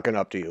basically sucking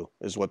up to you,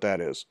 is what that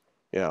is.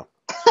 Yeah.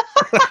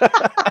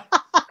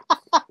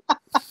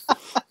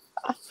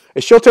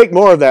 She'll take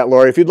more of that,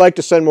 Lori. If you'd like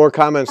to send more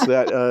comments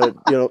that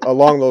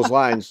along those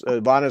lines,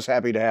 Vonna's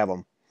happy to have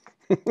them.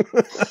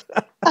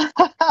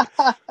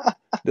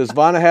 Does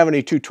Vonna have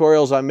any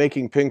tutorials on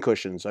making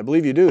pincushions? I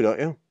believe you do, don't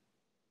you?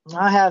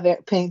 I have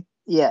it pink.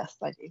 Yes,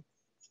 I do.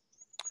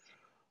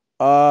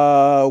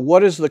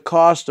 What is the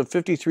cost of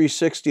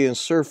 5360 and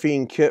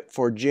surfing kit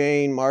for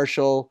Jane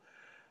Marshall?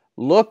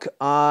 Look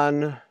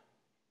on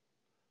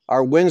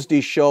our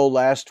Wednesday show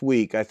last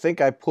week. I think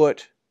I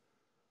put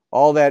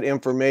all that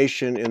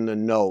information in the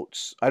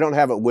notes. I don't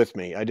have it with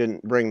me. I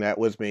didn't bring that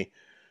with me.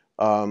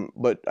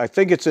 But I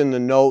think it's in the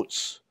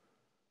notes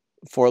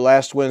for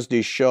last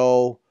Wednesday's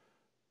show.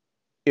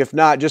 If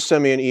not, just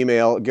send me an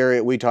email,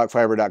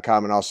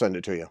 Gary@WeTalkFiber.com, and I'll send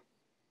it to you.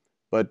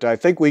 But I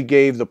think we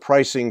gave the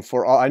pricing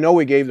for all, I know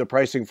we gave the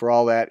pricing for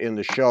all that in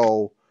the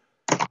show,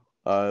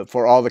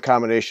 for all the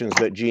combinations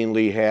that Jean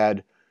Lee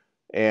had.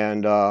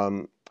 And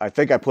I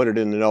think I put it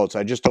in the notes.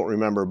 I just don't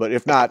remember. But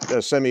if not,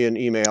 send me an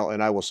email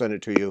and I will send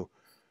it to you.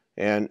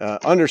 And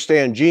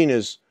understand, Jean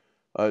is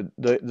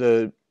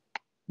the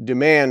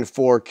demand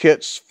for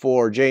kits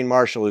for Jane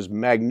Marshall is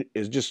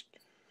just,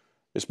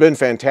 it's been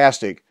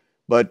fantastic.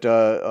 But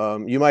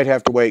you might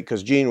have to wait,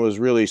 because Jean was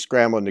really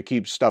scrambling to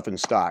keep stuff in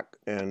stock,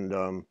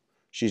 and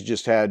she's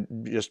just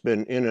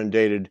been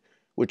inundated,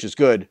 which is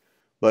good.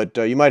 But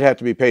you might have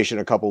to be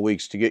patient a couple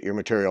weeks to get your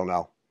material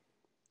now.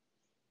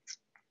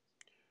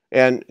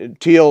 And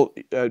Teal,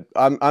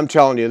 I'm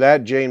telling you,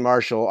 that Jane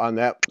Marshall on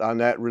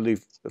that really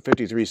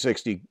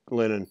 5360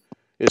 linen,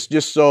 it's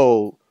just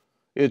so,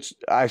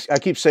 I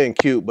keep saying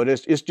cute, but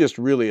it's just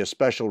really a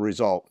special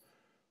result.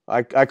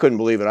 I couldn't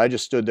believe it. I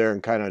just stood there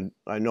and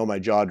I know my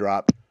jaw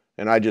dropped,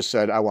 and I just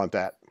said, I want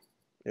that.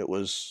 It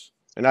was,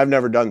 and I've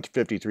never done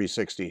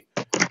 5360,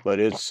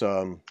 but it's,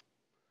 and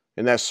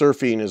that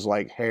surfing is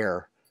like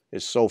hair.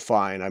 It's so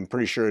fine. I'm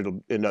pretty sure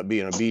it'll end up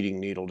being a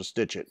beading needle to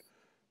stitch it.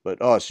 But,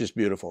 oh, it's just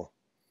beautiful.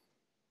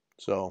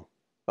 So,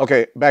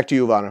 okay, back to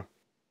you, Vonna.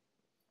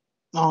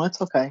 Oh,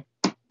 it's okay.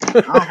 I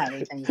don't have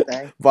anything to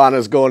say.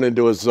 Vonna's going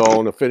into a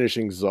zone, a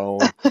finishing zone.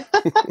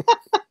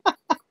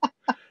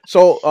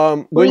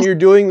 So, when you're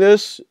doing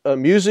this,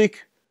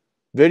 music,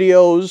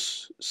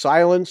 videos,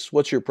 silence,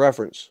 what's your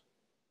preference?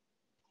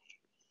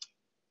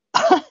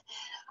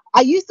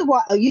 I used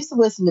to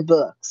listen to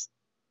books,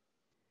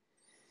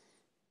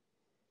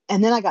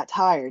 and then I got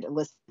tired of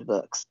listening to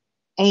books.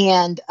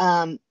 And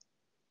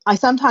I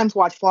sometimes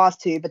watch Floss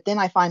too, but then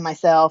I find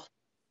myself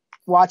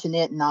watching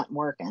it and not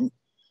working.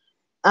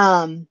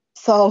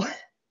 So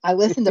I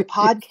listen to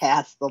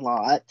podcasts a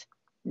lot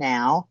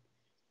now.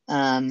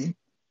 And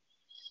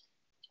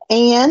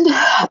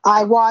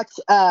I watch,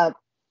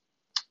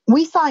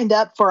 we signed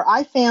up for,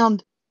 I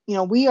found,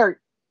 we are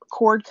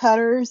cord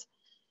cutters,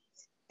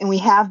 and we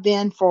have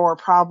been for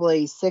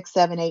probably 6,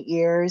 7, 8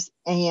 years.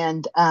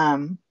 And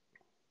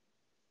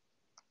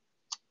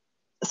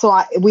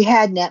so we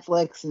had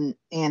Netflix and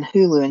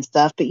Hulu and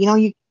stuff, but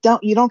you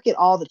don't get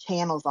all the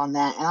channels on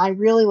that. And I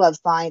really love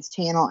Science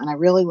Channel, and I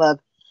really love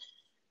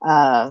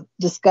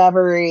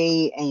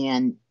discovery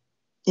and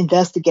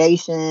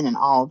investigation and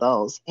all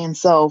those. And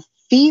so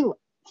Philo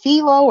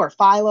or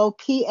Philo,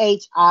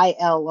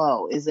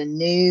 Philo is a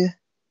new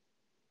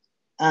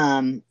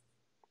thing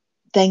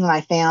that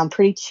I found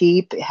pretty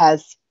cheap. It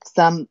has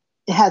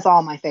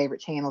all my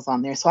favorite channels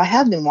on there. So I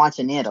have been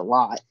watching it a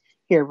lot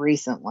here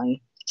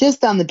recently,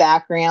 just on the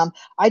background.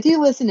 I do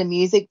listen to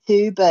music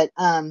too, but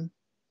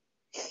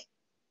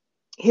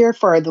here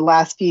for the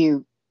last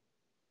few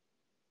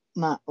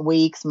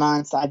weeks,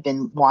 months, I've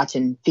been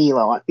watching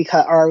Philo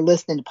or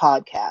listening to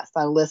podcasts.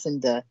 I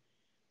listened to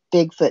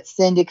Bigfoot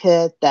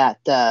Syndicate, that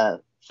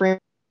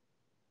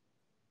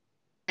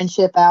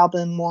Friendship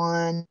album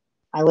one.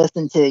 I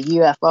listened to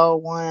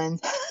UFO one.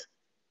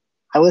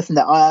 I listened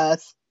to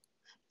Us,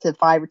 to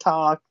Fiber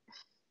Talk.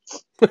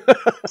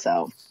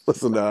 So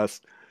listen to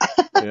us.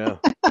 Yeah.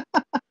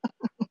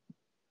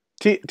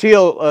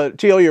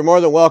 Teal, you're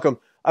more than welcome.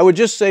 I would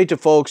just say to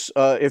folks,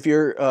 if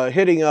you're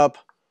hitting up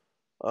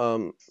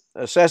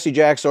Sassy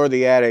Jacks or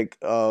the Attic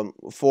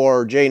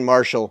for Jane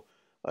Marshall,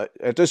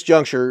 at this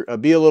juncture,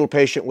 be a little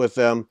patient with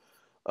them.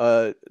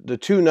 The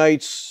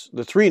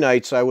 3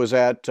 nights I was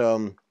at,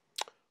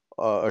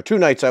 or 2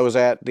 nights I was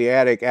at the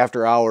Attic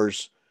after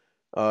hours,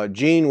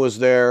 Jean was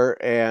there,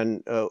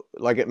 and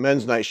like at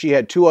men's night, she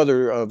had 2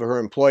 other of her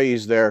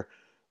employees there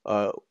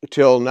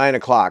till 9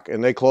 o'clock,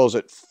 and they close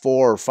at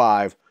 4 or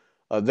 5.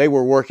 They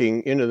were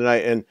working into the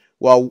night, and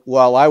while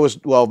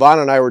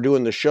Vonna and I were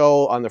doing the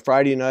show on the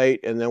Friday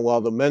night, and then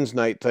while the men's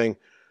night thing,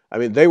 I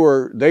mean, they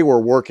were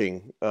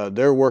working.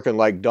 They're working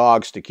like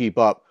dogs to keep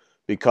up,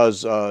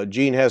 because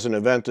Jean has an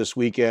event this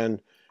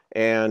weekend,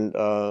 and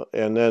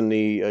then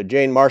the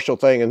Jane Marshall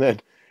thing, and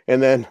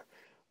then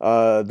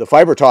the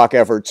Fiber Talk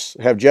efforts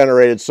have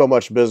generated so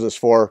much business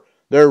for her.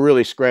 They're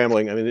really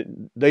scrambling. I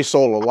mean, they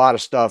sold a lot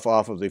of stuff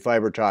off of the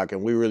Fiber Talk,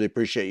 and we really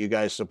appreciate you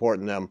guys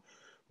supporting them.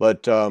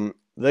 But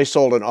they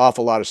sold an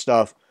awful lot of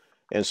stuff,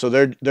 and so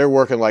they're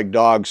working like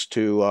dogs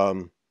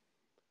to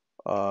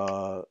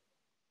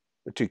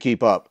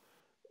keep up.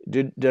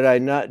 Did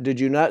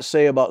you not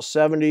say about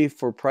 70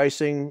 for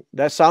pricing?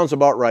 That sounds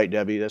about right,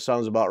 Debbie. That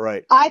sounds about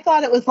right. I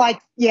thought it was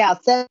like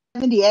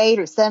 78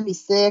 or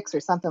 76 or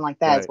something like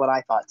that. Right. Is what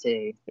I thought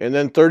too. And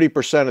then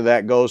 30% of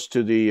that goes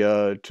to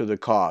the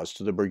cause,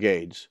 to the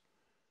brigades.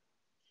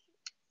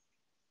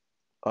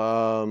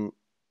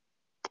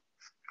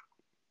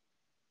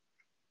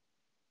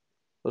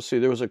 Let's see.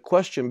 There was a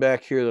question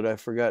back here that I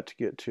forgot to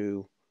get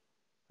to.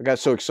 I got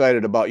so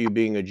excited about you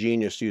being a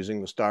genius using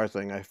the star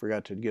thing, I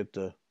forgot to get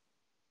the.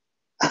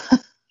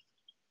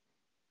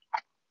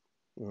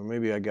 Or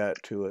maybe I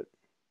got to it.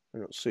 I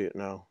don't see it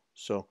now.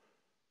 So.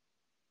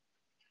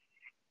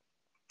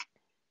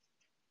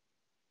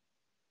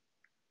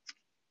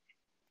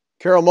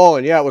 Carol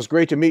Mullen, yeah, it was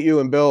great to meet you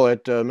and Bill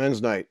at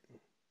men's night.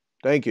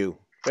 Thank you.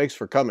 Thanks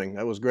for coming.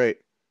 That was great.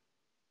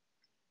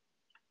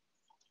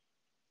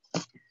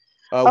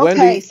 Okay,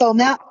 Wendy, so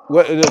now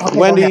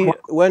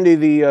Wendy,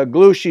 the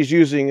glue she's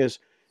using is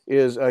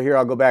here.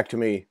 I'll go back to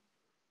me,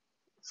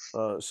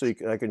 so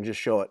I can just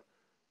show it.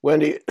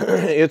 Wendy,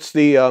 it's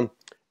the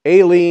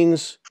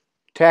Aleene's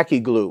tacky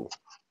glue.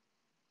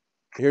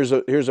 Here's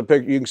a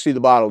picture. You can see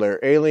the bottle there.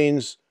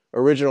 Aleene's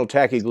original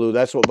tacky glue.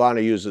 That's what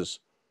Vonna uses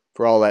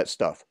for all that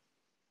stuff.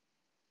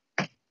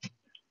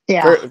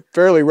 Yeah,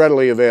 fairly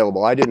readily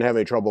available. I didn't have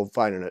any trouble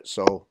finding it,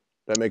 so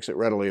that makes it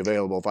readily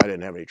available if I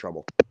didn't have any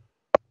trouble.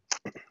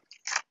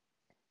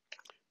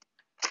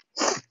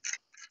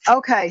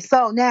 Okay,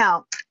 so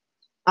now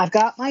I've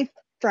got my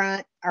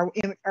front. Are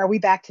we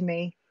back to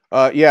me?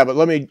 Yeah, but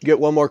let me get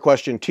one more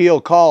question.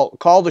 Teal,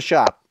 call the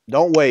shop.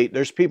 Don't wait.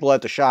 There's people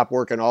at the shop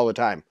working all the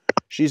time.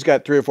 She's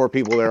got 3 or 4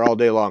 people there all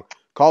day long.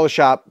 Call the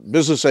shop,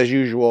 business as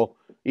usual,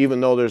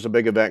 even though there's a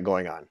big event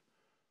going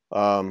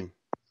on.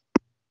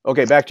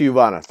 Okay, back to you,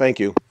 Vonna. Thank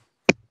you.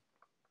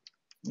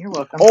 You're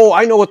welcome. Oh,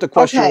 I know what the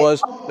question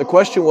was. The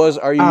question was,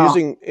 are you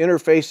using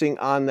interfacing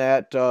on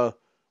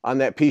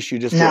that piece you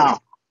just did?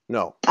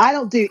 No. I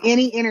don't do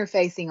any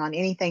interfacing on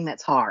anything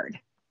that's hard.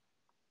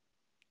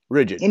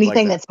 Rigid.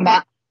 Anything like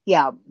that.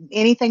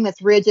 Anything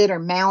that's rigid or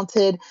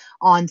mounted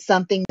on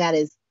something that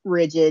is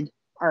rigid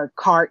or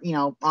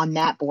on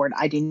that board,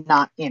 I do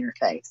not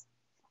interface.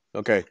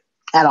 Okay.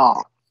 At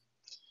all.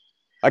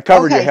 I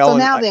covered you, Helen.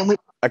 So now then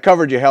I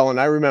covered you, Helen.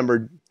 I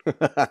remembered.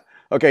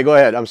 Okay, go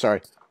ahead. I'm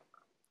sorry.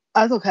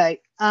 That's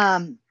okay.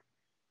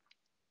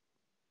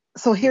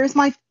 So here's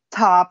my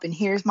top and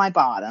here's my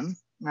bottom,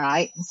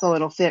 right? So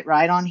it'll fit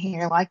right on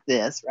here like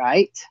this,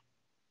 right?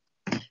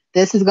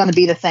 This is going to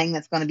be the thing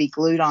that's going to be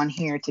glued on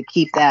here to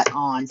keep that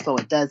on so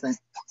it doesn't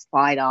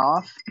slide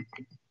off.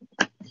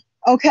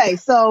 Okay,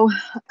 so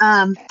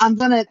I'm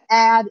going to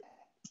add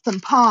some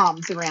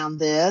palms around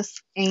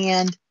this.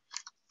 And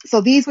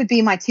so these would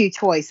be my 2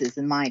 choices,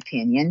 in my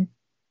opinion.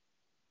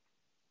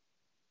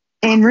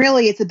 And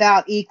really, it's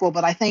about equal,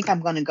 but I think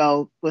I'm going to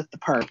go with the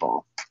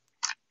purple.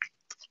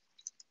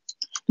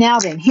 Now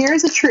then,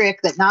 here's a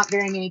trick that not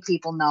very many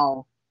people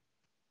know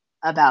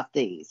about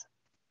these.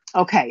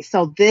 Okay,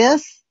 so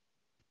this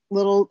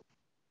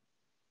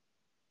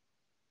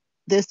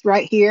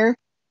right here,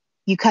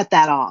 you cut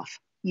that off.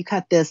 You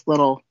cut this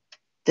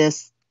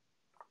this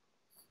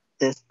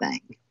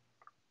thing,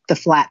 the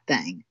flat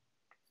thing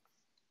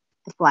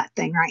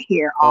right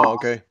here off. Oh,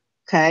 okay.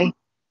 Okay.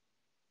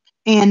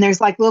 And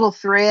there's like little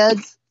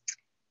threads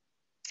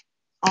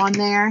on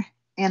there.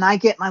 And I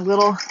get my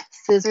little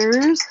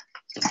scissors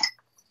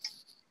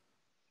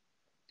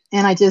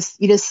and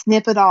you just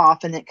snip it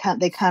off and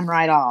they come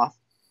right off.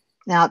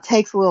 Now it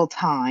takes a little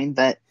time,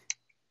 but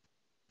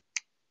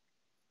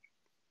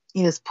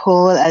you just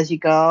pull it as you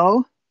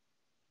go.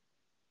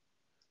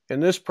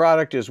 And this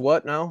product is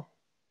what now?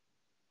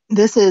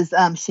 This is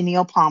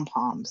chenille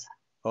pom-poms.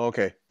 Oh,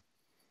 okay.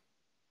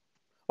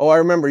 Oh, I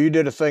remember you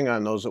did a thing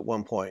on those at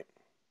one point.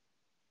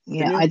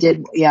 Yeah, I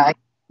did. Yeah.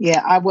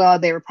 Well,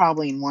 they were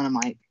probably in one of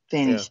my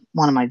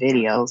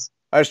videos.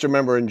 I just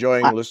remember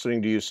enjoying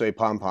listening to you say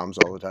pom-poms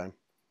all the time.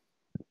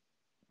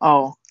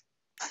 Oh.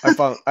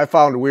 I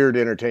found weird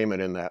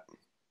entertainment in that.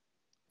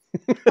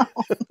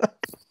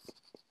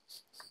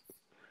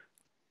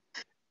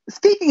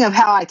 Speaking of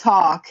how I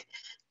talk,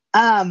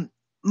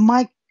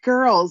 my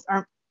girls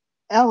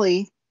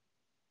Ellie,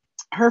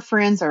 her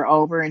friends are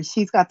over and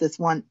she's got this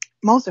one,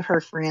 most of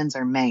her friends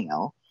are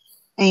male.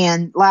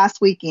 And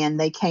last weekend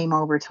they came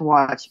over to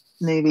watch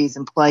movies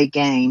and play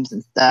games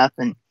and stuff.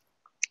 And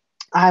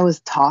I was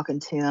talking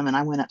to them and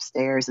I went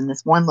upstairs and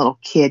this one little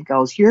kid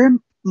goes, "Your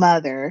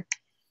mother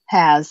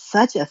has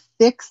such a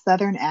thick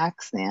Southern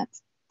accent."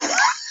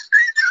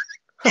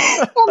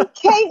 And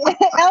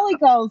Ellie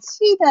goes,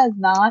 "She does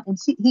not." And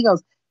he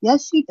goes,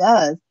 "Yes, she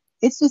does.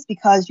 It's just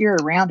because you're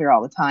around her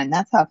all the time.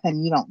 That's how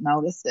come you don't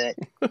notice it."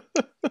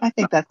 I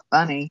think that's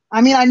funny.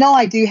 I mean, I know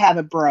I do have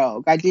a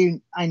brogue. I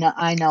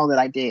know that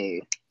I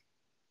do.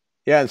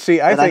 Yeah, and see,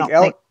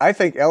 I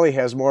think Ellie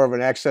has more of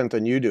an accent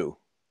than you do.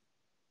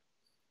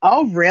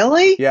 Oh,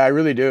 really? Yeah, I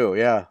really do.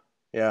 Yeah.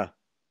 Yeah.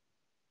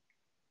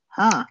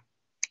 Huh.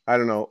 I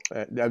don't know.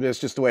 It's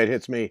just the way it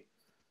hits me.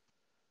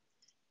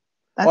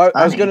 That's funny.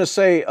 I was going to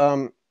say,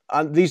 on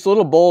these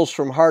little bowls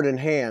from Heart and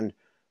Hand,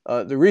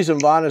 the reason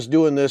Vonna's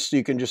doing this, so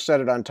you can just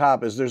set it on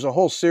top, is there's a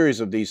whole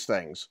series of these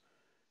things.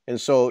 And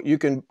so you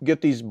can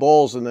get these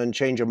bowls and then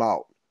change them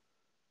out.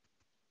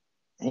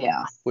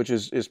 Yeah. Which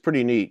is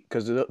pretty neat,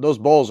 because those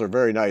bowls are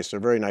very nice. They're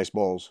very nice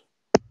bowls.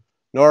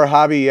 Nora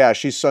Hobby, yeah,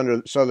 she's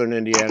Southern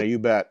Indiana, you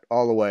bet,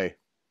 all the way.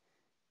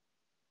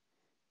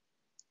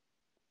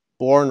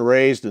 Born,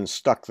 raised, and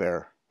stuck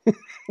there.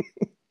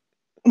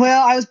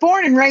 Well, I was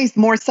born and raised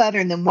more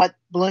Southern than what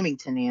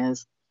Bloomington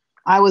is.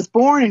 I was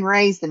born and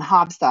raised in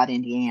Hobstadt,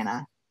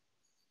 Indiana.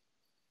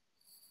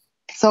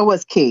 So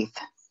was Keith.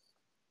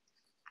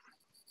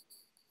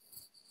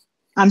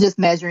 I'm just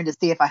measuring to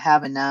see if I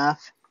have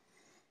enough.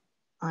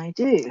 I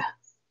do.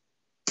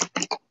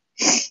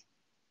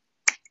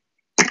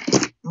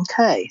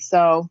 Okay,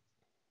 so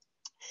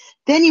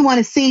then you want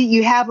to see,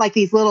 you have like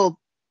these little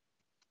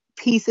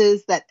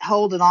pieces that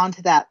hold it on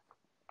to that,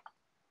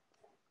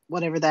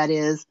 whatever that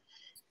is.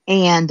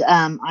 And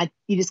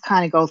you just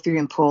kind of go through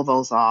and pull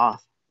those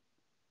off.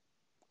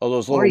 Oh,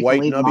 those little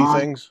white nubby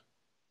things?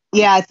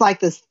 Yeah, it's like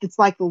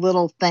the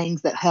little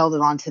things that held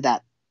it onto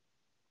that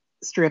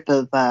strip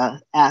of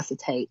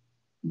acetate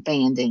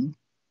banding.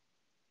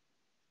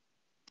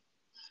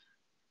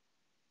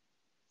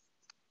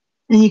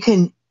 And you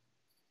could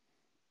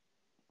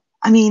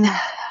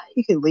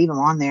leave them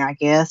on there, I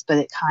guess, but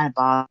it kind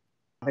of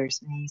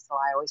bothers me, so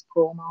I always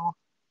pull them off.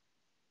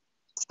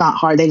 It's not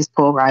hard. They just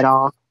pull right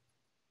off.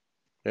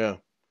 Yeah.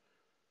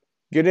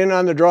 Get in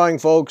on the drawing,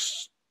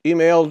 folks.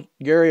 Email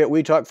Gary at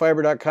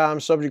wetalkfiber.com,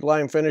 subject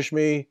line "finish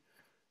me,"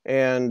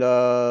 and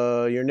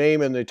your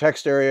name in the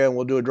text area, and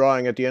we'll do a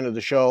drawing at the end of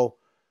the show.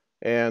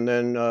 And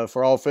then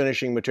for all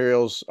finishing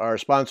materials, our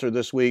sponsor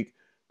this week,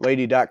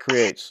 Lady Dot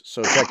Creates.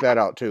 So check that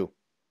out too.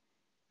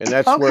 And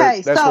that's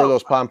where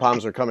those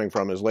pom-poms are coming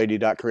from, is Lady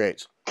Dot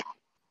Creates.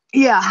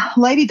 Yeah,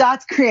 Lady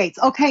Dots Creates.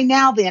 Okay,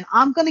 now then,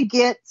 I'm going to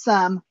get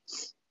some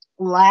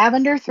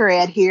lavender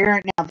thread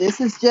here. Now,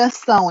 this is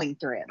just sewing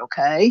thread,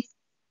 okay?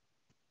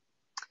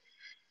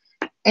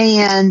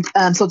 And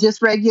so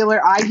just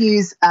regular, I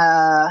use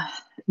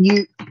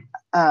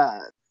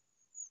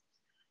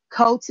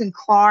Coates and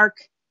Clark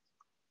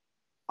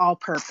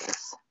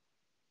all-purpose,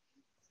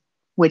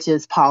 which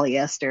is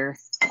polyester,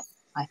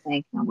 I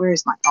think. Now,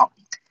 where's my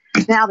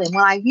Now then,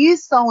 when I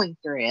use sewing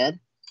thread,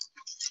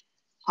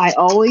 I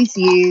always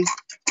use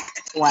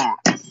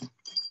flax,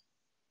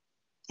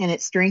 and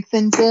it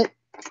strengthens it.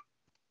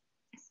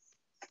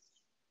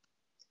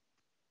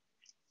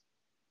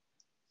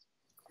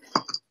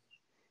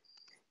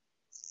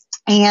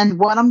 And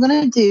what I'm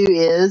going to do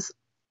is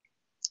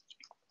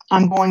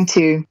I'm going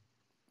to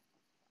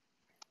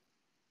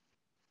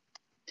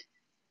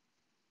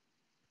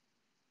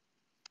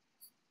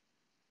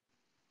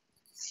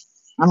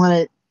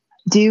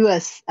do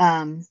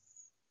I'm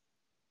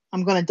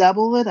going to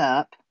double it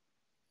up,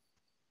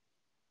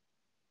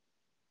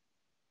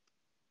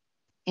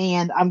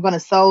 and I'm going to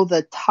sew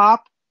the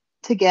top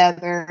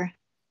together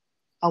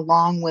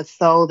along with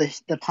sew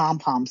the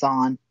pom-poms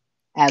on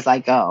as I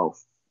go.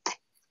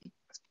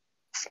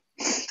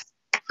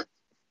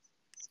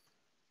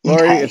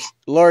 Okay.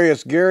 Lori,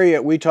 it's Gary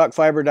at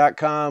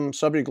WeTalkFiber.com.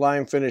 Subject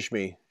line, finish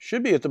me.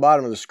 Should be at the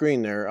bottom of the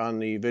screen there on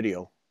the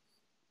video.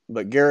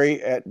 But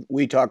Gary at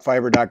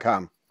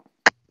WeTalkFiber.com.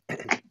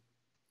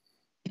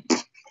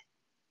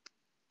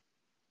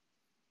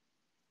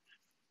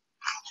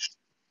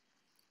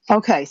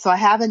 Okay, so I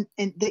have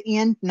the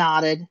end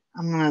knotted.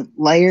 I'm going to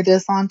layer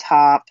this on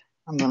top.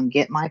 I'm going to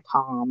get my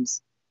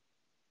palms.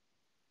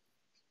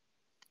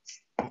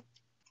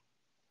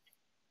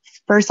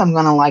 First, I'm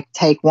going to like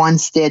take one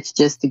stitch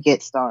just to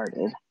get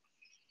started.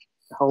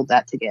 Hold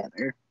that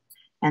together.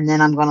 And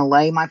then I'm going to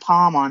lay my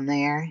palm on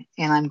there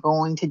and I'm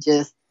going to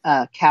just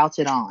couch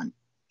it on.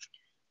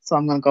 So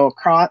I'm going to go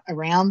across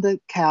around the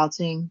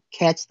couching,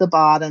 catch the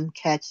bottom,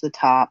 catch the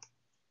top,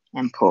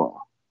 and pull.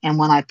 And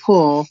when I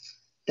pull,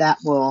 that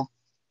will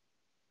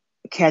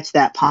catch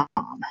that palm.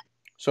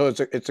 So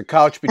it's a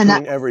couch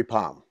between every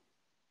palm.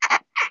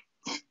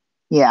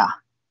 Yeah.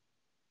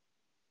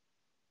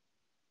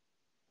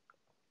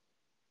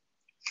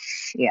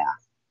 Yeah.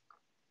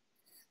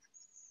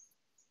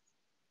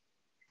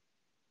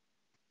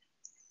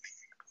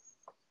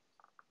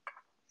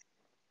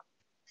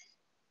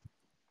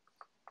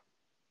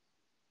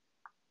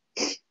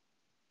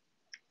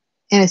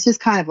 And it's just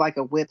kind of like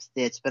a whip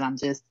stitch, but I'm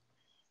just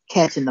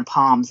catching the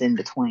palms in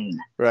between.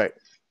 Right.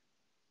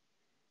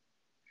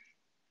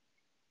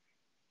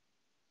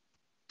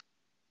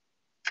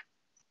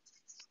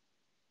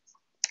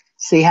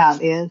 See how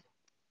it is?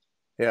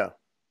 Yeah.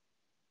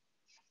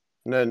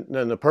 And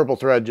then the purple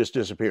thread just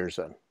disappears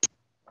then.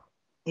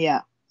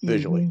 Yeah.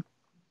 Visually.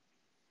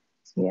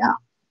 Mm-hmm. Yeah.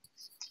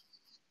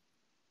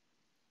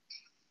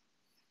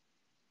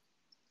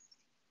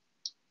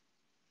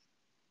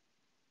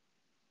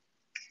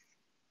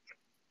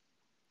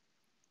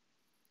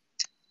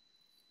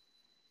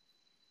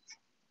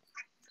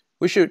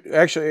 We should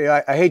actually,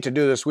 I hate to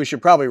do this, we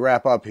should probably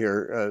wrap up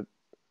here.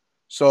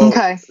 So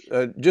okay.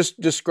 Just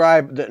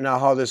describe now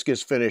how this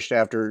gets finished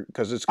after,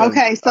 because it's going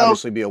to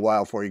obviously be a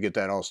while before you get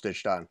that all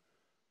stitched on.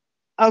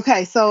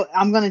 Okay, so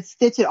I'm going to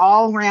stitch it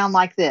all around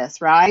like this,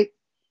 right?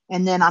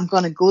 And then I'm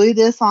going to glue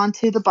this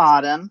onto the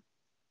bottom.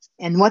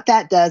 And what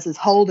that does is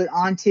hold it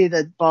onto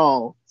the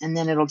bowl, and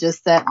then it'll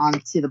just set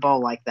onto the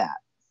bowl like that.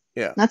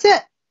 Yeah. That's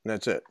it.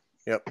 That's it.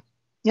 Yep.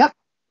 Yep.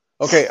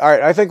 Okay, all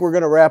right, I think we're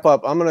going to wrap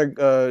up. I'm going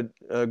to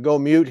go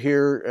mute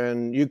here,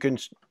 and you can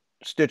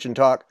stitch and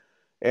talk.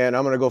 And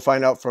I'm going to go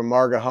find out from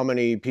Marga how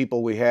many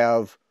people we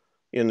have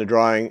in the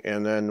drawing,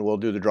 and then we'll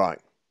do the drawing.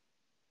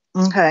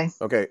 Okay.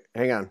 Okay,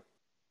 hang on.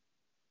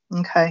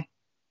 Okay.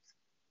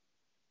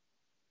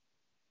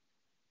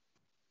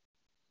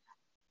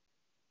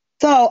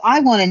 So I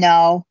want to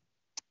know,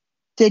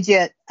 did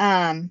you,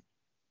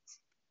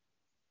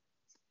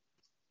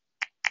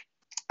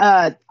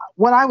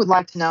 what I would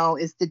like to know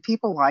is, did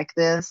people like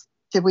this?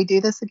 Should we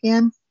do this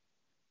again?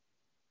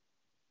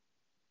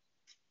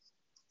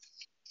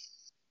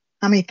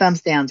 How many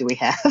thumbs down do we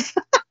have?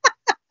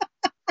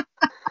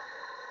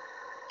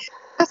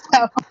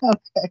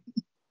 Okay.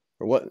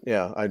 Or what?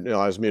 Yeah, I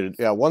was muted.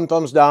 Yeah, one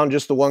thumbs down,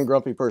 just the one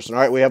grumpy person.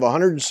 All right, we have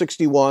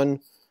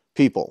 161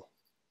 people.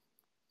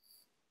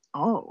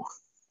 Oh.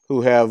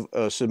 Who have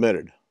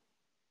submitted.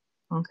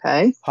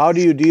 Okay. How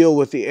do you deal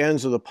with the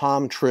ends of the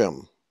palm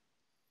trim?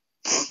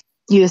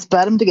 You just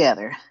butt them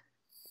together.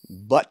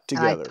 Butt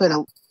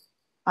together.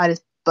 I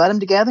just butt them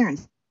together and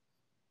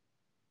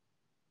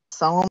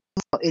sew them.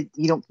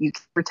 You can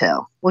never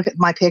tell. Look at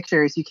my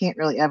pictures. You can't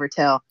really ever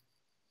tell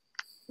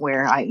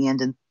where I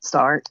end and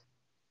start.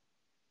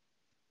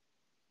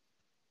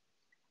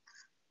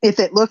 If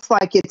it looks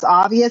like it's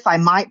obvious, I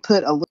might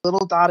put a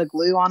little dot of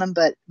glue on them,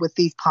 but with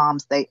these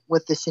palms,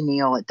 with the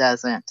chenille, it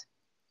doesn't.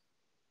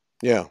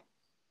 Yeah.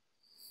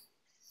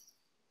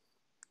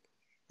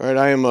 All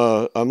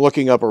right, I'm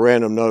looking up a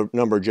random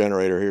number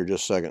generator here.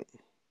 Just a second.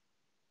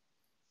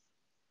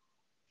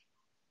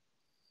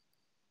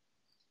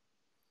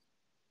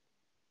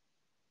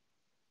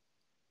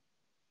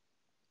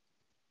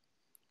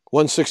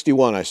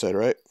 $161, I said,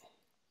 right?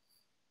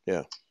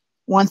 Yeah.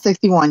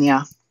 161,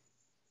 yeah.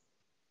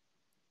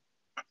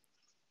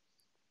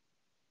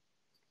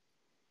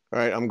 All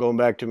right, I'm going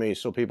back to me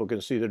so people can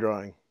see the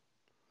drawing.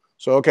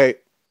 So, okay,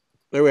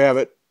 there we have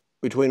it.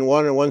 Between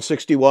 1 and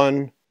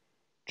 161,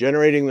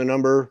 generating the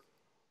number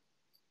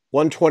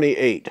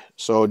 128.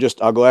 So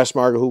I'll go ask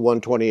Margaret who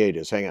 128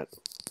 is. Hang on.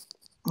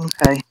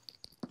 Okay.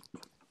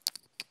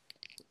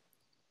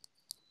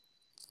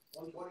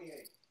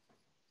 128.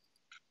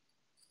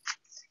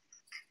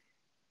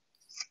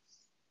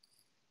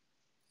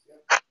 Yep.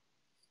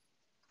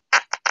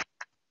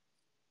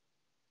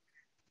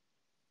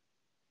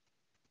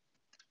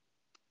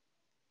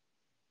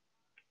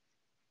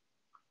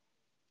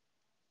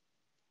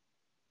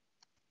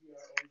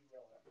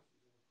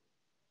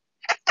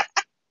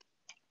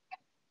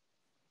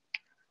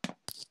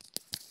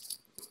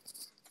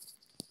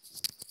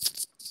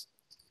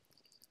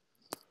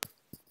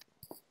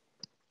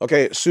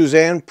 Okay,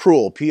 Suzanne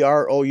Proul,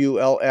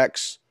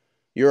 Proulx,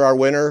 you're our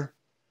winner.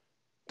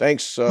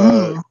 Thanks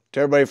to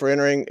everybody for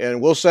entering,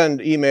 and we'll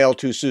send email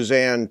to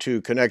Suzanne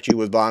to connect you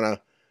with Vonna,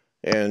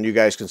 and you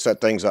guys can set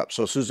things up.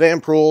 So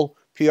Suzanne Proulx,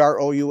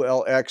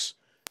 Proulx,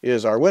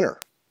 is our winner.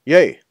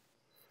 Yay!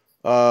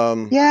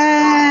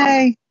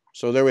 Yay!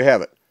 So there we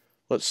have it.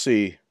 Let's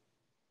see.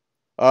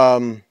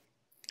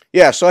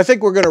 Yeah, so I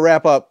think we're going to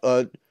wrap up.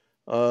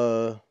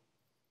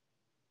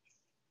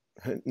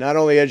 Not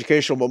only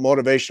educational, but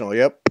motivational.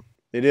 Yep,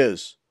 it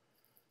is.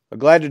 I'm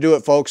glad to do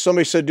it, folks.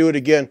 Somebody said do it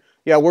again.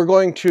 Yeah, we're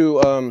going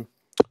to,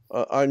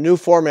 our new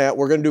format,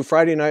 we're going to do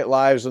Friday Night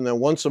Lives, and then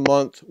once a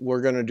month,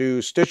 we're going to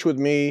do Stitch With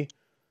Me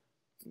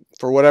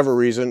for whatever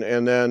reason,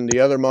 and then the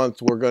other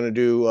month, we're going to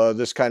do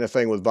this kind of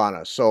thing with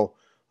Vonna. So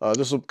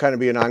this will kind of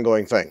be an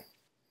ongoing thing.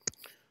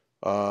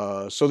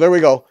 So there we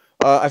go.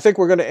 I think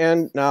we're going to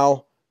end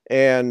now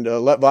and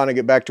let Vonna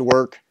get back to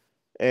work.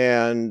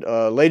 And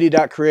Lady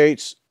Dot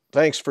Creates,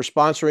 thanks for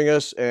sponsoring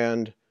us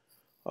and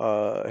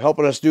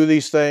helping us do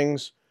these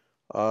things.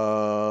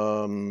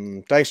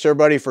 Thanks to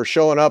everybody for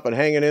showing up and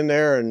hanging in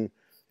there. And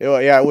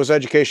yeah, it was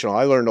educational.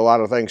 I learned a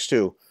lot of things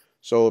too.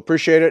 So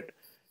appreciate it.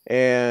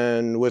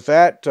 And with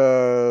that,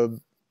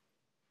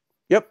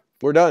 yep,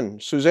 we're done.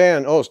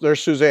 Suzanne, oh,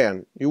 there's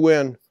Suzanne. You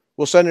win.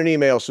 We'll send an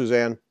email,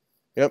 Suzanne.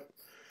 Yep.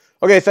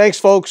 Okay, thanks,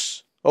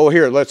 folks. Oh,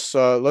 here, let's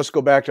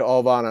go back to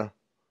all Vonna.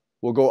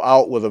 We'll go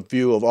out with a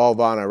view of all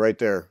Vonna right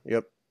there.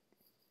 Yep.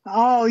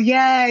 Oh,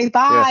 yay.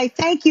 Bye.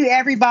 Yeah. Thank you,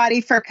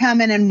 everybody, for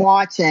coming and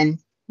watching.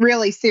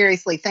 Really,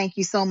 seriously, thank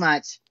you so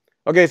much.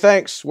 Okay,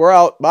 thanks. We're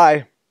out.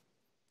 Bye.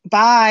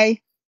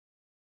 Bye.